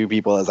LGBTQ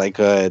people as I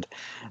could.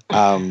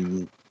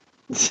 That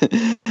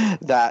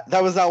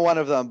was not one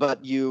of them, but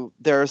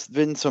there's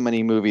been so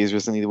many movies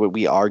recently where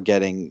we are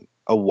getting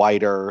a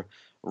wider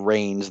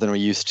range than we're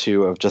used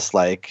to of just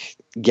like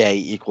gay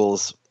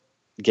equals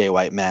gay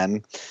white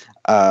men.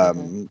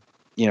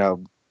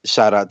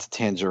 Shout out to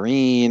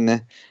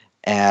Tangerine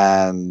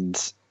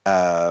and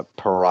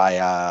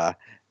Pariah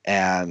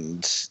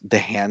and The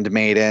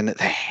Handmaiden.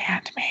 The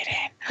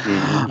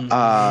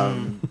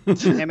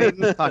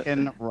Handmaiden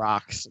fucking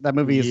rocks. That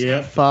movie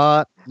is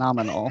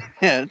phenomenal.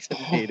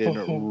 Handmaiden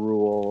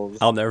rules.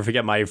 I'll never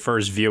forget my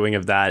first viewing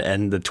of that,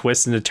 and the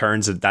twists and the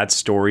turns that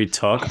story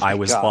took. I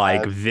was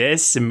like,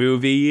 this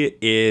movie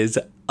is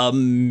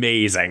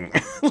amazing.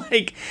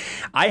 Like,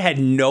 I had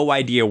no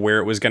idea where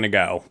it was going to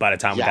go by the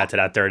time we got to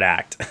that third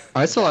act.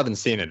 I still haven't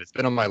seen it. It's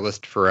been on my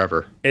list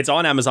forever. It's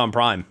on Amazon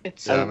Prime.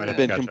 I've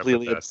been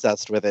completely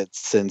obsessed with it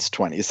since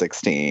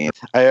 2016.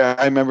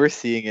 I remember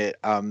seeing it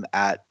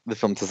at the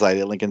Film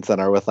Society at Lincoln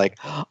Center with like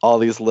all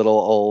these little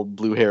old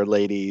blue-haired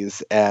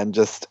ladies, and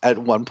just at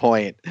one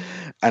point,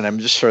 and I'm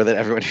just sure that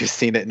everyone who's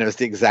seen it knows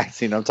the exact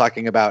scene I'm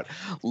talking about,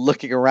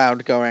 looking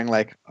around going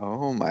like,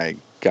 oh my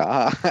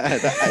God.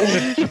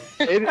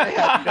 They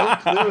had no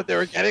clue what they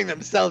were getting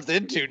themselves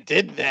into,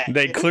 did they?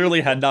 They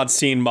clearly had not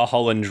seen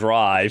Mulholland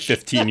Drive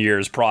 15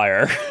 years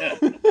prior.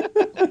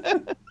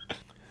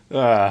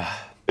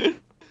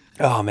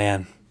 Oh,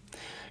 man.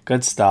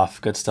 Good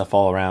stuff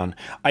all around.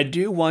 I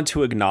do want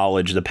to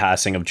acknowledge the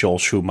passing of Joel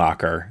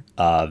Schumacher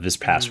this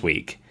past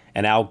week.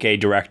 An out gay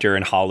director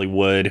in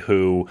Hollywood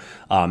who,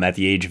 at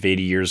the age of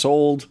 80 years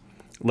old,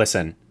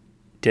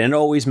 didn't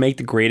always make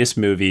the greatest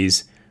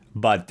movies,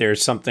 but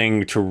there's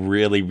something to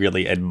really,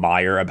 really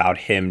admire about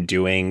him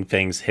doing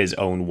things his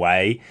own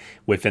way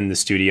within the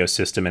studio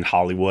system in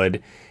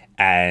Hollywood.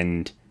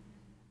 And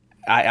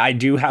I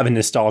do have a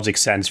nostalgic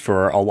sense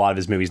for a lot of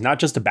his movies, not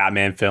just the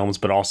Batman films,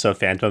 but also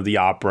Phantom of the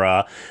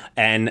Opera.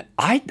 And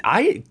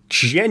I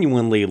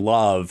genuinely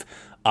love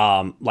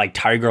like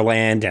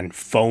Tigerland and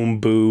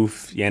Phone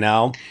Booth, He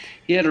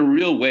had a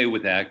real way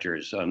with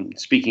actors.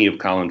 Speaking of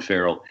Colin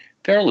Farrell,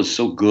 Farrell is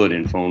so good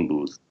in Phone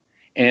Booth.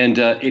 And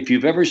if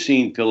you've ever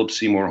seen Philip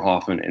Seymour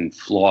Hoffman in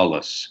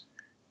Flawless,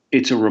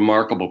 it's a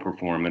remarkable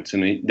performance.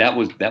 And that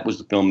was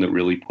the film that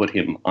really put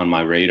him on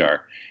my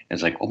radar. And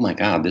it's like, oh my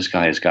God, this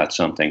guy has got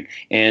something.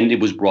 And it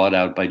was brought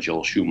out by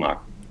Joel Schumacher.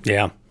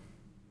 Yeah.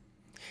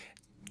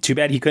 Too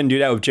bad he couldn't do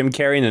that with Jim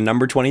Carrey in the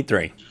number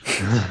 23.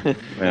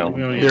 Well,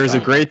 there's a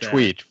great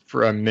tweet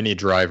from Minnie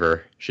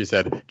Driver. She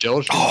said,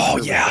 Joel Schumacher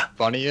was the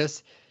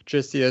funniest,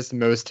 juiciest,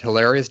 most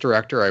hilarious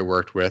director I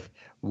worked with.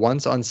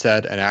 Once on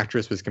set, an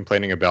actress was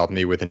complaining about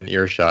me with an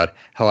earshot,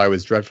 how I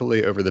was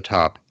dreadfully over the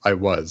top. I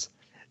was.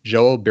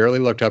 Joel barely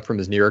looked up from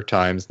his New York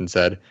Times and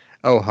said,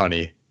 oh,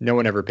 honey, no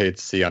one ever paid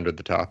to see under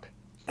the top.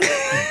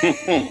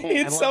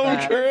 It's so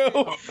true.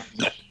 Oh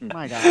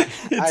my God.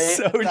 It's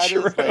so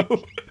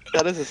true.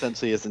 That is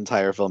essentially his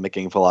entire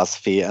filmmaking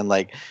philosophy. And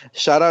like,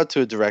 shout out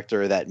to a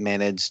director that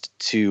managed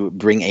to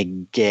bring a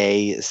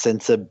gay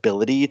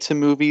sensibility to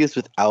movies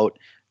without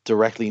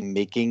directly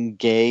making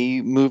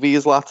gay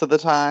movies lots of the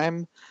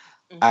time.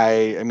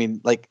 I mean,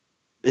 like,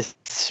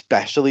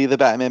 especially the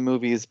Batman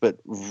movies, but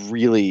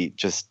really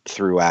just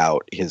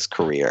throughout his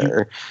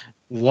career.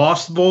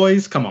 Lost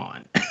Boys, come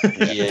on.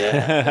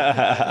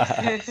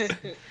 Yeah.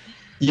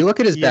 You look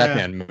at his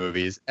Batman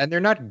movies, and they're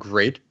not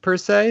great per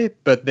se,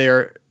 but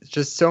they're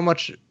just so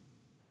much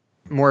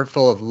more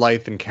full of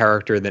life and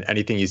character than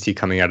anything you see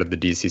coming out of the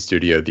DC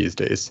studio these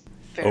days.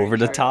 Over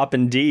the top,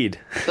 indeed.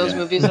 Those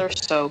movies are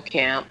so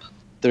camp.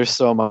 They're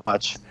so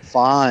much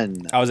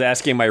fun. I was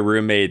asking my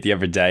roommate the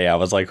other day, I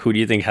was like, who do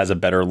you think has a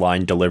better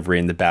line delivery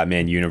in the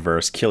Batman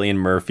universe? Cillian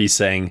Murphy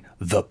saying,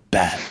 the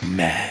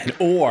Batman.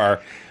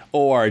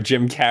 Or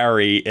Jim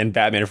Carrey in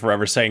Batman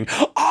Forever saying,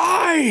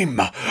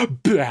 I'm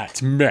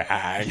Batman.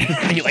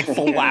 And he like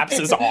flaps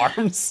his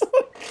arms.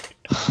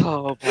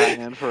 Oh,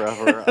 Batman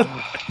Forever.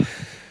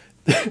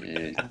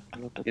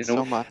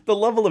 So much. The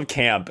level of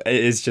camp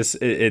is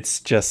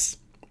it's just,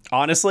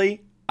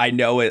 honestly, I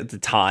know at the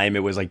time it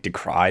was like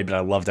decried, but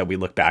I love that we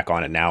look back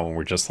on it now and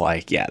we're just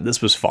like, yeah,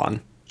 this was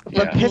fun.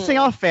 But pissing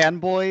off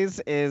fanboys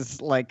is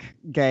like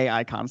gay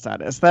icon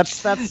status.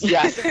 That's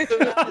yes.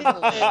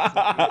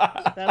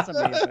 That's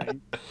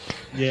amazing.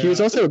 Yeah. He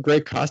was also a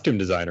great costume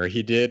designer.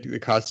 He did the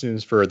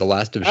costumes for The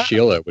Last of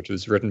Sheila, which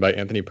was written by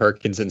Anthony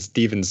Perkins and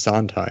Stephen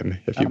Sondheim,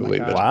 if you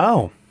believe it.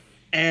 Wow.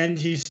 And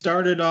he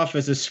started off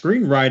as a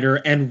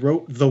screenwriter and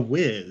wrote The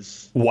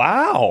Wiz.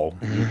 Wow.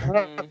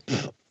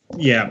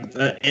 Yeah,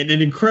 and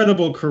an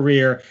incredible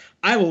career.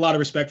 I have a lot of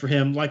respect for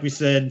him. Like we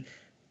said,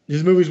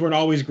 his movies weren't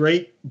always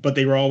great, but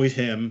they were always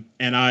him,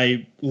 and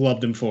I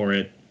loved him for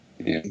it.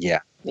 Yeah.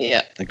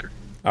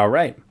 All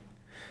right.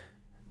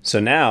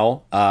 So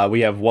now we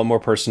have one more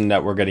person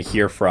that we're going to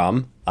hear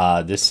from.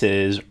 This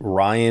is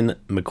Ryan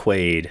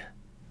McQuaid.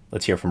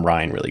 Let's hear from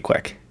Ryan really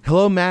quick.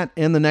 Hello, Matt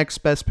and the Next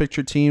Best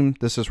Picture team.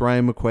 This is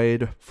Ryan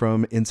McQuaid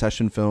from In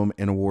Session Film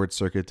and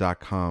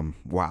AwardCircuit.com.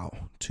 Wow,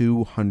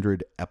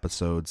 200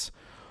 episodes.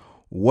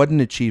 What an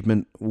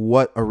achievement.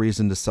 What a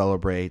reason to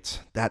celebrate.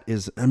 That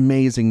is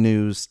amazing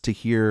news to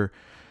hear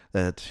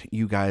that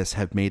you guys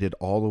have made it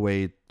all the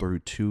way through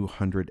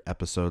 200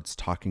 episodes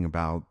talking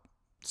about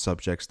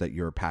subjects that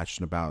you're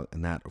passionate about,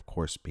 and that, of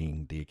course,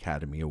 being the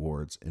Academy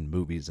Awards and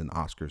movies and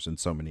Oscars and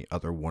so many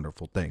other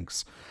wonderful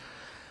things.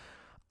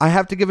 I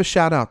have to give a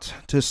shout out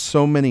to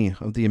so many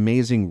of the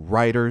amazing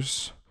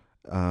writers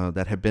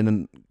that have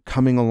been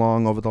coming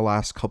along over the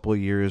last couple of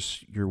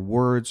years. Your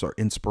words are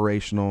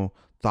inspirational,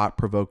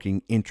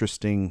 thought-provoking,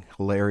 interesting,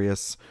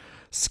 hilarious,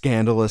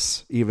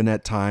 scandalous, even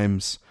at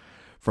times.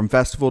 From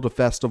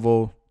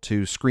festival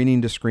to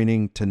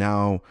screening to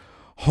now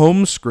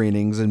home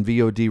screenings and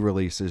VOD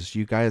releases,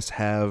 you guys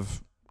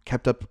have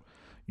kept up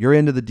your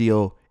end of the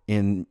deal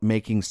in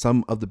making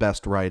some of the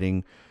best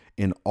writing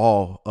in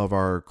all of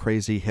our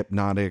crazy,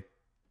 hypnotic,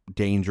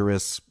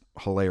 dangerous,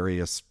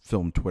 hilarious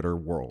film Twitter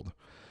world.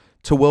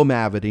 To Will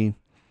Mavity,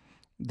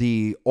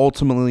 the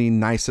ultimately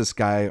nicest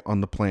guy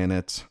on the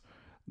planet,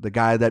 the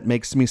guy that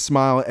makes me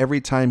smile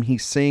every time he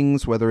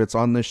sings, whether it's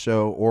on this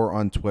show or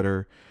on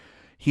Twitter.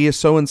 He is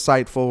so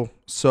insightful,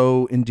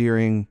 so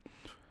endearing.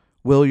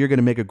 Will, you're going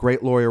to make a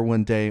great lawyer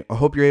one day. I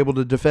hope you're able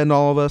to defend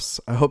all of us.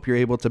 I hope you're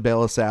able to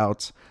bail us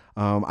out.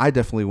 I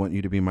definitely want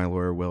you to be my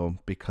lawyer, Will,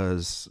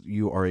 because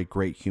you are a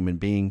great human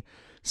being.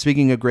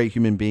 Speaking of great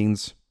human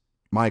beings,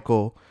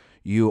 Michael,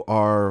 you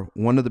are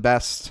one of the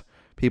best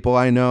people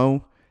I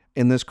know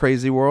in this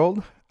crazy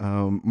world.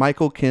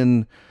 Michael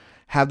can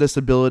have this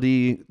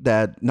ability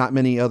that not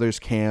many others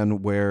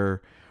can,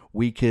 where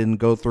we can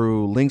go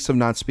through links of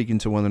not speaking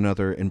to one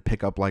another and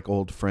pick up like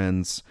old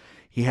friends.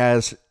 He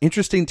has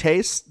interesting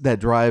tastes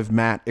that drive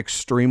Matt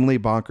extremely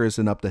bonkers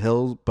and up the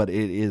hill, but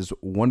it is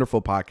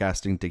wonderful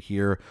podcasting to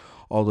hear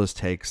all those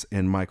takes.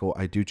 And Michael,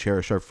 I do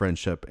cherish our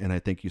friendship, and I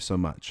thank you so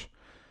much.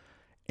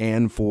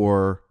 And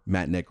for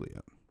Matt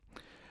Neglia.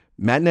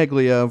 Matt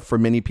Neglia, for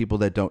many people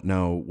that don't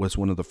know, was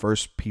one of the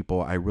first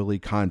people I really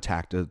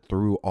contacted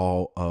through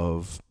all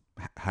of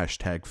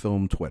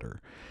 #film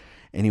Twitter.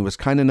 And he was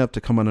kind enough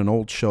to come on an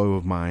old show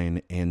of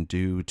mine and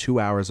do 2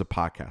 hours of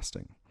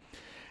podcasting.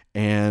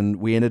 And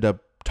we ended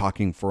up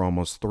talking for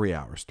almost 3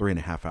 hours,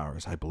 3.5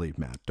 hours, I believe,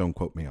 Matt. Don't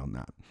quote me on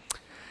that.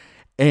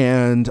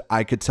 And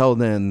I could tell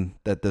then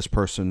that this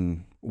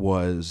person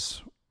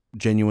was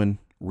genuine,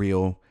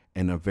 real,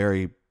 and a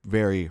very,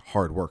 very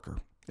hard worker.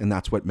 And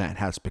that's what Matt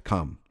has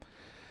become.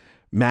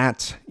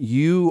 Matt,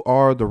 you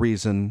are the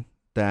reason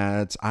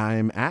that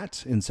I'm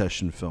at In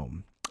Session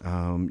Film.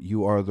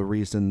 You are the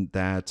reason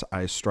that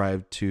I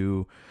strive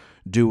to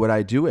do what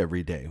I do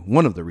every day.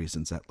 One of the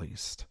reasons, at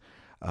least.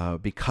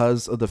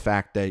 Because of the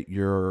fact that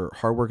your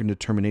hard work and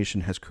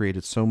determination has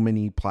created so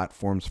many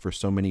platforms for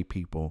so many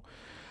people.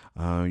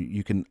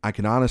 I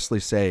can honestly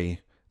say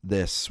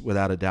this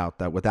without a doubt,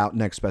 that without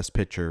Next Best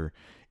Picture,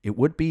 it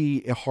would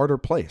be a harder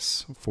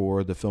place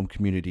for the film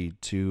community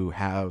to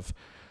have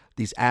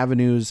these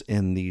avenues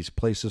and these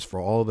places for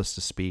all of us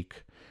to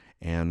speak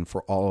and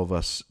for all of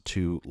us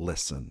to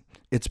listen.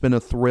 It's been a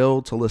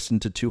thrill to listen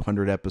to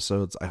 200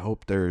 episodes. I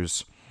hope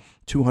there's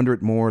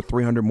 200 more,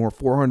 300 more,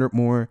 400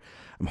 more.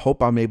 I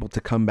hope I'm able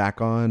to come back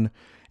on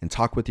and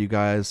talk with you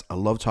guys. I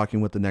love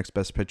talking with the Next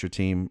Best Picture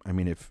team. I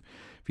mean, if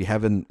you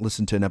haven't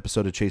listened to an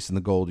episode of Chasing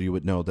the Gold, you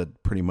would know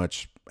that pretty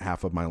much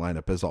half of my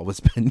lineup has always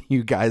been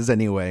you guys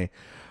anyway.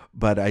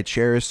 But I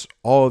cherish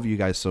all of you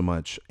guys so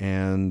much.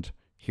 And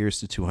here's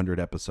to 200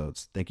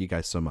 episodes. Thank you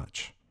guys so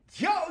much.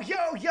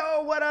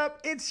 Yo, what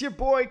up? It's your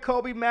boy,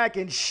 Kobe Mack,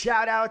 and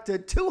shout out to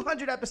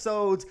 200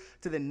 episodes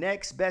to the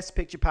Next Best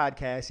Picture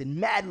podcast, and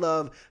mad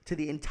love to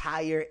the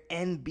entire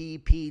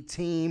NBP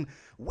team.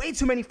 Way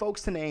too many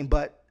folks to name,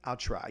 but I'll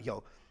try.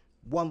 Yo,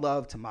 one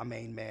love to my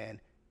main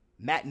man,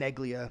 Matt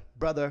Neglia.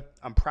 Brother,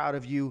 I'm proud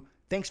of you.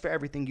 Thanks for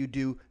everything you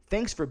do.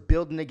 Thanks for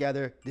building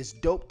together this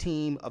dope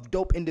team of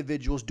dope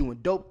individuals doing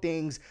dope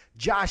things.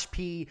 Josh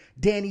P,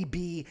 Danny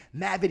B,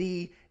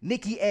 Mavity,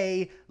 Nikki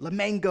A,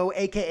 Lamango,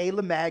 a.k.a.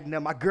 LaMagna,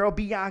 my girl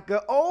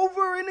Bianca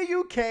over in the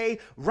UK,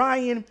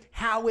 Ryan,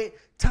 Howitt,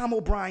 Tom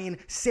O'Brien,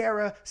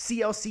 Sarah,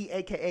 CLC,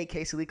 a.k.a.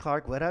 Casey Lee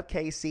Clark. What up,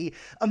 Casey?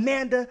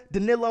 Amanda,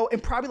 Danilo,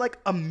 and probably like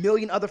a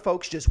million other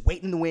folks just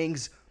waiting in the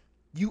wings.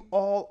 You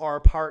all are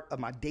a part of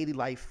my daily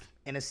life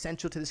and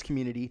essential to this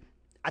community.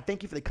 I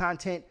thank you for the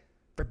content,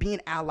 for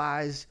being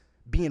allies,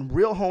 being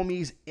real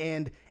homies,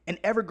 and an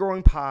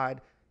ever-growing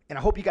pod. And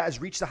I hope you guys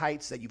reach the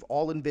heights that you've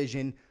all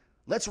envisioned.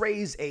 Let's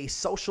raise a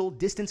social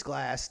distance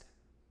glass.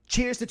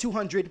 Cheers to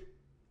 200,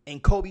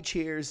 and Kobe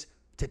cheers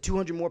to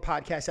 200 more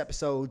podcast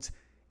episodes.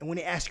 And when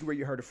they ask you where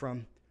you heard it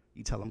from,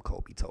 you tell them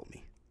Kobe told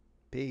me.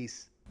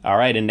 Peace. All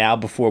right, and now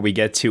before we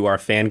get to our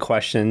fan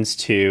questions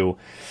to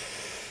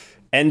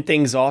end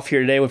things off here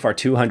today with our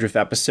 200th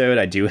episode,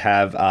 I do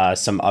have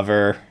some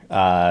other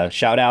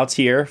shout outs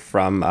here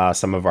from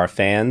some of our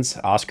fans.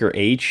 Oscar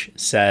H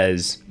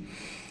says,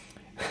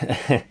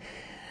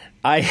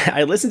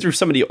 I listened through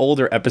some of the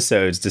older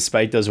episodes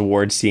despite those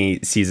award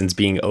seasons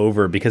being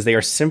over because they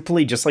are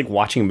simply just like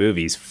watching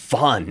movies.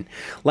 Fun.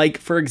 Like,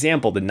 for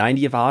example, the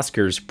 90th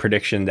Oscars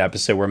prediction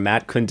episode where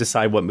Matt couldn't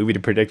decide what movie to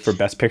predict for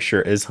Best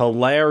Picture is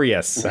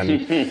hilarious.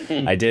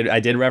 And I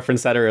did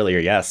reference that earlier.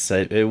 Yes,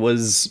 it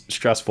was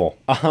stressful.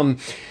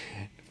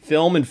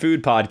 Film and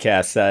Food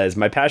Podcast says,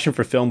 my passion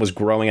for film was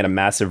growing at a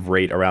massive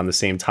rate around the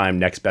same time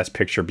Next Best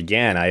Picture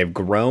began. I have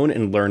grown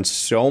and learned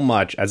so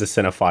much as a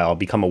cinephile,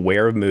 become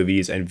aware of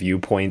movies and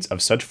viewpoints of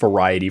such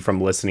variety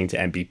from listening to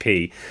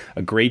MBP.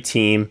 A great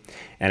team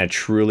and a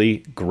truly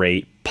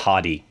great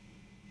potty.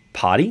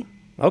 Potty?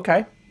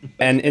 Okay.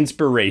 And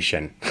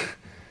inspiration.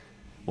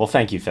 Well,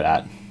 thank you for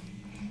that.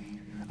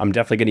 I'm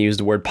definitely going to use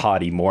the word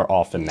potty more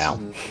often now.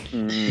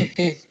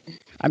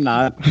 I'm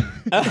not.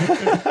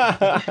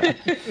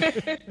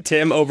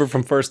 Tim over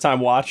from First Time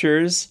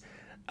Watchers.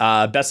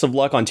 Best of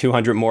luck on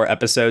 200 more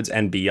episodes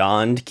and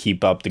beyond.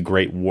 Keep up the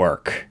great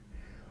work.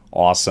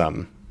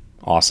 Awesome.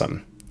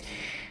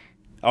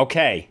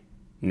 Okay,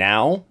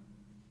 now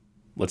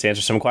let's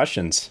answer some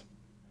questions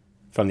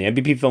from the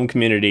MVP film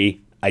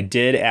community. I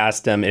did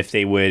ask them if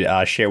they would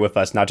share with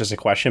us not just a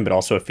question, but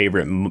also a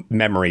favorite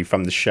memory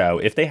from the show,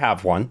 if they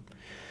have one.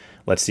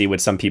 Let's see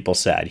what some people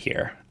said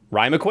here.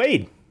 Ryan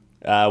McQuaid.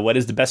 What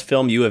is the best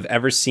film you have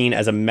ever seen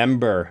as a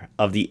member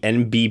of the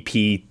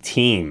NBP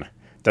team?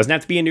 Doesn't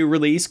have to be a new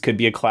release. Could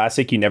be a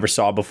classic you never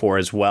saw before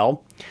as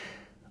well.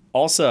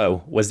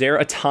 Also, was there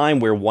a time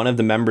where one of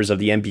the members of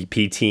the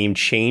NBP team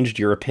changed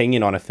your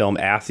opinion on a film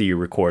after you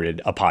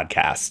recorded a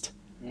podcast?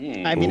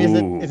 I mean,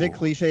 is it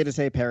cliche to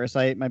say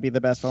Parasite might be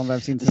the best film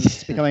I've seen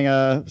since becoming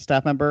a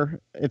staff member?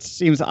 It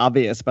seems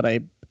obvious, but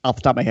off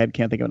the top of my head,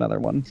 can't think of another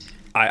one.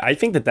 I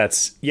think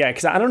that's,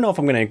 because I don't know if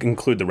I'm going to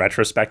include the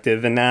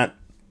retrospective in that.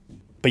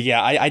 But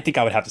yeah, I think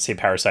I would have to say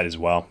Parasite as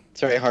well.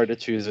 It's very hard to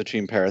choose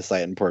between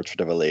Parasite and Portrait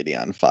of a Lady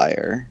on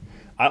Fire.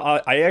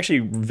 I actually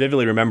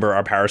vividly remember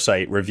our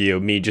Parasite review,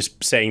 me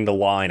just saying the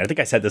line. I think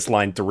I said this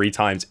line 3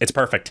 times. It's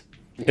perfect.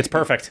 It's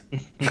perfect.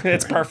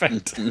 It's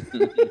perfect.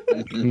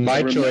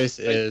 My choice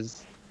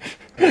is...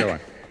 Go on.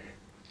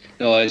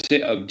 No, I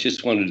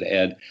just wanted to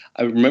add,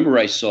 I remember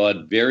I saw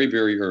it very,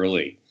 very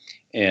early.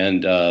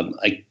 And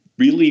I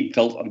really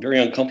felt very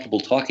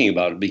uncomfortable talking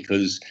about it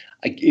because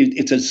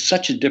it's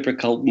such a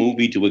difficult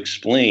movie to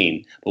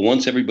explain. But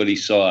once everybody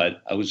saw it,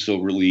 I was so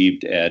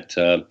relieved at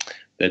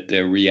that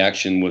their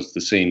reaction was the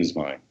same as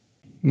mine.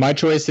 My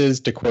choice is,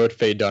 to quote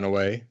Faye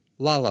Dunaway,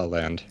 La La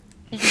Land.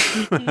 I'm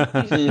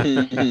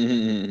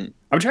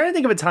trying to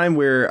think of a time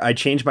where I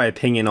changed my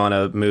opinion on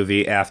a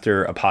movie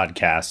after a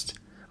podcast.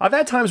 I've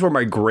had times where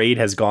my grade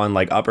has gone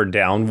like up or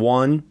down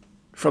one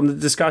from the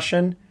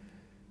discussion,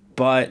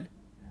 but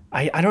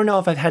I don't know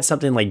if I've had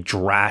something like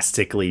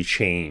drastically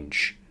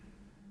change.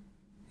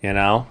 You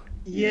know?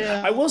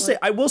 Yeah. I will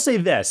say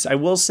this. I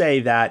will say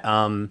that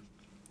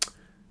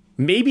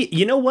maybe,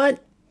 you know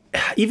what?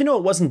 Even though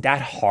it wasn't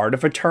that hard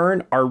of a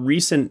turn, our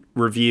recent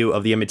review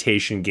of The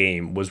Imitation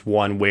Game was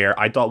one where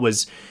I thought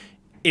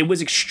it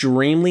was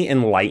extremely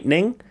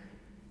enlightening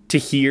to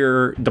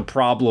hear the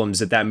problems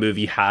that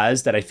movie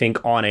has, that I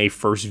think on a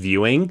first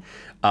viewing,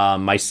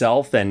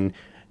 myself and,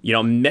 you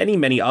know,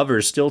 many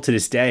others still to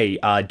this day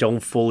don't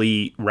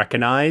fully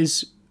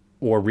recognize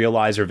or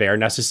realize are there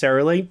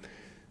necessarily.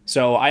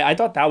 So I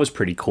thought that was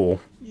pretty cool.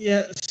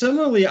 Yeah,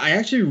 similarly, I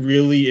actually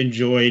really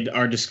enjoyed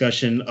our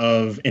discussion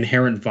of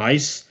Inherent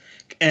Vice.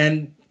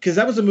 And because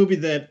that was a movie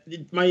that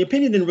my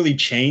opinion didn't really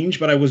change,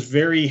 but I was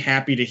very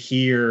happy to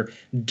hear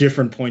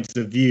different points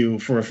of view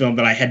for a film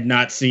that I had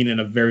not seen in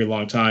a very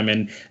long time.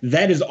 And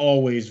that is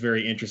always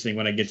very interesting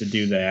when I get to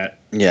do that.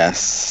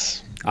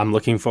 Yes. I'm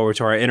looking forward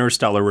to our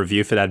Interstellar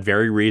review for that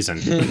very reason.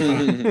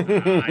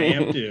 I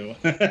am too.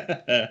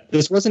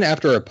 This wasn't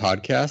after a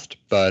podcast,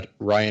 but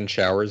Ryan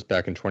Showers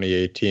back in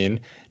 2018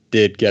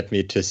 did get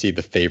me to see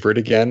The Favorite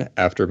again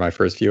after my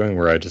first viewing,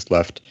 where I just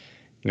left,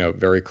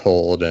 very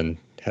cold and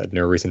had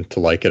no reason to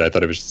like it. I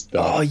thought it was just...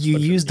 you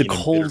used the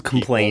cold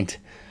complaint.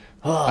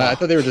 I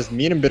thought they were just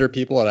mean and bitter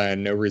people, and I had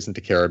no reason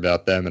to care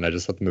about them, and I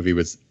just thought the movie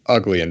was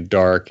ugly and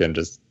dark and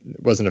just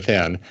wasn't a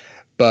fan.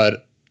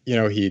 But,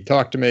 he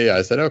talked to me.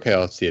 I said, okay,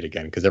 I'll see it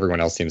again, because everyone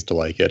else seems to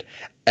like it.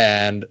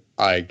 And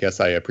I guess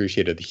I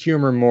appreciated the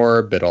humor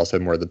more, but also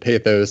more the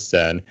pathos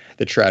and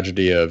the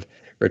tragedy of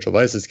Rachel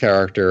Weisz's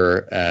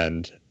character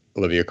and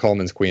Olivia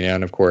Colman's Queen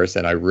Anne, of course.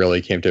 And I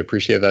really came to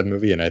appreciate that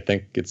movie, and I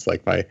think it's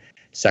like my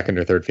second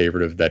or third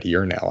favorite of that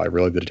year now. I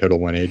really did a total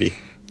 180.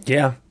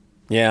 Yeah.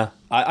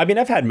 I mean,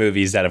 I've had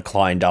movies that have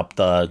climbed up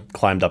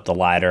the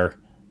ladder,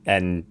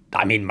 and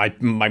I mean, my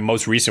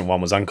most recent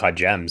one was Uncut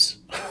Gems.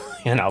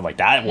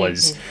 That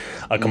was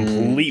a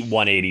complete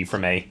 180 for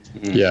me.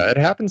 Yeah, it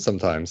happens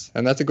sometimes,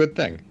 and that's a good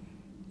thing.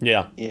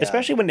 Yeah,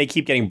 especially when they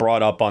keep getting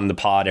brought up on the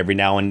pod every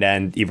now and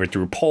then, either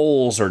through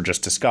polls or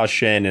just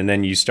discussion, and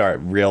then you start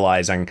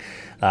realizing,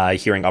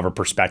 hearing other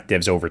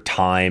perspectives over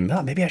time.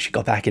 Oh, maybe I should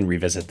go back and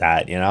revisit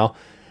that,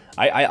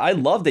 I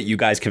love that you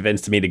guys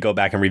convinced me to go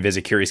back and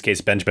revisit Curious Case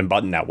of Benjamin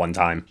Button that one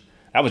time.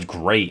 That was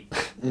great.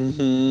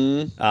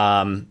 Mm-hmm.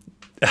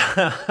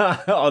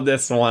 On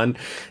this one,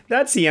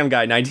 that's CM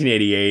Guy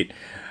 1988.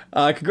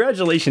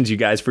 Congratulations, you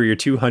guys, for your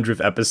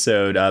 200th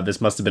episode.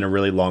 This must have been a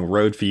really long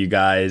road for you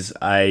guys.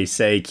 I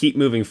say keep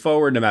moving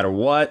forward no matter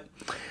what.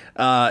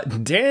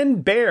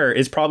 Dan Baer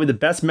is probably the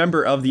best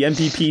member of the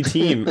MVP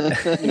team.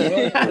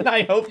 And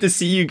I hope to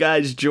see you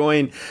guys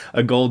join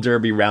a Gold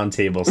Derby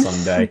roundtable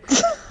someday.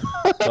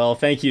 Well,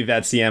 thank you,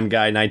 that CM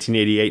Guy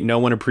 1988. No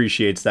one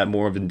appreciates that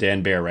more than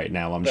Dan Baer right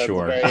now, I'm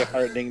sure. That's very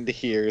heartening to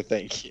hear.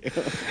 Thank you.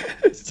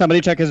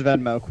 Somebody check his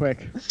Venmo,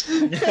 quick.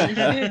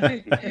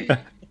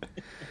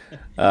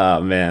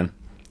 Oh man,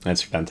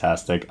 that's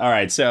fantastic. All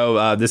right,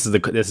 so this is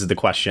the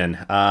question.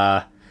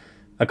 A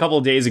couple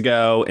of days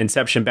ago,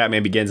 Inception,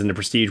 Batman Begins, and The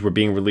Prestige were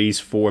being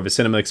released for the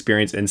cinema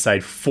experience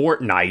inside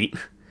Fortnite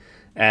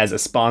as a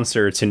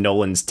sponsor to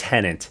Nolan's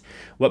Tenet.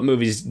 What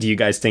movies do you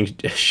guys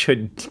think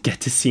should get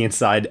to see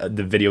inside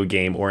the video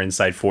game or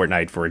inside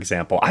Fortnite, for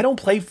example? I don't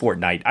play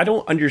Fortnite. I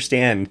don't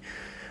understand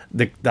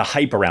the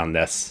hype around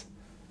this.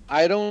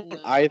 I don't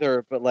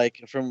either, but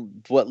from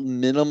what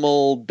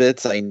minimal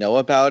bits I know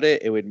about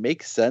it, it would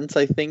make sense,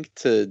 I think,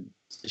 to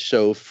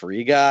show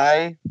Free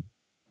Guy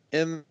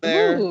in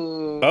there.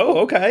 Ooh. Oh,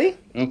 okay.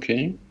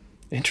 Okay.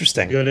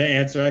 Interesting. Good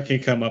answer I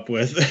can come up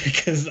with,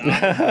 because I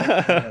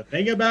don't know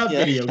nothing about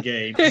video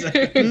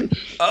games.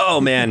 Oh,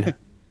 man.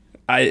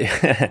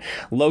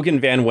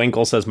 Logan Van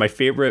Winkle says, my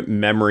favorite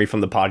memory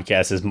from the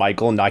podcast is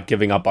Michael not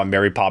giving up on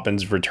Mary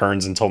Poppins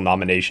Returns until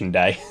nomination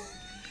day.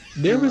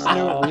 There was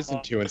no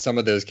reason to in some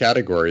of those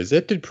categories.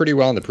 It did pretty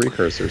well in the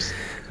precursors.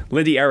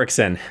 Lindy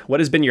Erickson, what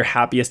has been your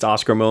happiest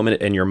Oscar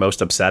moment and your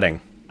most upsetting?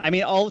 I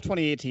mean, all of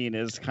 2018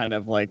 is kind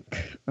of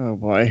oh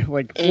boy,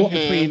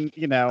 between,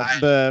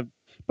 the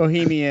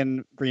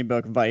Bohemian, Green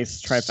Book,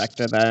 Vice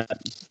trifecta that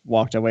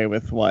walked away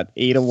with,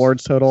 8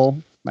 awards total?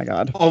 My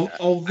God.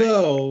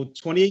 Although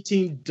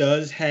 2018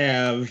 does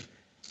have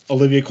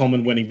Olivia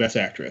Colman winning Best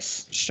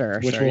Actress. Sure.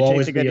 Which will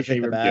always be a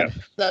favorite. Yeah.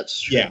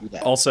 That's true.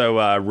 Yeah.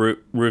 Also,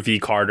 Ruthie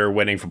Carter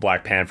winning for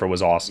Black Panther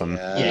was awesome.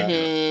 Yeah.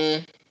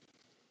 Mm-hmm.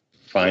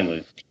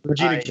 Finally.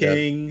 Regina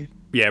King.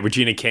 Yeah,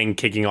 Regina King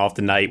kicking off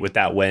the night with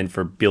that win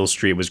for Beale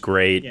Street was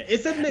great. Yeah,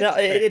 it's a mix.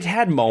 It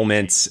had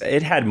moments.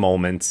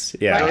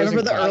 Yeah. I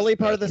remember the early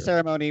part of the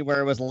ceremony where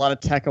it was a lot of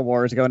tech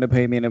awards going to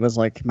Bohemian. It was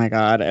my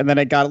God. And then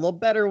it got a little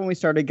better when we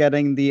started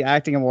getting the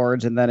acting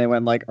awards, and then it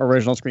went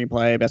original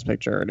screenplay, Best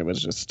Picture, and it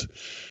was just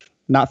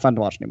not fun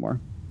to watch anymore.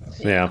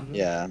 Yeah.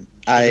 Yeah.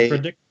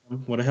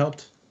 Would have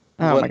helped.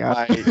 Oh my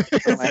god.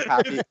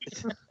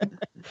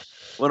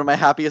 One of my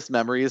happiest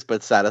memories,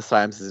 but saddest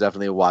times, is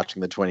definitely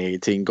watching the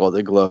 2018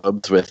 Golden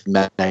Globes with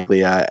Matt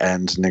Naglia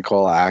and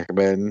Nicole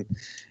Ackman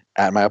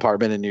at my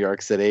apartment in New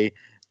York City,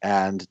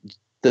 and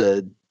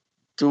the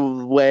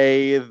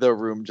way the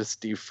room just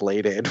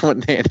deflated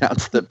when they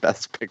announced that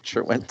Best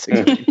Picture went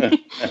to Greenland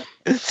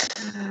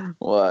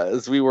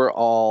we were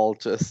all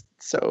just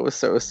so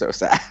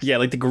sad. Yeah,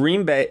 like the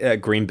Green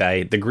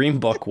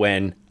Book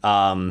win.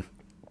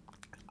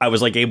 I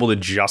was like able to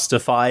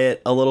justify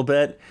it a little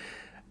bit.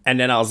 And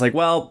then I was like,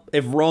 well,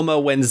 if Roma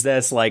wins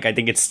this, like, I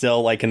think it's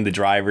still like in the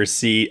driver's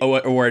seat,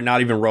 or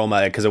not even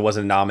Roma because it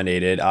wasn't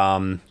nominated.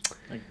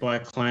 Like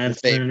Black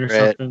Klansman or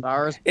something.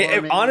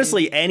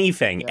 Honestly,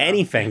 anything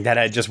that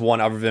had just won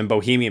other than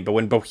Bohemian. But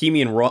when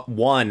Bohemian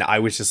won, I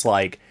was just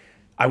like,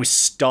 I was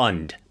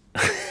stunned.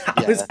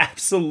 I was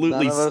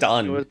absolutely None of us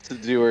stunned. knew what to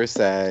do or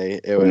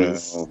say. It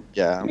was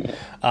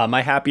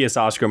my happiest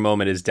Oscar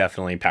moment is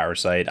definitely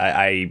Parasite.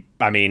 I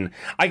mean,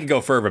 I could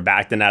go further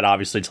back than that.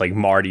 Obviously, it's like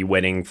Marty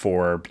winning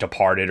for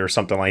Departed or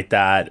something like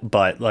that.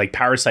 But like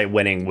Parasite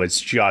winning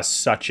was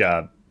just such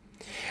a.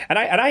 And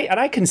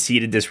I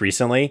conceded this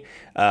recently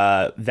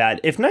that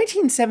if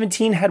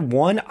 1917 had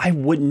won, I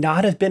would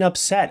not have been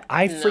upset.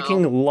 I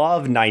freaking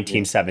love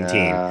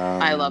 1917.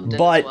 I loved it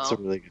but, as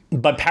well.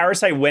 But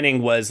Parasite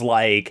winning was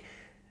like,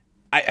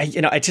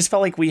 I just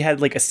felt like we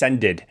had like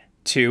ascended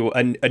to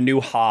a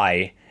new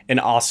high in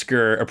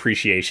Oscar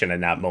appreciation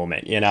in that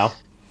moment, you know?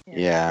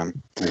 Yeah.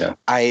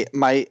 I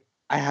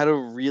had a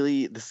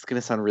really, this is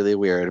gonna sound really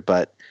weird,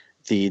 but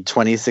the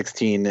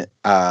 2016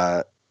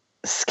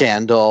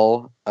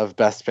 scandal of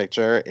Best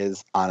Picture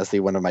is honestly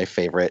one of my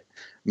favorite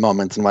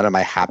moments and one of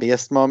my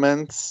happiest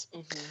moments,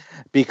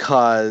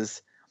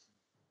 because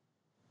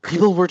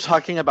people were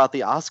talking about the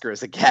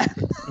Oscars again.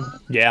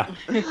 Yeah.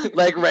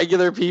 Like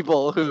regular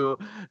people who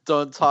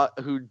don't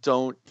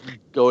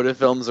go to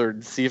films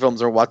or see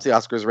films or watch the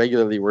Oscars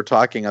regularly were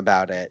talking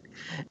about it.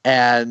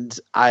 And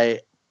I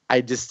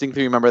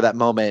distinctly remember that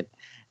moment,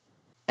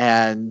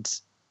 and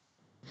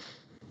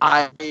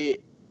I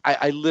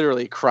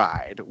literally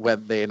cried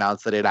when they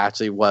announced that it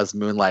actually was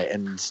Moonlight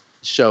and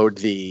showed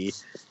the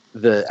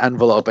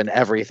envelope and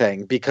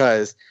everything,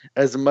 because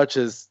as much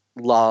as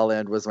La La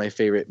Land was my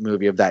favorite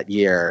movie of that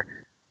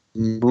year,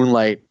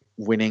 Moonlight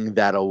winning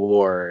that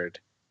award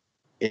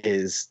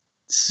is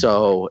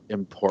so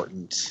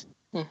important.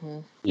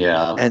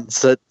 Yeah. And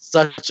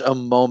such a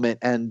moment,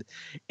 and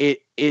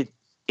it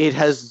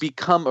has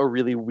become a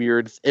really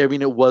weird, I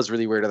mean, it was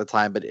really weird at the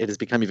time, but it has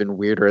become even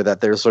weirder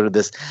that there's sort of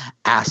this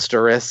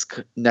asterisk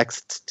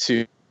next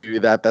to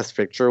that Best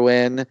Picture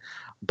win.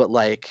 But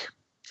like,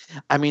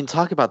 I mean,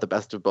 talk about the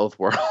best of both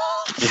worlds.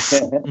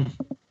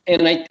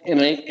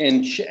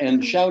 And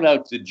shout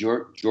out to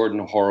Jordan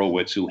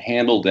Horowitz, who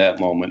handled that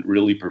moment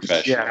really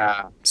professionally.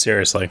 Yeah.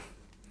 Seriously.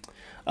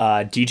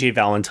 DJ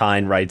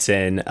Valentine writes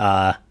in,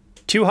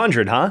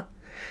 200, huh?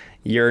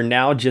 You're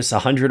now just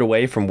 100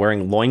 away from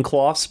wearing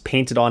loincloths,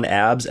 painted on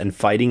abs, and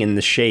fighting in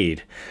the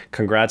shade.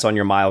 Congrats on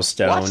your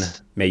milestone.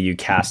 What? May you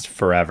cast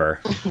forever.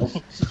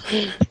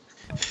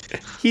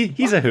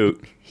 He's a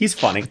hoot. He's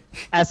funny.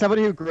 As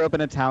somebody who grew up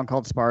in a town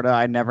called Sparta,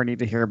 I never need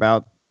to hear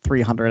about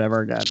 300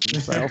 ever again.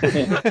 So.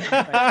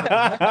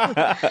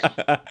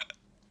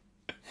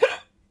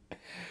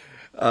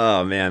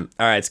 Oh, man.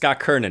 All right, Scott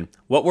Kernan.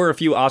 What were a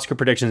few Oscar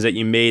predictions that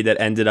you made that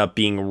ended up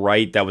being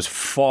right that was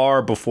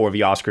far before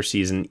the Oscar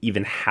season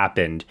even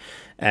happened?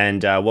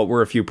 And what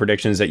were a few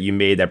predictions that you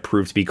made that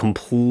proved to be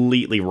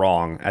completely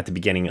wrong at the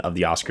beginning of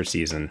the Oscar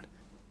season?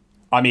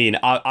 I mean,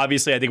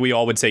 obviously, I think we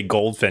all would say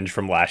Goldfinch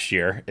from last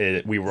year.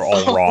 We were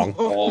all wrong.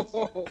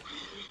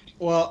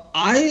 Well,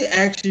 I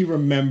actually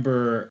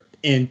remember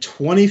in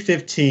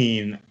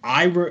 2015,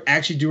 I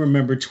actually do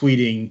remember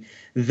tweeting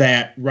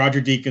that Roger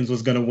Deakins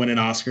was going to win an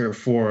Oscar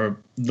for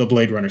the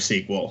Blade Runner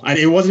sequel.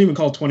 It wasn't even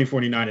called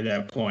 2049 at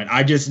that point.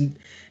 I just,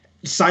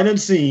 sight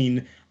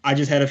unseen, I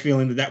just had a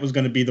feeling that was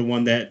going to be the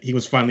one that he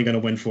was finally going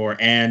to win for,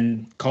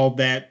 and called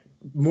that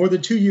more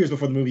than 2 years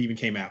before the movie even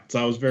came out.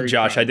 So I was very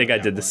Josh, I think I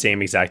did the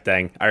same exact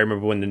thing. I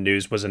remember when the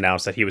news was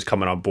announced that he was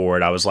coming on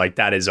board, I was like,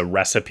 that is a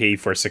recipe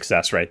for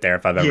success right there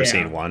if I've ever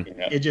seen one.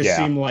 It just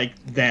seemed like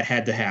that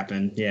had to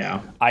happen. Yeah.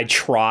 I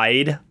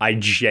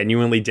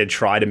genuinely did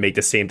try to make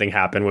the same thing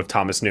happen with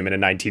Thomas Newman in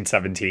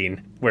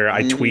 1917, where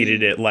I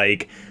tweeted it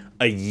like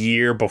a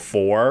year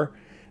before,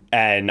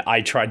 and I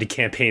tried to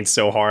campaign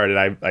so hard,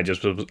 and I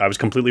was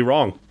completely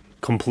wrong.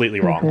 Completely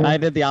wrong. I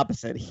did the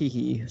opposite. Hee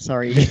hee.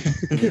 Sorry.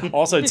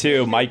 Also,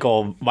 too,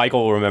 Michael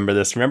will remember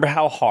this. Remember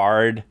how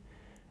hard,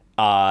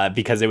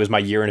 because it was my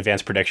year in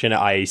advance prediction,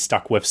 I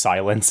stuck with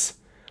Silence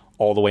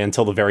all the way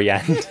until the very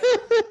end.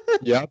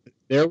 Yep.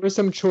 There were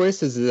some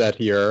choices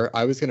that year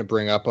I was going to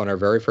bring up on our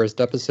very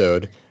first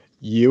episode.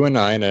 You and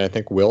I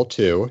think Will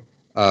too,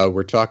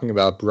 were talking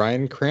about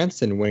Bryan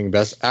Cranston winning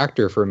Best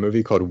Actor for a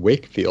movie called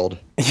Wakefield.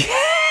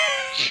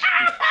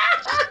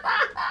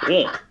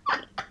 Yeah.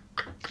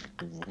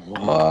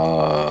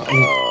 Wow.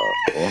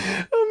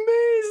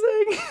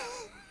 Amazing.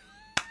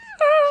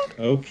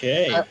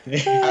 Okay.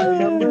 I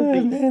remember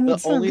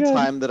the only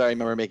time that I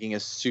remember making a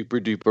super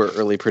duper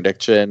early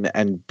prediction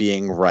and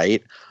being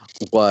right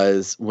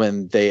was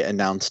when they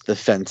announced the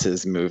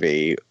Fences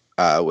movie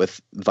with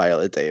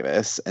Viola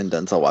Davis and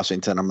Denzel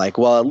Washington. I'm like,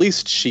 well, at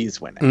least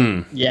she's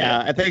winning.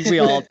 Yeah, I think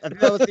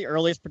that was the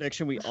earliest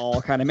prediction we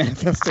all kind of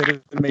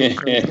manifested and made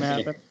sure it was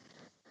going to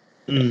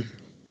happen.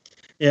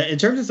 Yeah, in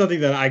terms of something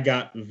that I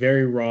got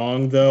very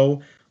wrong,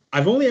 though,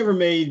 I've only ever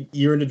made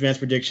year in advance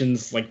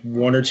predictions like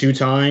 1 or 2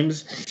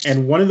 times,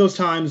 and one of those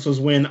times was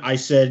when I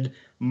said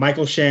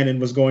Michael Shannon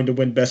was going to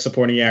win Best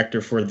Supporting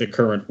Actor for The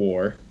Current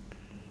War.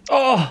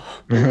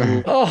 Oh,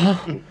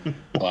 oh,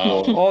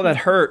 Wow. Oh, that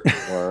hurt.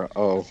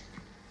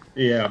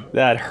 Yeah,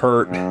 that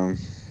hurt.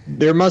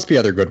 There must be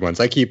other good ones.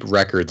 I keep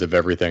records of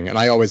everything, and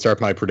I always start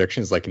my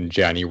predictions like in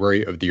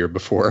January of the year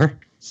before.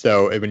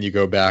 So when you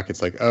go back,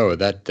 it's like, oh,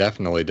 that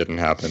definitely didn't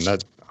happen.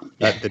 That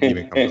didn't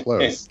even come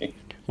close.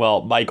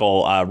 Well,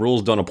 Michael,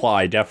 rules don't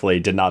apply.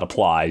 Definitely did not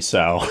apply.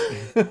 So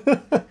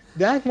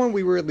that one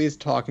we were at least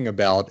talking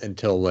about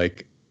until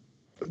like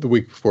the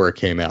week before it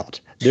came out.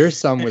 There's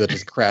some where that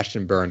just crashed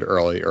and burned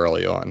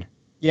early on.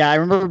 Yeah, I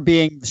remember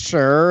being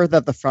sure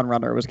that the front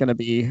runner was going to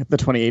be the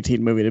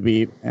 2018 movie to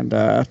beat, and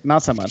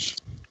not so much.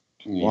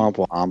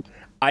 Womp womp.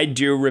 I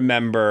do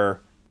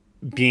remember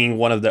being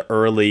one of the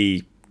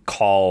early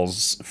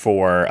calls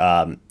for,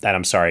 and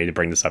I'm sorry to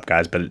bring this up,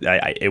 guys, but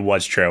it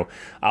was true.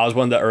 I was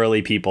one of the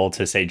early people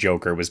to say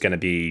Joker was going to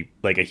be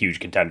like a huge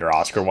contender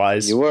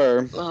Oscar-wise. You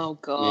were. Oh,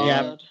 God.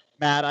 Yeah,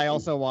 Matt, I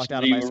also walked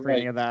out of my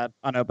screening of that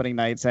on opening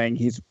night saying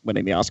he's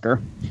winning the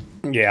Oscar.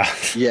 Yeah.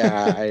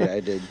 Yeah,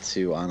 I did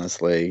too,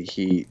 honestly.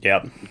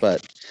 Yep.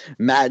 But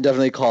Matt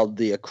definitely called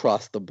the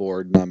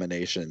across-the-board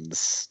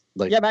nominations.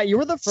 Like, yeah, Matt, you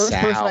were the first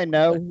person I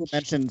know who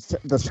mentioned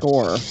the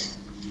score.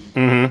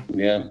 Mm-hmm.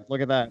 Yeah.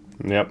 Look at that.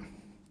 Yep.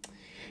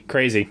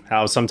 Crazy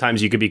how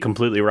sometimes you could be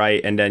completely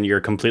right and then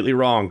you're completely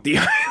wrong. The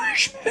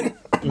Irishman.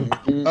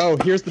 Oh,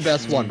 here's the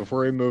best one.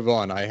 Before we move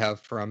on, I have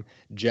from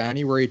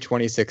January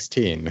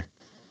 2016.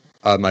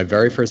 My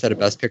very first set of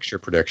Best Picture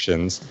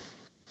predictions.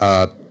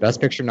 Best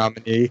Picture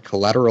nominee,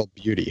 Collateral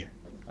Beauty.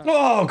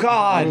 Oh,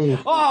 God.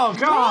 Oh,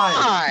 God.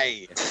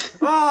 Why?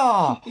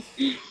 Oh.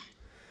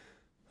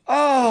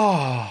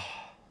 Oh.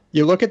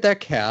 You look at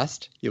that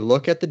cast, you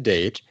look at the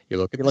date, you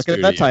look at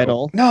that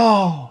title.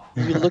 No.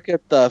 You look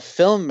at the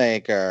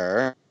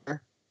filmmaker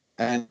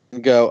and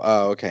go,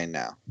 oh, okay,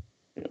 now.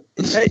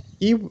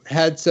 He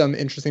had some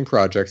interesting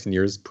projects in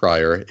years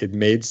prior. It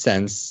made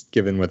sense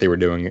given what they were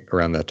doing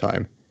around that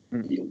time.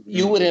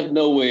 You would have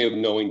no way of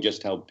knowing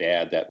just how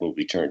bad that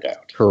movie turned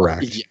out.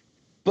 Correct. Yeah,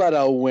 but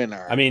a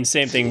winner. I mean,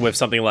 same thing with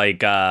something like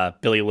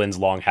Billy Lynn's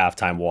Long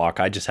Halftime Walk.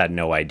 I just had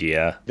no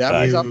idea. That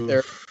was up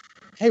there.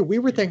 Hey, we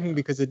were thinking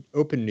because it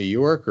opened New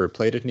York or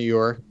played at New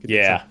York.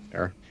 Yeah.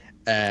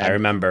 And I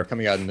remember.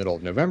 Coming out in the middle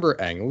of November,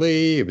 Ang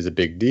Lee, it was a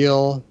big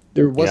deal.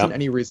 There wasn't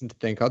any reason to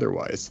think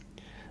otherwise.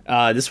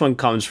 This one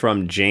comes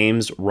from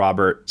James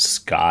Robert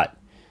Scott.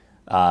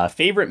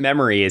 Favorite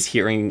memory is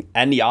hearing,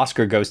 and the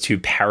Oscar goes to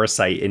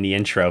Parasite in the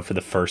intro for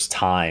the first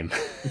time.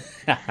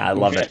 I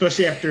love it.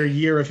 Especially after a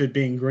year of it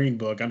being Green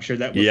Book. I'm sure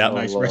that was a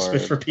nice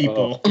respite for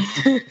people.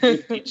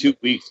 2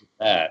 weeks of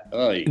that.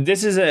 Oh,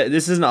 This is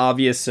an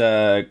obvious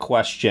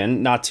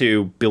question, not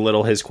to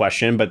belittle his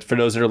question, but for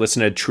those that are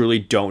listening that truly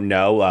don't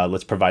know,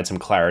 let's provide some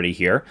clarity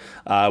here.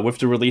 With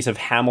the release of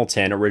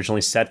Hamilton,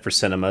 originally set for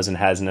cinemas and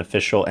has an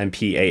official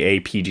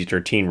MPAA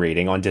PG-13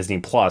 rating on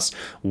Disney+,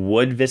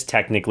 would this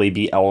technically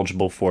be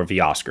eligible for the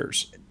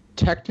Oscars?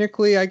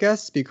 Technically, I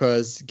guess,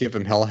 because Give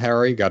 'Em Hell,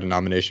 Harry got a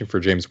nomination for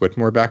James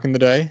Whitmore back in the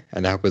day,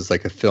 and that was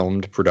like a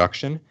filmed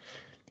production.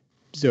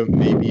 So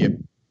maybe,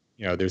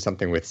 there's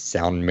something with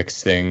sound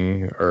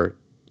mixing or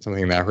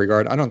something in that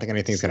regard. I don't think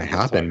anything's going to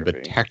happen,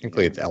 but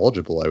technically it's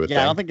eligible, I would think.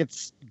 Yeah, I don't think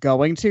it's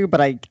going to,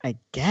 but I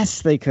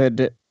guess they could,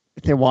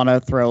 if they want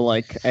to throw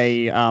like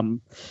a,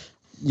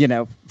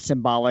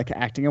 symbolic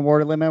acting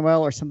award at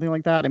Lin-Manuel or something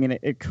like that. I mean,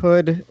 it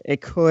could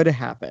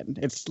happen.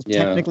 It's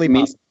technically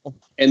possible.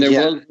 And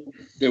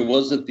there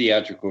was a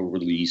theatrical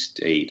release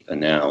date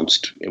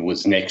announced. It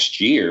was next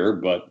year,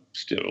 but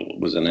still it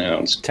was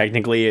announced.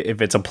 Technically,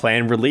 if it's a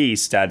planned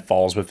release, that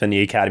falls within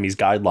the Academy's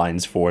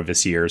guidelines for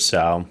this year.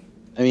 So,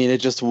 I mean,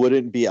 it just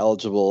wouldn't be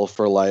eligible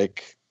for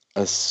like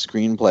a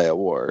screenplay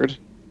award.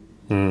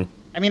 I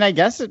mean, I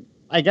guess it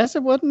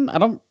wouldn't. I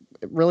don't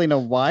really know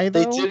why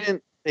though.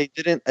 They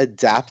didn't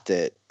adapt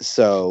it,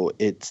 so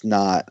it's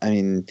not. I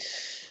mean,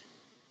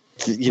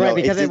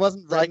 because it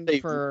wasn't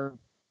written for.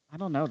 I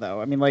don't know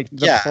though. I mean, like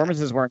the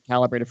performances weren't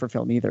calibrated for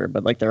film either,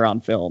 but like they're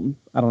on film.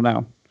 I don't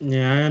know.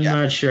 Yeah, I'm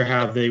not sure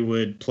how they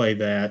would play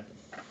that.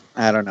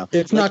 I don't know.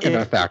 It's not going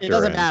to factor. It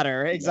doesn't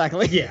matter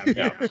exactly.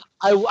 Yeah.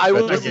 I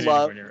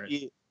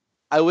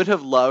would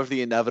have loved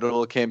the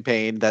inevitable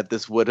campaign that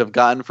this would have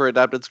gotten for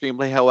adapted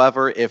screenplay.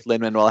 However, if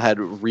Lin-Manuel had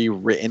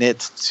rewritten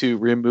it to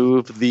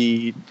remove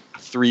the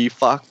 3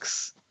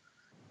 fucks,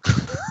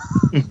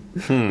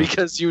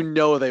 because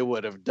they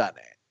would have done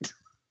it.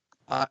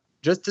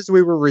 Just as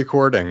we were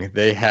recording,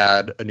 they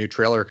had a new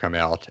trailer come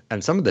out,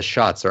 and some of the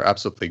shots are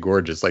absolutely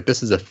gorgeous. Like,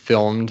 this is a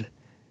filmed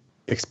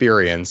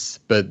experience,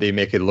 but they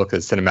make it look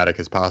as cinematic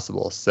as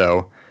possible.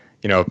 So,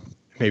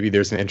 maybe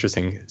there's an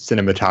interesting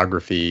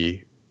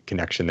cinematography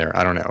connection there.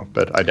 I don't know,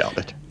 but I doubt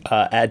it.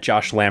 At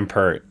Josh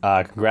Lampert,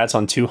 congrats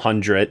on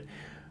 200.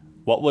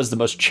 What was the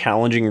most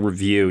challenging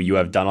review you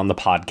have done on the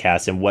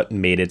podcast, and what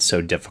made it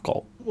so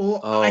difficult?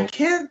 Well, I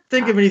can't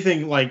think of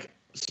anything like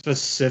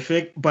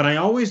specific, but I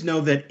always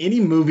know that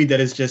any movie that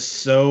is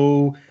just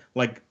so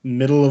like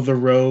middle of the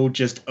road,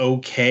 just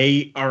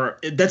okay,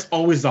 that's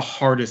always the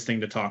hardest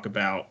thing to talk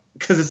about,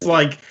 because it's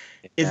like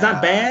it's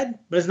not bad,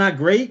 but it's not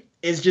great.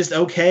 It's just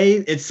okay.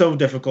 It's so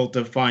difficult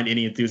to find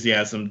any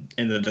enthusiasm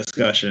in the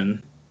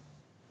discussion.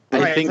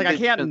 Right, it's like I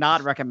can't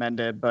not recommend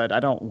it, but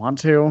I don't want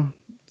to.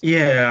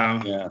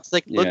 Yeah. It's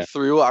like look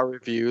through our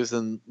reviews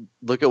and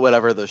look at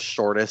whatever the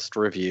shortest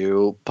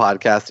review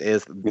podcast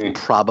is.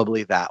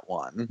 Probably that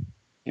one.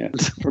 Yeah.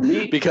 For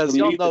me, because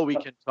you'll know we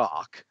can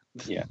talk.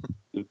 Yeah.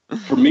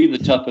 For me, the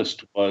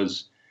toughest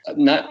was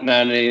not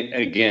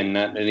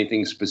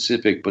anything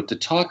specific, but to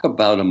talk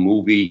about a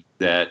movie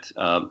that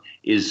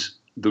is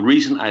the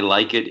reason I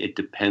like it. It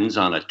depends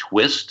on a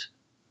twist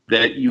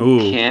that you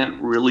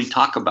can't really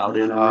talk about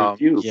in a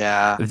review.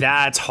 Yeah,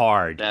 that's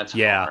hard. That's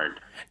hard.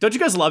 Don't you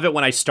guys love it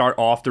when I start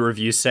off the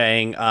review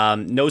saying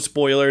no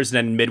spoilers, and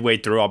then midway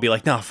through I'll be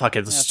like, no, fuck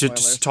it, let's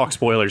just talk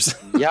spoilers.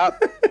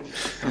 Yep.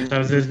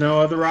 Sometimes there's no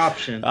other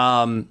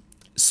option.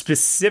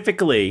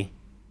 Specifically,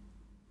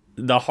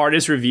 the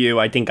hardest review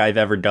I think I've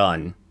ever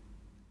done,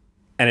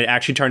 and it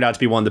actually turned out to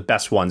be one of the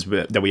best ones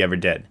that we ever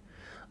did,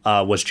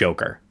 was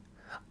Joker.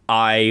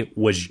 I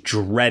was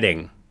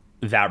dreading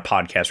that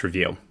podcast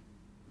review.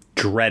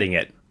 Dreading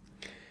it.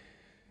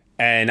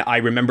 And I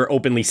remember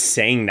openly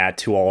saying that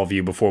to all of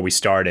you before we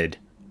started.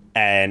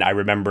 And I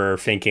remember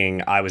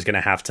thinking I was going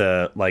to have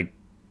to like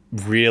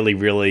really,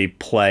 really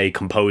play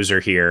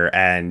composer here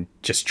and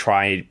just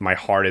try my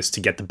hardest to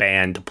get the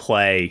band to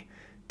play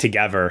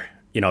together,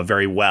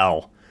 very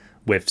well,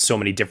 with so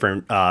many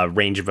different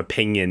range of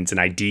opinions and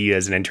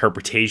ideas and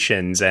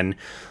interpretations and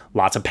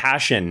lots of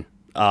passion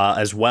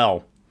as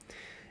well.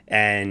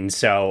 And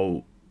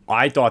so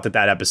I thought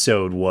that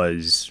episode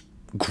was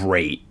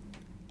great.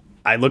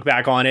 I look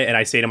back on it and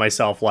I say to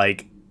myself,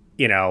 like,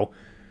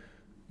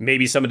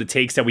 maybe some of the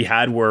takes that we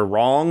had were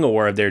wrong,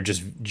 or they're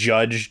just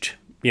judged,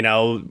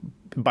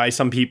 by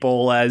some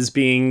people as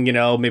being,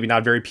 maybe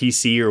not very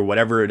PC or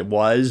whatever it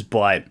was.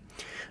 But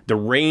the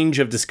range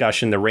of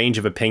discussion, the range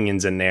of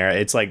opinions in there,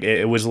 it's like,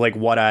 it was like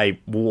why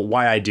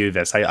I do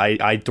this.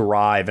 I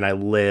thrive and I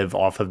live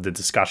off of the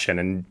discussion,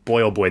 and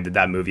boy, oh boy, did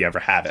that movie ever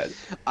have it.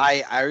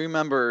 I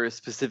remember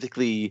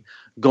specifically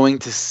going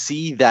to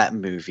see that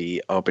movie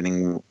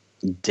opening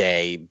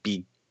day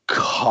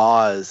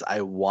because I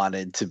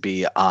wanted to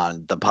be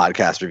on the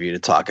podcast review to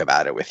talk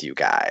about it with you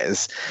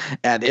guys.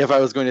 And if I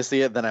was going to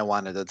see it, then I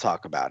wanted to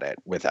talk about it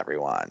with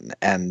everyone.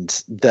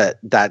 And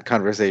that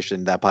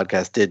conversation, that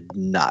podcast did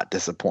not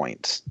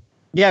disappoint.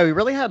 Yeah, we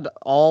really had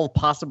all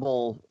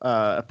possible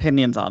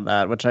opinions on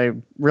that, which I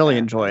really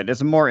enjoyed.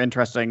 It's a more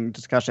interesting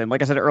discussion.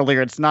 Like I said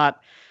earlier, it's not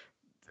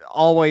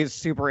always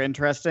super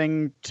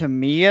interesting to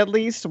me, at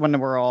least, when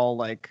we're all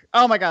like,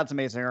 oh my god, it's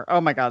amazing, or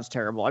oh my god, it's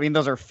terrible. I mean,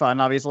 those are fun,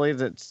 obviously.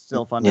 It's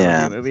still fun to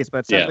review movies, but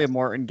it's definitely a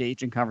more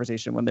engaging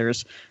conversation when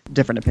there's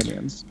different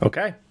opinions.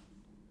 Okay.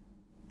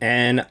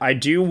 And I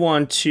do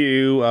want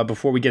to,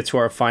 before we get to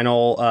our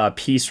final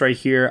piece right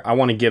here, I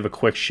want to give a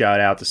quick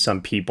shout out to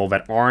some people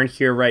that aren't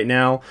here right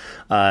now.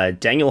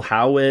 Daniel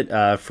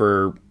Howitt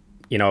for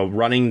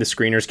running the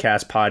Screeners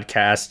Cast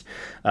podcast,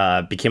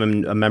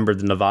 became a member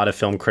of the Nevada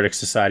Film Critics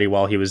Society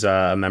while he was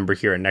a member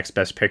here at Next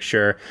Best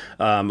Picture.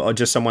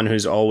 Just someone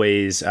who's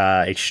always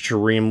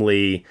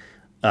extremely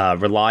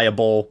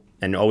reliable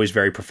and always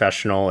very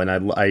professional.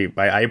 And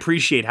I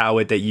appreciate,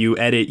 Howard, that you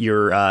edit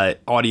your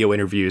audio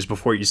interviews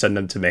before you send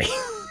them to me.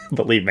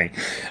 Believe me,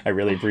 I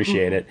really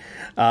appreciate it.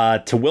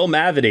 To Will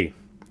Mavity.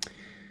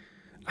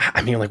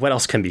 I mean, like, what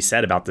else can be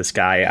said about this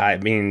guy? I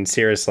mean,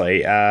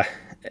 seriously,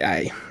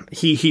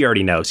 he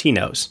already knows. He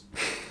knows.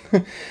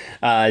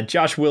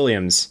 Josh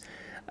Williams,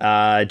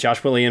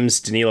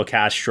 Danilo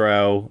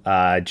Castro,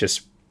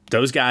 just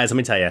those guys. Let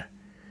me tell you,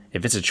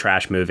 if it's a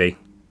trash movie,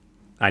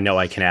 I know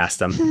I can ask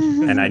them,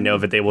 and I know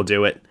that they will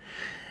do it.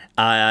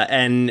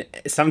 And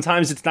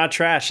sometimes it's not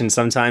trash, and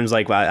sometimes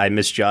I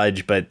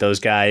misjudge, but those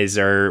guys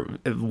are,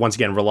 once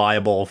again,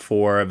 reliable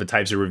for the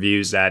types of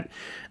reviews that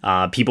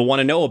people want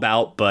to know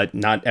about, but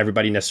not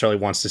everybody necessarily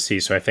wants to see.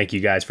 So I thank you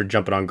guys for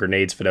jumping on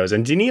grenades for those.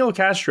 And Danilo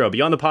Castro,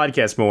 be on the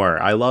podcast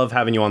more. I love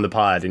having you on the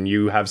pod, and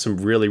you have some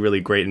really, really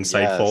great,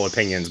 insightful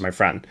opinions, my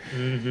friend.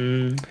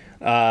 Mm-hmm.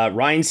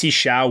 Ryan C.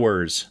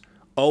 Showers,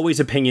 always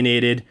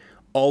opinionated,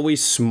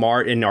 always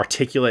smart and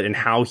articulate in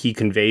how he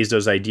conveys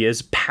those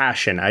ideas.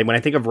 Passion. When I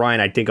think of Ryan,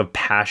 I think of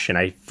passion.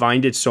 I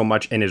find it so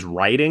much in his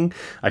writing.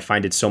 I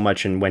find it so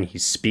much in when he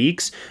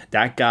speaks.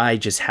 That guy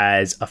just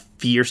has a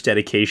fierce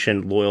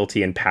dedication,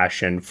 loyalty, and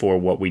passion for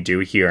what we do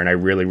here, and I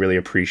really, really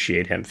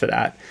appreciate him for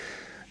that.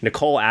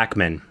 Nicole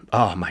Ackman.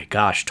 Oh my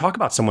gosh. Talk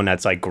about someone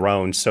that's like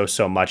grown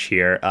so much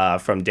here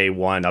from day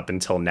one up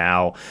until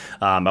now.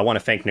 I want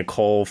to thank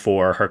Nicole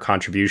for her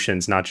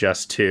contributions, not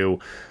just to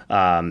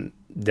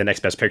the Next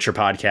Best Picture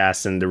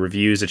podcast and the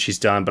reviews that she's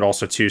done, but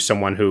also to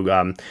someone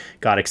who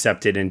got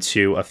accepted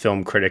into a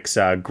film critics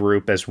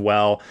group as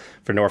well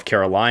for North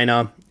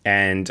Carolina.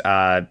 And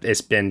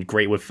it's been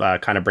great with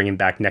kind of bringing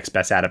back Next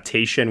Best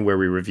Adaptation, where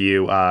we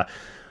review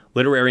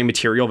literary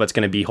material that's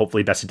going to be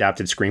hopefully best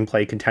adapted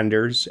screenplay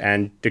contenders,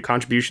 and the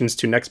contributions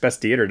to Next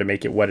Best Theater to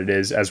make it what it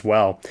is as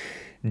well.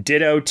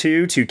 Ditto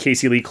too to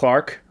Casey Lee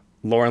Clark,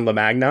 Lauren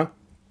LaMagna,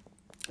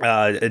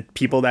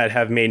 people that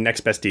have made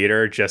Next Best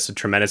Theater just a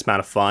tremendous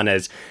amount of fun,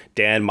 as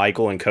Dan,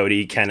 Michael, and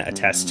Cody can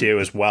attest to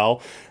as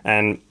well.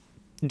 And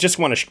just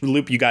want to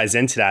loop you guys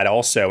into that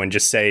also, and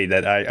just say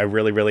that I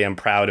really, really am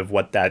proud of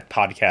what that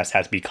podcast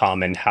has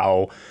become and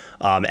how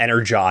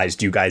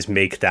energized you guys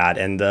make that,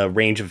 and the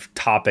range of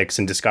topics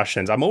and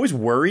discussions. I'm always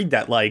worried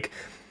that, like,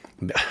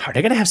 are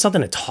they going to have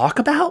something to talk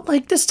about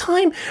like this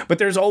time? But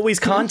there's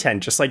always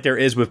content, just like there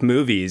is with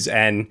movies,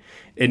 and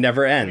it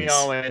never ends. We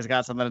always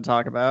got something to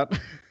talk about.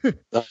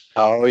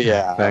 Oh,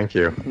 yeah. Thank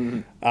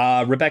you.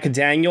 Rebecca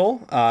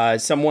Daniel,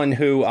 someone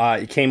who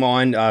came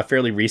on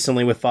fairly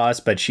recently with us,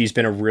 but she's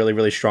been a really,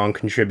 really strong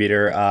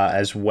contributor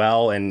as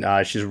well, and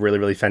she's a really,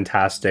 really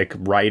fantastic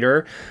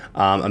writer.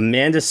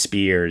 Amanda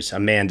Spears.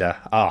 Amanda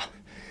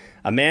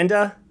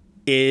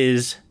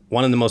is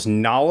one of the most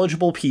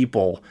knowledgeable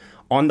people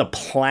on the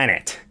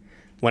planet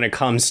when it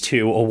comes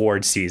to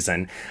award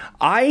season.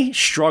 I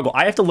struggle.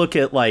 I have to look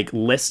at like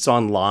lists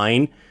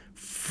online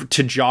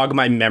to jog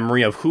my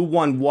memory of who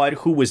won what,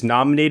 who was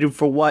nominated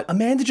for what.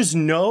 Amanda just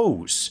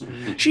knows.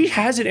 She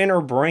has it in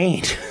her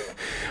brain,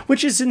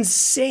 which is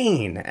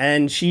insane.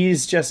 And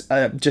she's just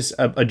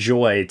a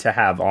joy to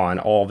have on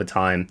all the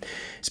time.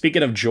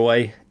 Speaking of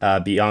joy,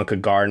 Bianca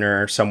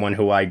Gardner, someone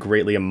who I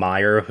greatly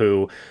admire,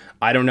 who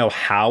I don't know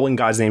how in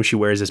God's name she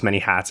wears as many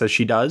hats as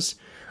she does.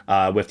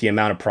 With the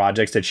amount of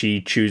projects that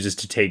she chooses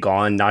to take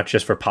on, not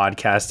just for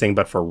podcasting,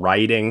 but for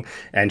writing.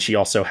 And she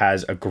also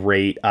has a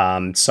great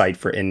site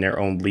for In Their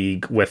Own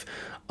League with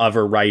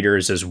other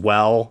writers as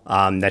well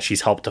that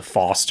she's helped to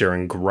foster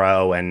and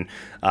grow. And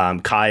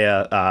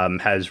Kaya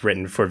has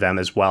written for them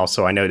as well,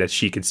 so I know that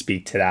she could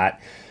speak to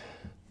that.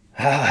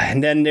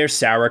 And then there's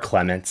Sarah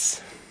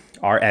Clements,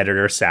 our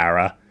editor,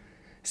 Sarah.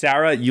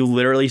 Sarah, you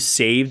literally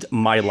saved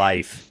my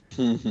life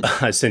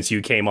since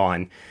you came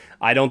on.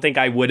 I don't think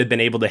I would have been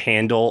able to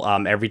handle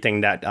everything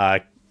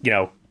that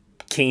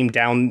came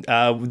down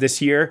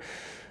this year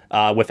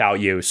without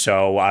you.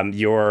 So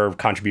your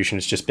contribution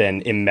has just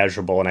been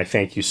immeasurable, and I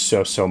thank you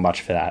so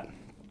much for that.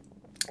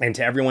 And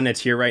to everyone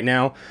that's here right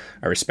now,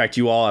 I respect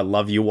you all. I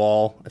love you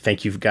all.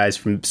 Thank you guys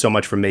so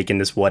much for making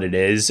this what it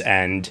is.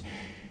 And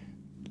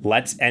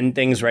let's end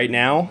things right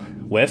now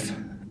with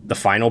the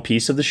final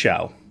piece of the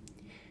show.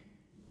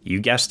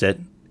 You guessed it.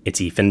 It's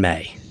Ethan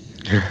May.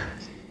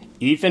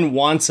 Ethan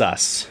wants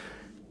us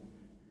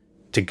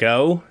to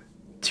go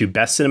to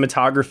Best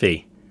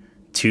Cinematography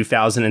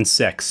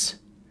 2006.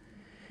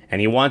 And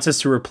he wants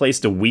us to replace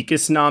the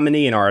weakest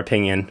nominee, in our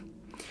opinion,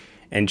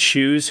 and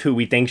choose who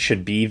we think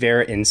should be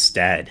there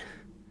instead.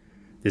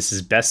 This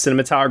is Best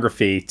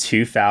Cinematography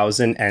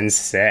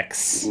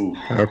 2006. Ooh.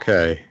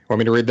 Okay. Want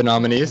me to read the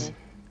nominees?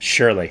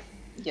 Surely.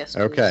 Yes,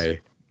 please. Okay.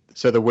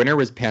 So the winner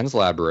was Pan's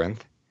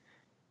Labyrinth.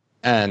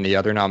 And the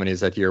other nominees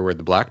that year were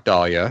The Black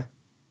Dahlia,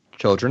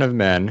 Children of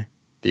Men,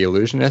 The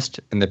Illusionist,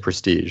 and The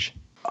Prestige.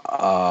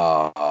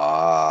 Not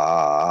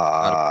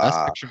a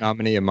Best Picture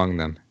nominee among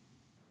them.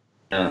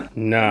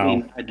 No. I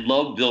mean, I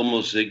love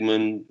Vilmos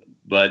Zsigmond,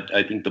 but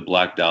I think The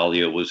Black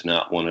Dahlia was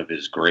not one of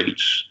his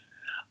greats.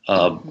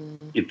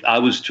 If I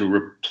was to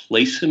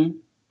replace him,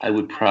 I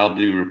would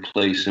probably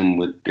replace him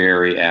with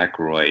Barry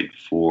Ackroyd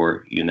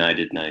for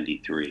United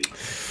 93.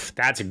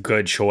 That's a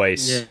good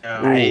choice.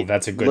 Yeah. Ooh,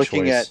 that's a good choice.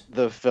 Looking at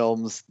the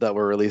films that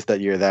were released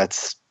that year,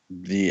 that's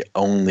the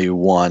only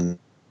one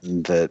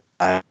that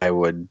I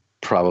would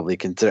probably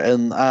consider,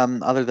 and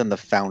other than The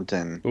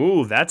Fountain.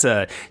 Ooh, that's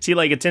it's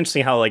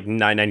interesting how like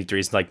 993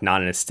 is like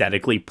not an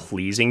aesthetically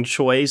pleasing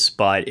choice,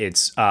 but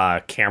it's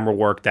camera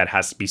work that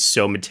has to be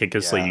so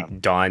meticulously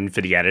done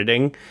for the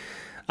editing,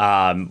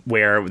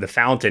 where The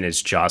Fountain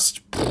is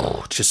just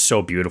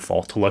so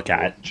beautiful to look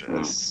at.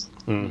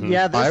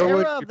 Yeah, this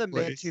era of the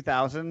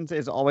mid-2000s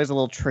is always a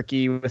little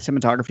tricky with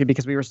cinematography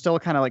because we were still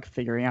kind of like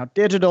figuring out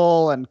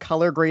digital, and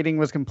color grading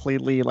was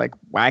completely like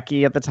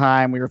wacky at the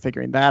time. We were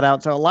figuring that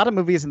out. So a lot of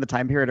movies in the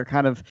time period are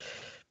kind of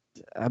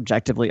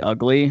objectively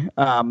ugly.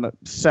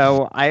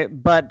 So I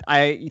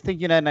think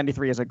United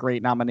 93 is a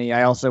great nominee.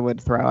 I also would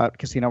throw out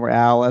Casino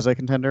Royale as a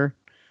contender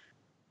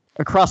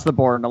across the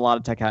board in a lot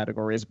of tech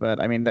categories,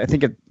 but I mean, I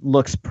think it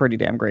looks pretty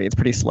damn great. It's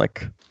pretty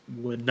slick.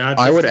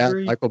 I would add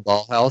Michael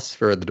Ballhaus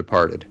for The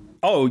Departed.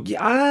 Oh,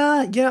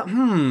 yeah.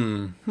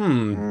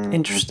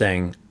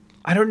 Interesting.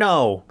 I don't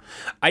know.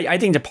 I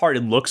think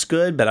Departed looks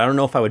good, but I don't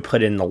know if I would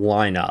put it in the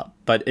lineup.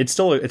 But it's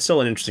still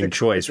an interesting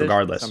choice,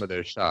 regardless. Some of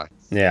those shots.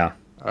 Yeah.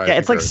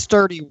 It's like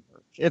sturdy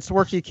work. It's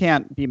work you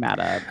can't be mad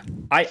at.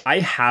 I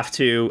have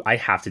to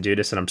do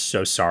this, and I'm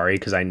so sorry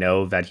because I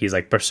know that he's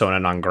like persona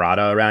non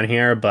grata around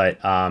here,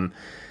 but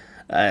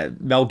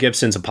Mel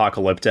Gibson's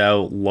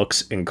Apocalypto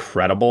looks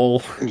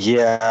incredible.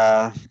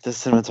 Yeah, the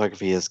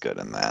cinematography is good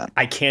in that.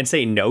 I can't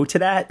say no to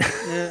that.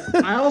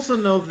 I also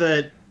know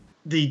that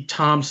the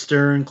Tom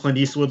Stern, Clint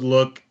Eastwood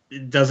look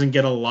doesn't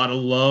get a lot of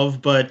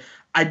love, but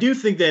I do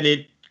think that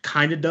it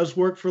kind of does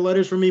work for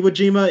Letters from Iwo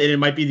Jima, and it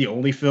might be the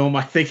only film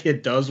I think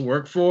it does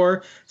work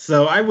for.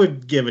 So I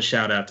would give a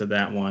shout out to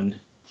that one.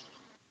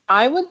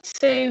 I would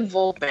say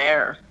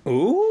Voltaire.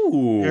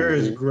 Ooh. There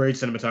is great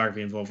cinematography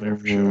in Voltaire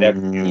for sure.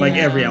 Like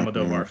every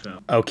Almodovar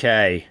film.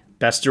 Okay.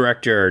 Best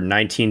Director,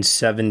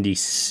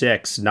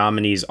 1976.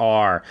 Nominees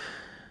are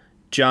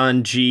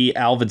John G.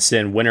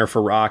 Alvidson, winner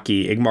for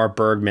Rocky, Ingmar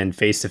Bergman,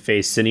 Face to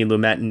Face, Sidney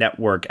Lumet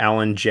Network,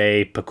 Alan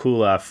J.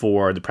 Pakula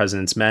for The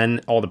President's Men,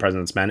 All the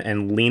President's Men,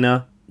 and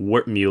Lena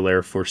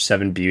Wertmuller for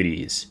Seven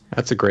Beauties.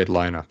 That's a great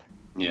lineup.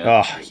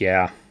 Yeah. Oh,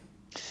 yeah.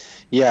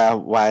 Yeah,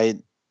 why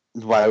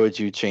would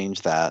you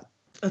change that?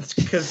 That's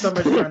because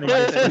somebody's trying to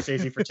get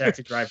Scorsese for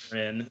Taxi Driver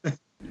in.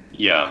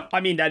 Yeah.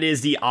 I mean, that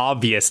is the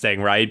obvious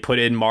thing, right? Put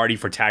in Marty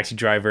for Taxi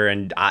Driver,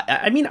 and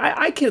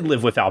I could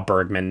live without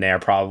Bergman there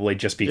probably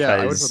just because. Yeah,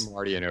 I would put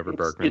Marty in over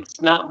Bergman.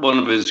 It's not one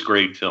of his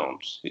great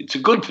films. It's a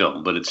good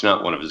film, but it's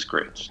not one of his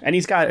greats. And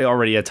he's got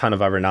already a ton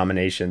of other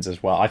nominations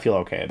as well. I feel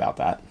okay about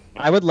that.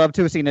 I would love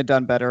to have seen it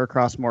done better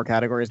across more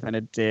categories than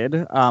it did,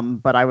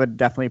 but I would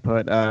definitely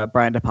put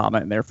Brian De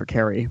Palma in there for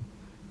Carrie.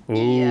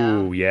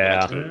 Ooh,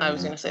 yeah. I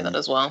was going to say that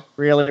as well.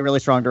 Really, really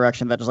strong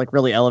direction that just like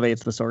really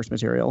elevates the source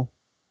material.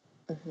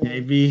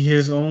 Maybe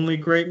his only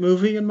great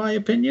movie, in my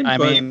opinion. I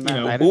mean, you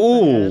know.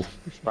 Ooh.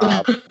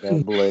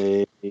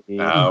 Probably.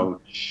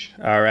 Ouch.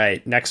 All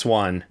right, next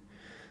one.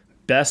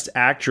 Best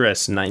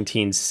Actress,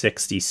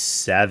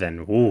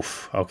 1967.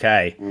 Oof.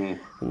 Okay.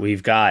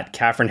 We've got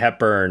Katharine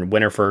Hepburn,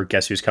 winner for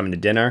Guess Who's Coming to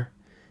Dinner.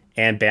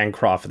 Anne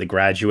Bancroft for The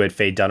Graduate,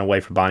 Faye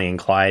Dunaway for Bonnie and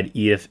Clyde,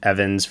 Edith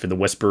Evans for The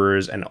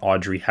Whisperers, and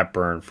Audrey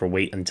Hepburn for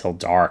Wait Until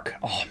Dark.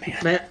 Oh,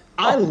 man.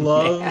 I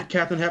love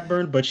Katharine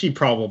Hepburn, but she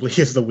probably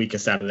is the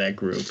weakest out of that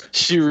group.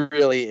 She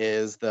really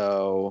is,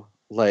 though.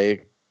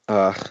 Like,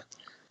 but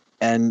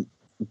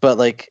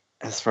like,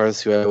 as far as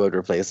who I would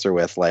replace her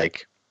with,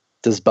 like,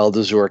 does Belle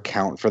de Jour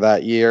count for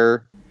that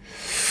year?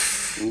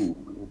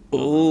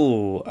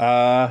 Ooh.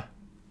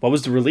 What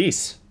was the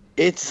release?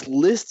 It's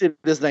listed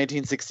as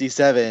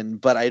 1967,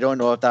 but I don't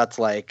know if that's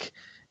like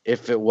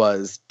if it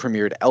was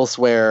premiered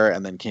elsewhere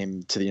and then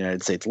came to the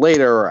United States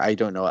later, or I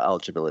don't know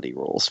eligibility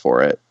rules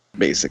for it,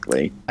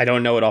 basically. I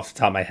don't know it off the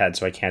top of my head,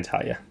 so I can't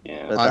tell you.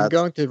 Yeah. I'm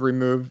going to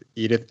remove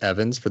Edith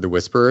Evans for The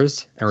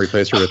Whisperers and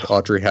replace her with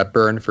Audrey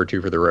Hepburn for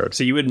Two for the Road.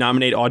 So you would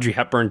nominate Audrey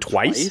Hepburn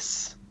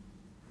twice?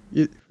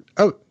 Yeah,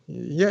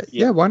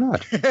 why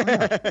not?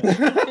 Yeah,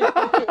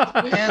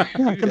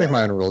 I can make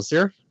my own rules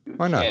here.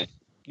 Why not?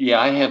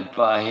 Yeah, I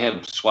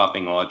have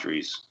swapping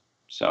Audrey's.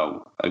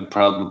 So I'd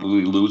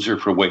probably lose her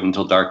for Wait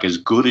Until Dark, as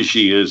good as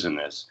she is in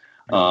this.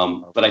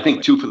 But I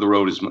think Two for the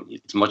Road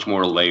it's much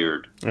more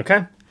layered.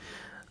 Okay.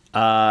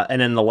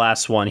 And then the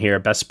last one here,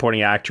 Best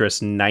Supporting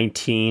Actress,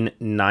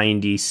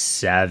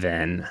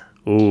 1997.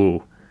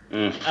 Ooh.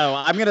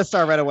 Oh, I'm going to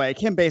start right away.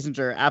 Kim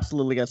Basinger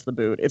absolutely gets the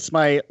boot. It's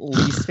my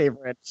least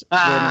favorite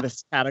win in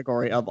this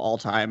category of all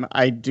time.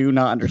 I do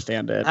not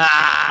understand it.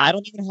 I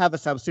don't even have a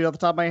substitute off the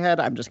top of my head.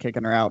 I'm just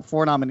kicking her out.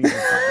 4 nominees.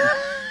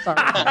 Sorry.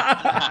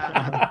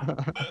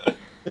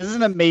 This is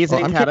an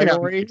amazing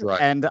category,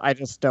 and I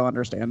just don't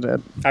understand it.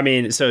 I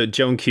mean, so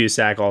Joan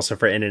Cusack also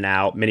for In and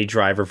Out, Minnie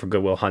Driver for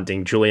Good Will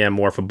Hunting, Julianne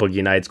Moore for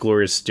Boogie Nights,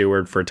 Gloria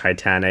Stewart for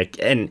Titanic.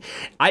 And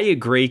I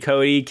agree,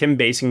 Cody. Kim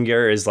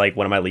Basinger is like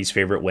one of my least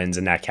favorite wins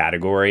in that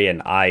category.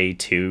 And I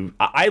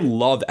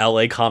love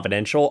LA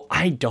Confidential.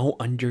 I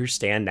don't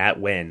understand that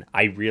win.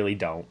 I really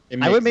don't.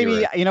 I would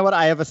maybe, you know what?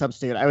 I have a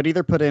substitute. I would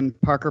either put in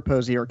Parker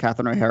Posey or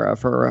Catherine O'Hara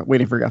for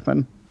Waiting for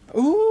Guffman.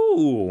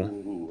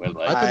 Ooh. I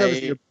thought that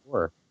was year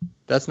before.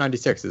 That's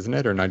 96, isn't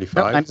it? Or 95?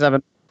 No,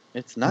 97.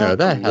 It's not. No,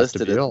 that has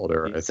to be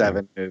older.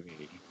 97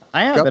 movie.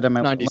 I have it in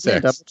my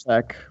 96. Double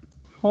check.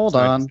 Hold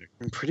on.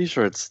 I'm pretty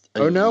sure it's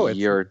a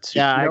year or two.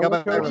 Yeah, I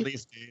got my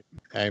release date.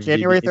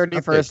 January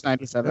 31st,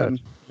 97.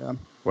 Yeah.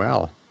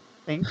 Wow.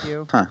 Thank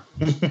you. Huh.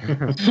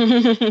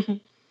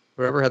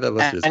 Whoever had that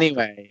list is...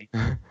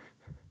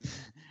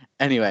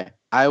 Anyway,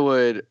 I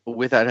would,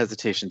 without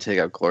hesitation, take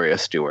out Gloria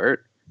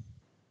Stewart.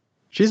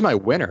 She's my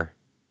winner.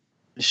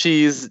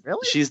 She's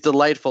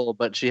delightful,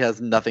 but she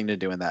has nothing to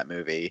do in that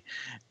movie.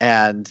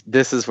 And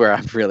this is where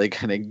I'm really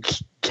going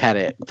to get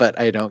it, but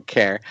I don't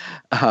care.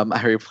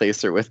 I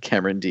replace her with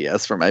Cameron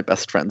Diaz for My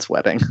Best Friend's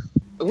Wedding.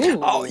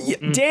 Ooh. Oh, yeah,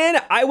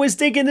 Dan, I was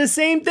thinking the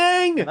same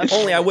thing.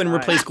 Only I wouldn't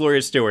replace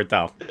Gloria Stewart,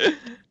 though.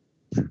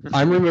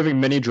 I'm removing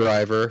Minnie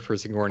Driver for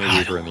Sigourney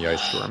Weaver in The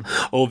Ice Storm.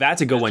 Oh,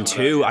 that's a good one,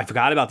 too. I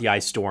forgot about The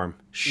Ice Storm.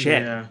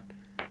 Shit. Yeah.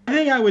 I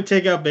think I would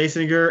take out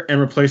Basinger and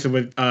replace it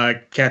with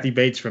Kathy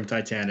Bates from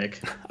Titanic.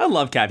 I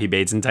love Kathy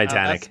Bates in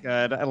Titanic. Oh,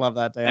 that's good. I love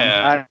that, Dan.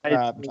 Yeah, I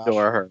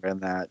adore her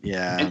in that.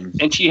 Yeah,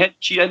 and she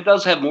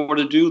does have more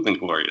to do than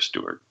Gloria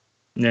Stewart.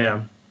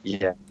 Yeah.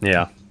 Yeah.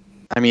 Yeah.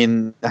 I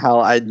mean, hell,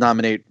 I'd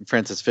nominate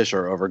Frances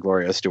Fisher over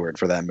Gloria Stewart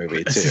for that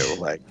movie too.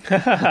 Like,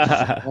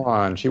 Come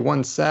on, she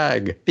won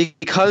SAG.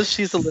 because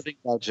she's a living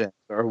legend,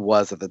 or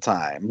was at the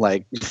time.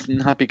 Like,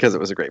 not because it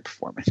was a great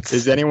performance.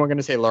 Is anyone going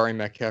to say Laurie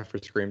Metcalf for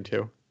Scream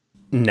 2?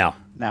 No.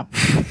 No.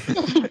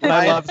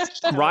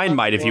 Ryan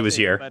might if he was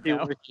here. He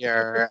were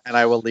here, and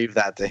I will leave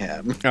that to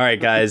him. All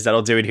right, guys,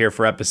 that'll do it here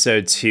for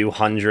episode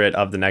 200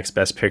 of the Next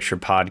Best Picture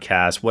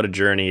podcast. What a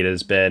journey it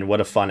has been.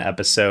 What a fun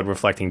episode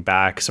reflecting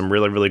back. Some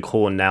really, really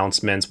cool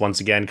announcements. Once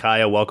again,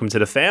 Kaya, welcome to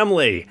the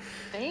family.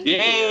 Thank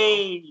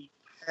you.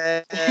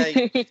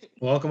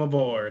 Welcome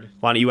aboard.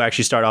 Why don't you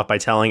actually start off by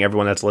telling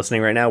everyone that's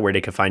listening right now where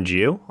they can find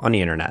you on the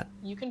internet?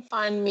 You can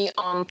find me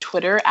on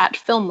Twitter at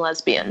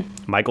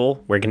FilmLesbian.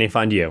 Michael, where can they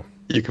find you?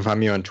 You can find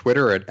me on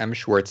Twitter at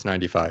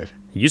mschwartz95. It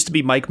used to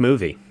be Mike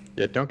Movie.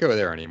 Yeah, don't go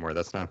there anymore.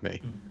 That's not me.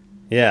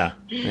 Yeah.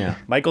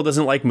 Michael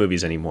doesn't like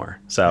movies anymore,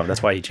 so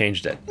that's why he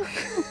changed it.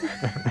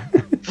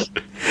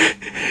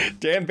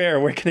 Dan Bear,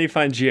 where can they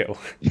find you?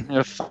 You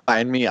can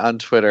find me on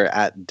Twitter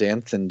at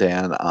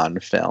DanceandDan on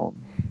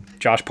Film.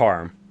 Josh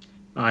Parham.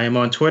 I am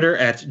on Twitter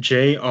at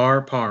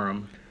JR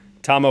Parham.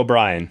 Tom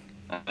O'Brien.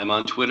 I'm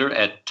on Twitter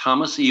at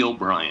Thomas E.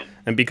 O'Brien.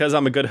 And because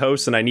I'm a good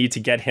host and I need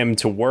to get him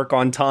to work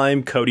on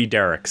time, Cody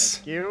Derricks.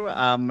 Thank you.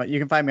 You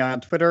can find me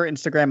on Twitter,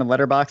 Instagram, and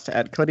Letterboxd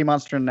at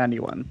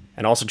CodyMonster91.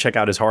 And also check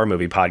out his horror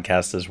movie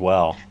podcast as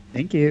well.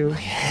 Thank you.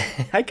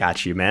 I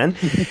got you, man.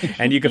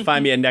 And you can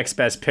find me at Next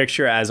Best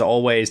Picture. As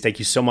always, thank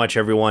you so much,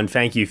 everyone.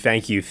 Thank you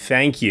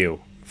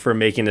for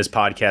making this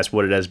podcast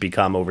what it has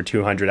become, over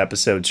 200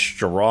 episodes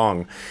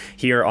strong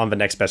here on the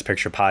Next Best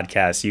Picture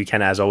podcast. You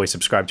can, as always,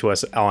 subscribe to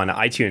us on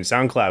iTunes,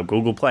 SoundCloud,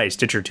 Google Play,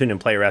 Stitcher, TuneIn,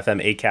 Player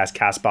FM, Acast,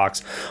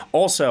 CastBox,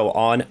 also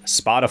on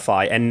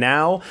Spotify, and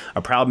now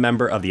a proud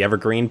member of the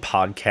Evergreen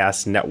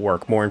Podcast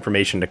Network. More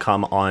information to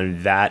come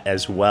on that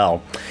as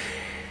well.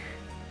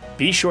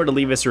 Be sure to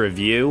leave us a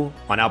review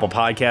on Apple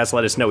Podcasts.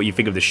 Let us know what you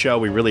think of the show.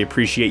 We really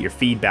appreciate your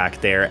feedback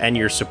there and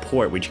your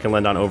support, which you can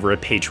lend on over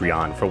at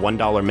Patreon. For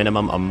 $1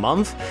 minimum a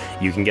month,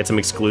 you can get some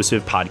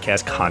exclusive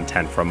podcast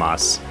content from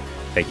us.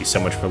 Thank you so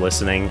much for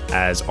listening.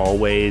 As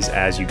always,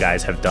 as you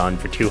guys have done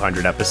for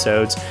 200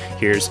 episodes,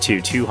 here's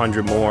to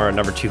 200 more,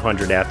 another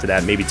 200 after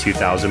that, maybe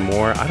 2,000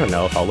 more. I don't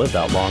know if I'll live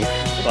that long.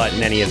 But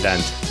in any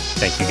event,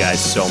 thank you guys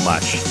so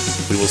much.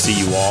 We will see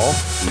you all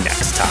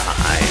next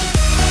time.